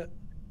 picture of that?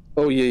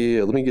 Oh,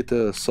 yeah. Let me get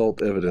the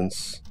salt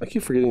evidence. I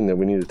keep forgetting that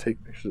we need to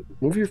take pictures.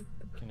 Move your...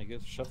 Can I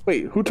get shut?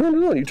 Wait, who turned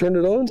it on? You turned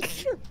it on?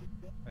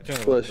 I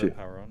turned Bless the you.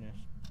 power on, yes.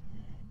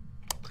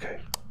 Okay.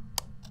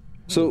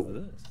 What So, is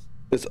this?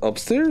 it's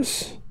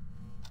upstairs?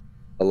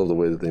 I love the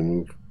way that they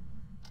move.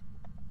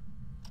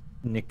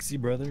 Nixie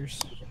Brothers.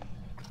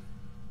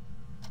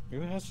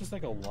 Maybe that's just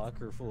like a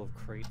locker full of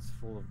crates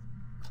full of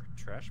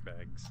trash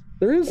bags.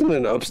 There isn't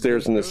an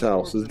upstairs in this Those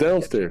house. orbs It's in the kitchen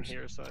downstairs.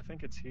 Here, so I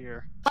think it's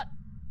here.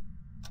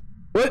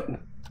 What?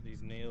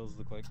 These nails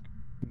look like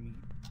meat.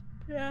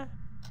 Yeah.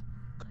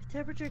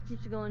 Temperature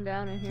keeps going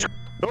down in here.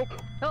 Nope.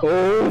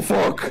 Oh,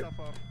 fuck! Stuff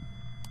off.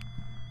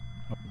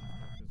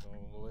 It's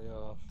all the way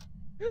off.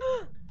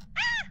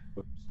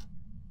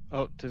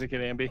 Oh, did it get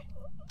Ambi?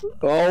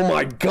 Oh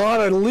my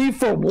god, I leave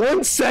for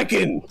 1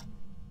 second!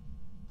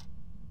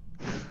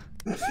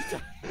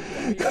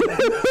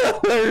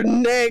 Her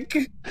neck!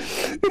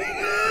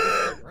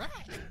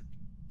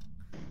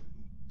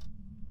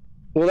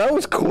 Well, that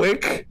was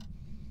quick.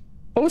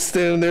 I was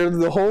standing there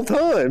the whole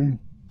time.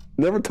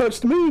 Never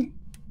touched me.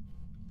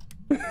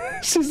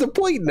 She's a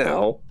plate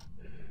now.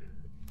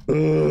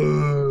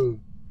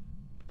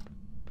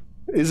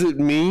 Is it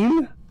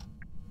mean?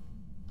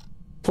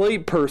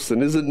 Plate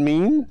person, is it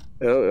mean?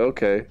 Oh,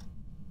 okay.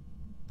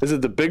 Is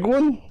it the big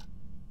one?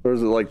 Or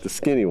is it like the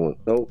skinny one?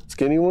 Oh,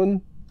 skinny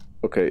one?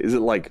 Okay, is it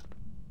like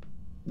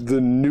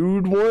the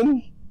nude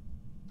one?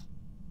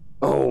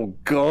 Oh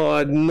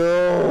god,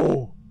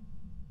 no!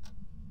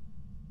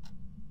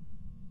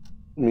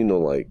 I mean, no,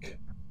 like...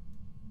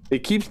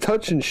 It keeps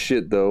touching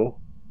shit, though.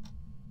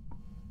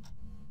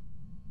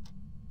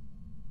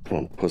 Come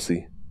on,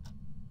 pussy.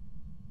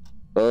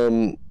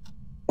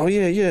 Oh,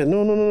 yeah.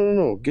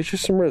 No. Get you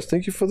some rest.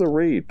 Thank you for the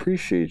raid.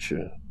 Appreciate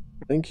you.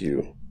 Thank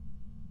you.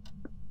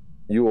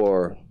 You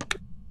are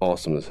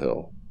awesome as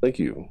hell. Thank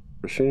you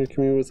for sharing your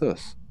community with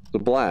us. It's a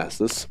blast.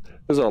 This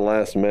is our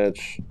last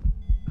match.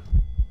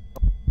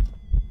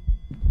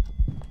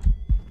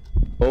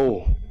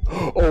 Oh,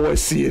 I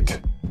see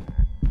it.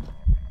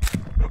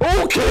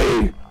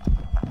 Okay!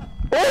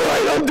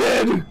 Alright, I'm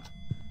dead!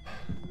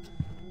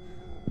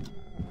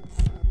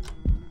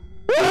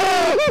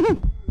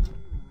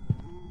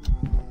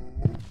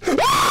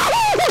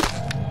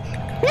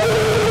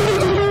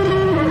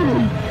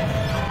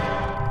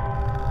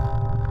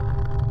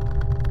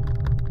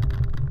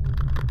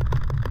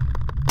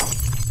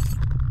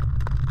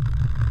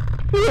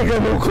 I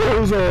got no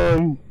clothes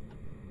on!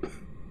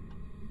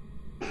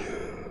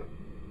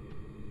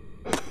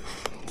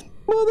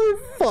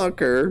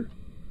 Motherfucker!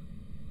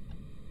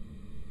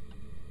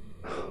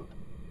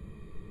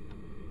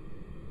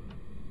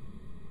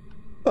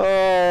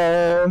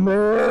 Oh,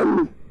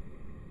 man!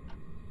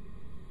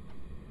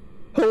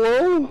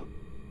 Hello?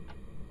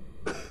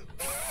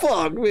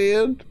 Fuck,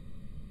 man!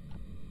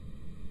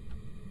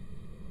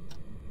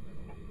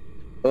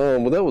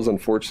 Well, that was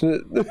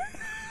unfortunate. I'm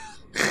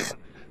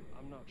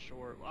not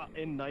sure.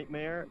 In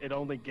Nightmare, it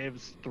only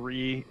gives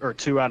 3 or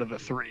 2 out of the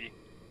 3.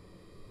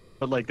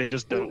 But like they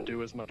just don't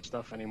do as much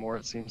stuff anymore,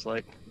 it seems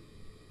like.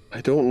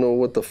 I don't know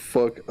what the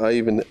fuck I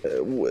even...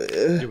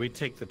 Do we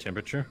take the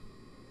temperature?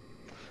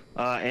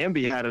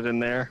 Ambi had it in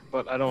there,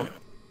 but I don't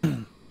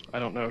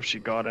know if she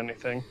got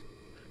anything.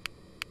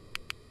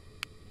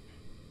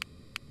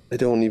 I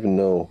don't even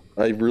know.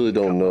 I really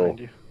don't know.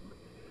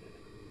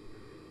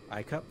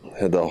 I cup.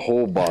 Had the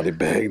whole body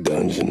bag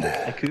dungeon.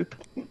 I coop.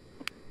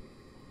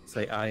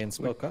 Say I and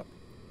spell cup.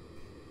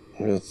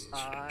 Let's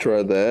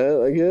try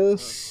that, I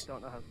guess.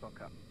 Don't know how to spell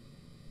cup.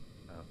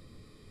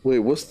 Wait,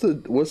 what's this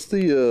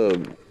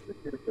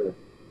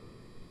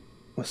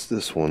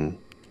one?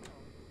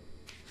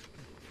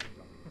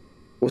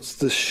 What's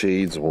the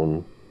shades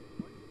one?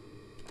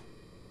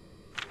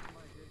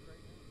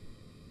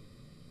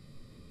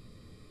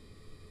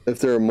 If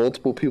there are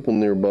multiple people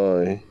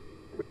nearby.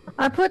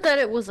 I put that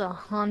it was a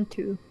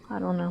Hantu. I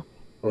don't know.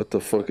 What the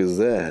fuck is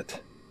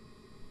that?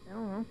 I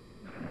don't know.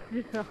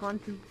 Just a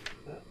Hantu.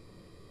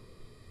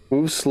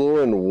 Move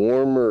slower in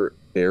warmer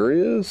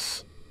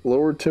areas?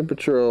 Lower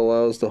temperature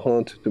allows the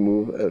Hantu to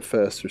move at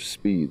faster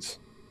speeds.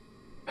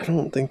 I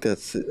don't think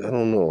that's it. I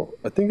don't know.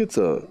 I think it's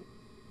a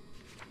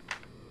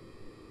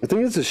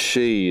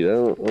shade. I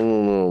don't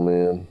know,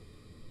 man.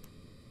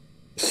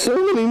 So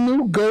many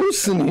new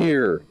ghosts in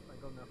here.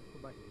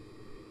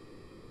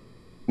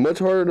 Much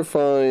harder to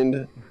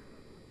find.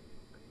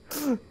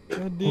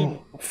 God damn.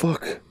 Oh,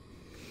 fuck.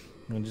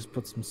 I just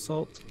put some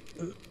salt.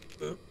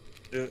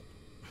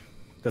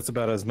 That's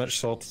about as much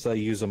salt as I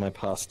use on my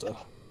pasta.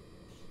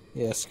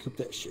 Yeah, scoop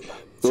that shit.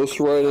 Ghost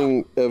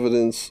writing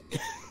evidence.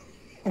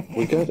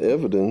 We got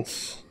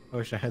evidence. I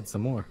wish I had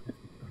some more.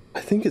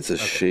 I think it's a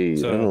shade.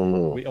 So I don't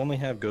know. we only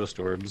have ghost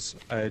orbs.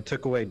 I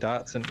took away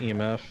dots and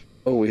EMF.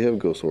 Oh, we have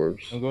ghost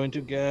orbs. I'm going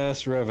to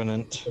gas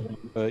Revenant,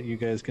 but you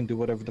guys can do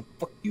whatever the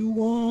fuck you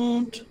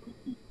want.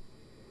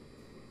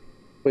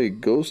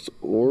 Wait, ghost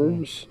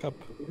orbs? Cup.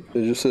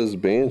 It just says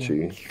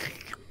Banshee.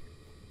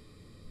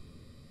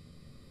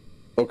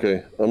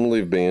 Okay, I'm gonna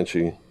leave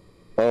Banshee.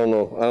 I don't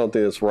know. I don't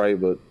think that's right,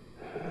 but...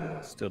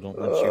 Still don't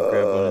let you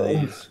grab one of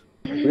these.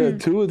 We got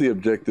 2 of the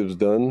objectives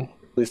done.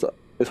 At least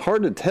it's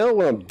hard to tell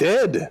when I'm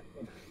dead.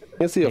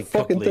 Can't see a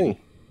fucking thing.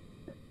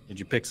 Did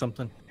you pick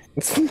something?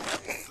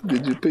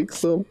 Did you pick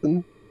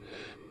something?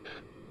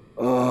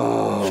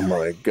 Oh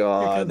my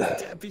god.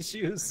 Tappy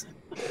shoes.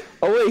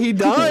 Oh wait, he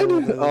died?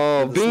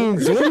 Oh,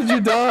 Beans, when did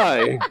you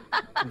die?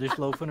 Just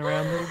loafing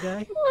around, little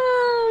guy.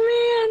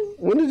 Oh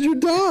When did you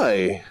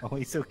die? Oh,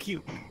 he's so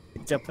cute.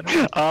 He's jumping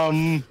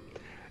around.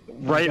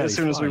 Right as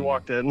soon as we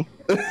walked in.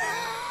 Oh,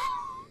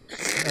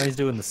 he's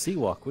doing the sea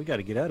walk. We got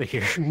to get out of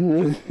here. Hit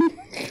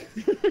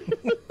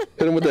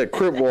him with that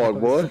crip walk,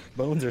 boy.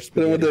 Bones are Hit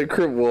spaghetti. him with that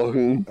crip walk.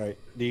 Alright,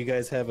 do you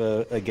guys have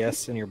a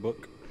guess in your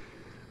book?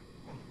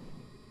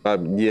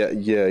 Yeah,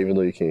 even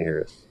though you can't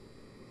hear us.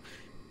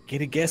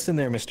 Get a guess in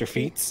there, Mr.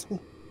 Feets.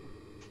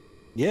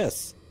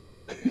 Yes.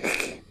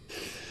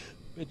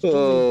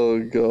 Oh,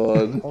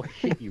 God. I'll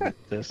hit you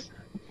with this.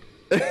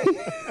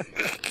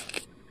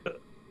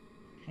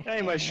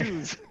 Hey, my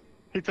shoes.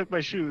 He took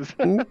my shoes. Took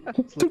my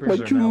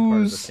Slippers are now part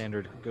of the shoes.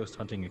 standard ghost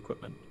hunting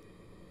equipment.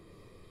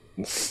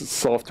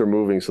 Softer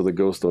moving so the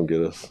ghosts don't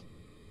get us.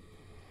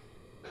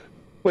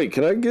 Wait,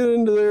 can I get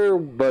into there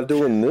by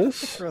doing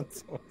this?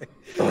 Runs away.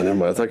 Oh, never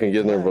mind. I thought I can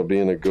get in there by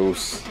being a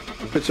ghost.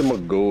 Bitch, I'm a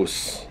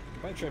ghost.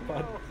 Bye,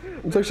 tripod.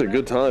 It's actually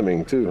good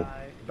timing, too.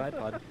 Bye,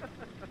 pod.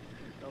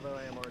 Although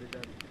I am already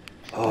dead.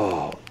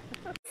 Oh,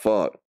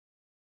 fuck.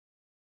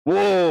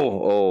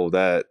 Whoa! Oh,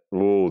 that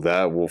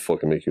will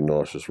fucking make you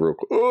nauseous real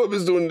quick. Oh, I'm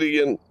just doing it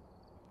again.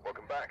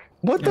 Welcome back.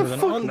 What the There's an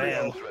fuck? onion.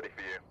 Man. Ready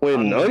for you. Wait,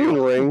 an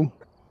onion ring?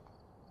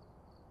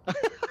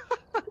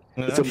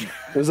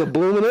 There's a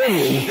blooming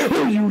onion.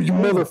 you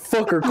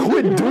motherfucker,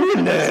 quit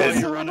doing that.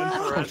 You're running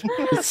for it.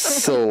 It's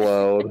so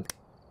loud.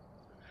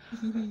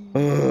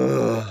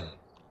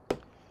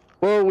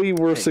 Well, we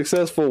were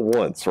successful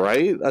once,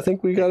 right? I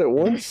think we got it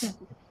once.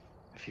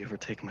 If you ever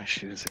take my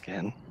shoes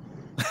again.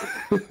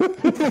 Did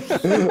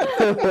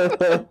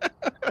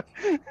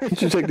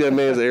you take that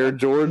man's Air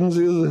Jordans?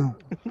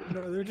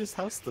 No, they're just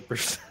house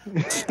slippers.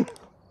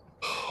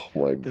 Oh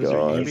my Those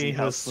are god. easy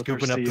house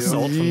Scooping slippers up to the you.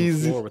 salt from the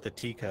Easy. floor with a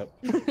teacup.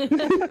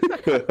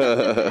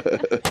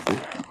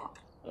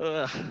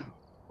 Ugh.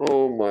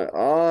 Oh my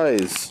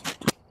eyes.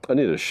 I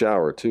need a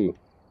shower too.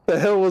 The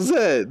hell was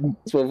that?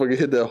 This motherfucker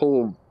hit that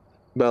whole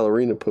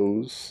ballerina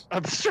pose.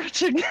 I'm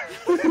stretching.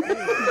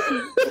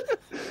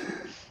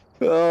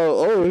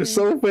 Oh, it's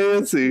so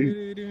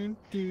fancy.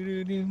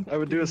 I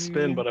would do a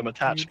spin, but I'm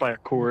attached by a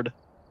cord.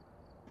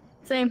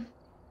 Same.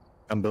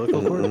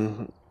 Umbilical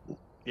cord?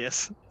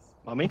 Yes.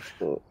 Mommy?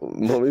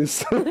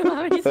 Mommy's.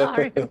 I'm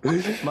sorry.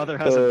 Mother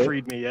hasn't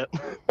freed me yet.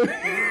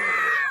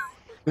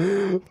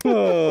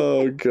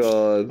 Oh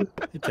god.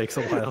 It takes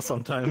a while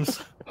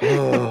sometimes.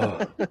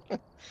 Oh,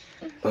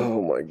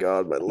 oh my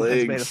god, my It's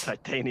made of legs.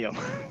 titanium.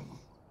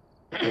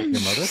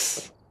 Your mother?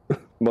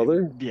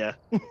 Mother? Yeah.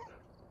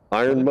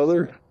 Iron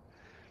Mother?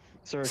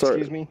 Sir, Sorry.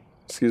 excuse me?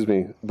 Excuse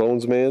me.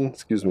 Bones Man?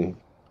 Excuse me.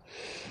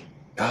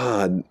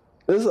 God,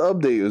 this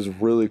update is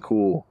really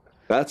cool.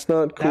 That's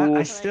not cool.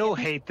 I still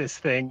hate this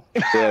thing.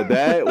 Yeah,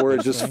 that where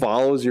it just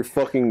follows your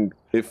fucking...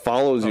 It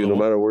follows you no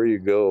matter where you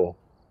go.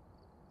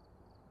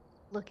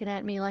 Looking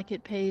at me like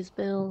it pays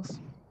bills.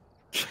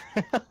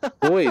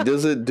 Wait,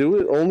 does it do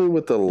it only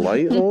with the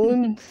light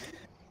on?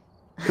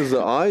 Because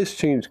the eyes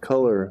change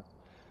color.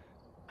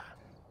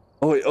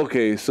 Oh, wait,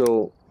 okay,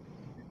 so...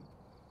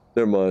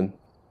 Never mind.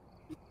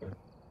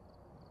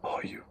 Oh,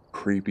 you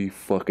creepy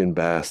fucking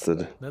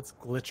bastard. Let's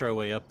glitch our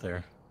way up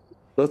there.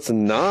 Let's I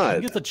not.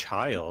 think it's a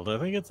child. I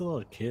think it's a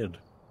little kid.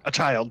 A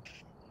child.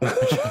 It's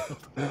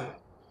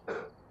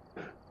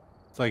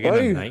like in Why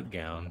a you-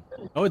 nightgown.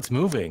 Oh, it's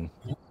moving.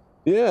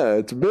 Yeah,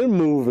 it's been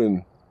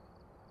moving.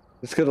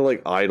 It's kind of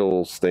like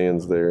idle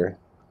stands there.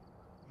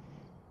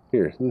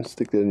 Here, let me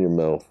stick that in your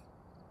mouth.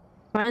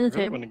 Behind the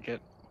I really table. want to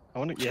get... I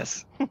want to...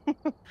 Yes.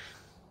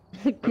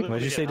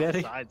 What'd you say,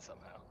 Daddy? Outside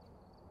somehow.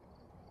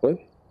 What?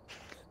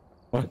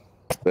 What?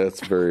 That's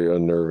very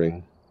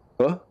unnerving.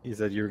 Huh? You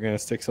said you were gonna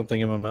stick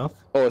something in my mouth?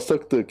 Oh, I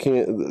stuck the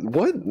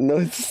What? No,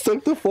 I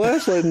stuck the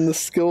flashlight in the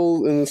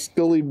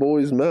Scully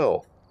boy's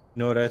mouth. You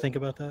know what I think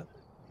about that?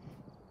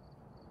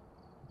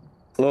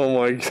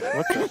 Oh my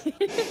god.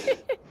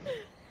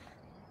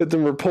 Let the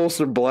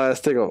repulsor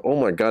blast take off. Oh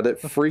my god, it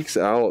freaks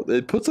out.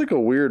 It puts like a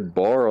weird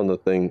bar on the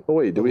thing. Oh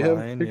wait, do we have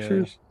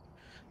pictures?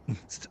 Yeah.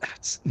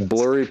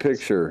 Blurry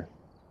picture.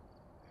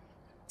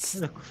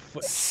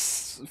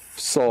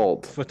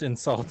 Salt. Foot in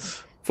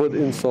salt. Foot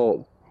in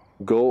salt.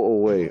 Go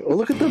away. Oh,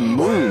 look at the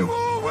moon.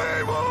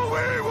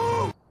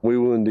 We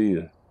will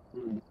indeed.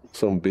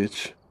 Some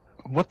bitch.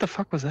 What the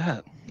fuck was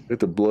that? Look at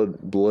the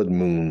blood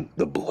moon.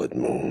 The blood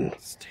moon.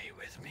 Stay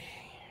with me.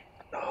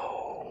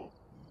 No.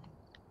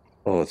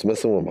 Oh, it's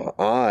messing with my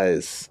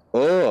eyes.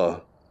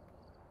 Ugh.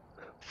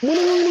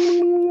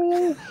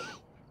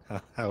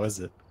 How is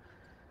it?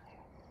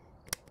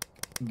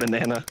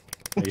 Banana.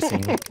 Are you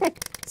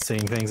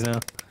seeing things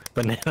now?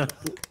 Banana.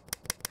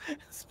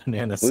 It's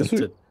banana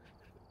scented.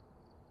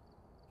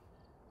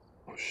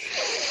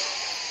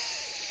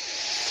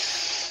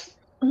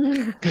 You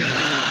know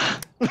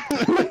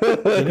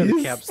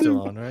the cap's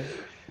still on, right?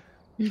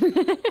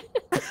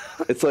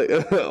 It's like,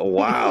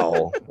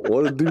 wow,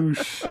 what a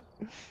douche.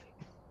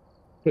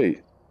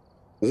 Wait,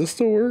 does this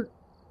still work?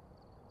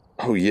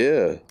 Oh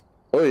yeah,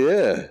 oh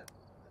yeah.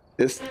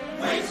 It's.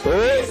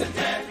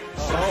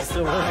 Oh,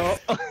 still working.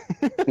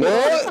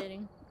 No.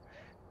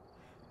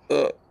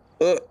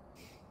 What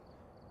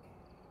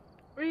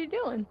are you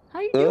doing? How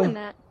are you doing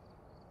that?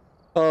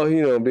 Oh,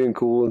 you know, being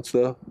cool and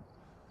stuff.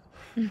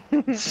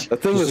 That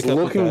thing is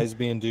looking. Guys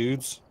being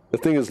dudes. The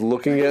thing is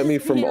looking at me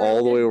from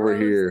all the way over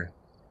here.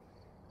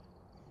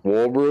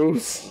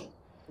 Walbros.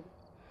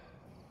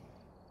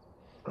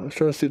 I was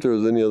trying to see if there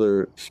was any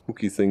other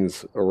spooky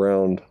things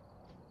around.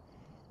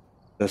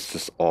 That's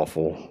just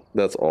awful.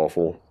 That's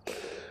awful.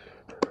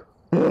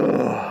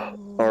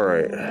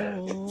 Alright.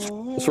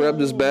 Let's wrap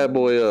this bad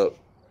boy up.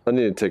 I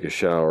need to take a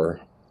shower.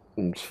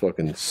 I'm just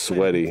fucking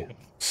sweaty.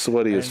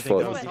 Sweaty as fuck.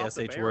 That was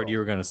the SH word you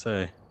were gonna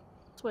say.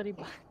 Sweaty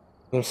boy.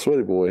 I'm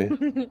sweaty boy.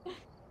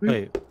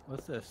 Wait,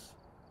 what's this?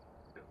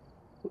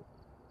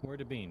 Where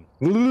to bean?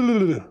 Where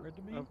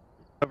to bean?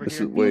 Over This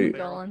here. is, wait,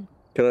 Gone.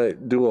 can I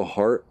do a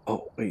heart?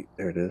 Oh, wait,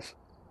 there it is.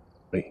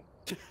 Wait.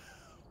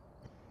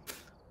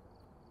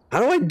 How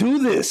do I do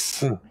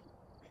this? I'm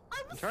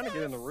trying to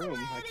get in the room.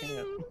 I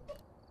can't.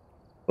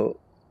 Oh.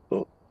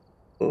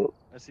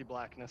 I see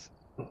blackness.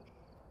 I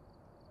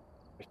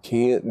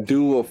can't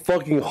do a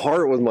fucking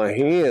heart with my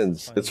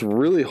hands. It's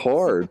really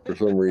hard for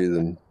some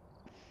reason.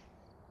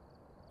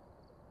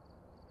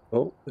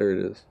 Oh, there it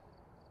is.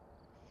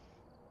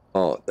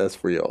 Oh, that's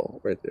for y'all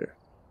right there.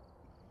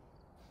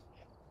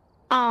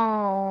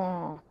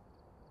 Oh.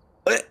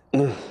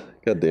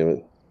 God damn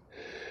it.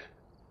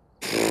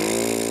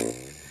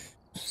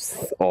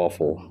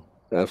 Awful.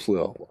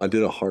 Absolutely awful. I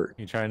did a heart.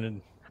 You trying to?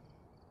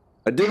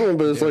 I did one,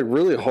 but it's like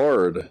really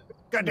hard.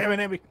 God damn it,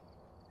 Abby!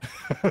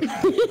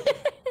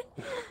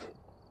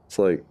 It's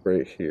like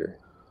right here.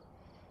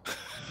 It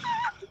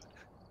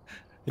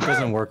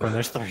doesn't work when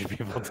there's 3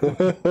 people.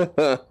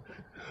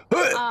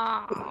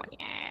 Oh,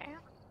 yeah.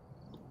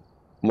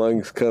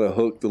 Mine's kind of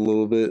hooked a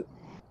little bit.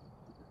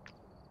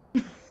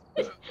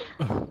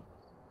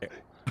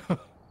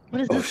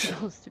 What is this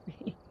supposed to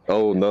be?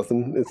 Oh,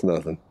 nothing. It's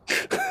nothing.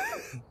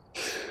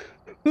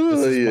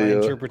 This is my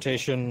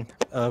interpretation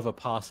of a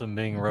possum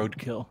being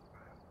roadkill.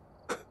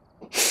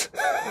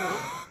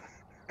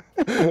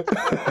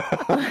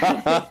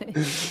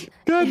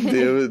 God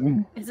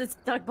damn Is it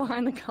stuck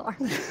behind the car?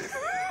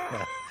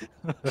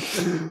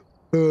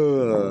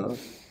 it.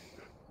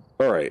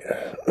 All right.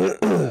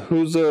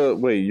 Who's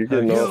wait, you're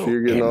getting off,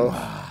 you're getting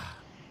off.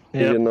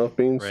 You're getting off,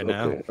 Beans? Right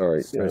now. Okay. All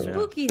right. Yeah.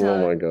 Spooky Oh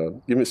hug. my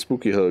god. Give me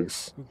spooky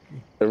hugs.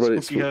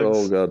 Everybody Spooky hugs.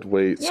 Oh god,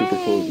 wait, super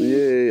close.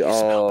 Yay.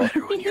 Oh.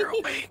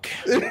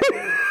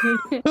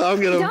 I'm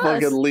gonna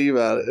fucking leave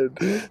out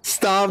it.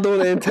 Stop,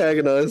 don't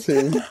antagonize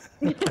him.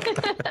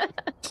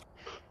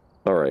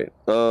 All right.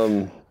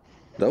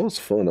 That was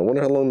fun. I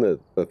wonder how long that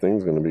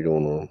thing's gonna be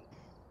going on.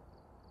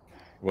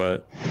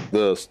 What?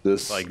 This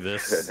Like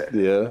this?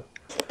 Yeah.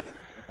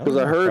 Because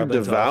I heard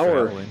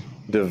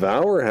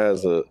Devour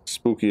has a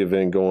spooky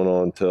event going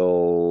on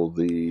till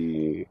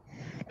the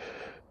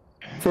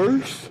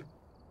 1st.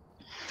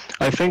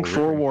 I think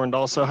Forewarned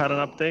also had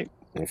an update.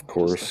 Of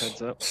course. Just a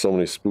heads up. So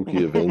many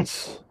spooky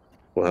events.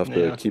 We'll have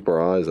to keep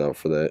our eyes out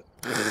for that.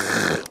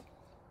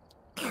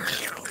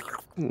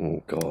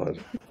 Oh, God.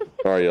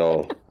 All right,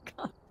 y'all.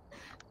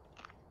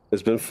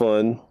 It's been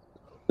fun.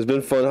 It's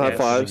been fun. High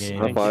fives.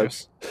 High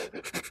fives.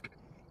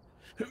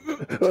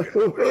 All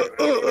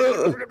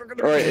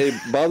right, hey,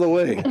 by the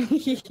way.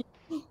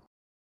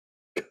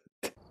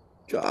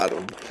 Got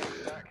him.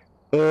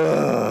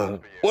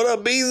 What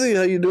up, Beezy?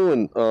 How you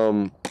doing?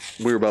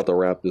 We're about to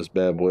wrap this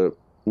bad boy up.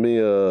 Let me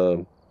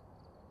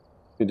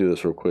do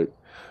this real quick.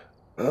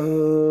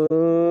 We're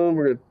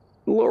gonna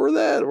lower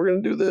that. We're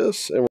gonna do this, and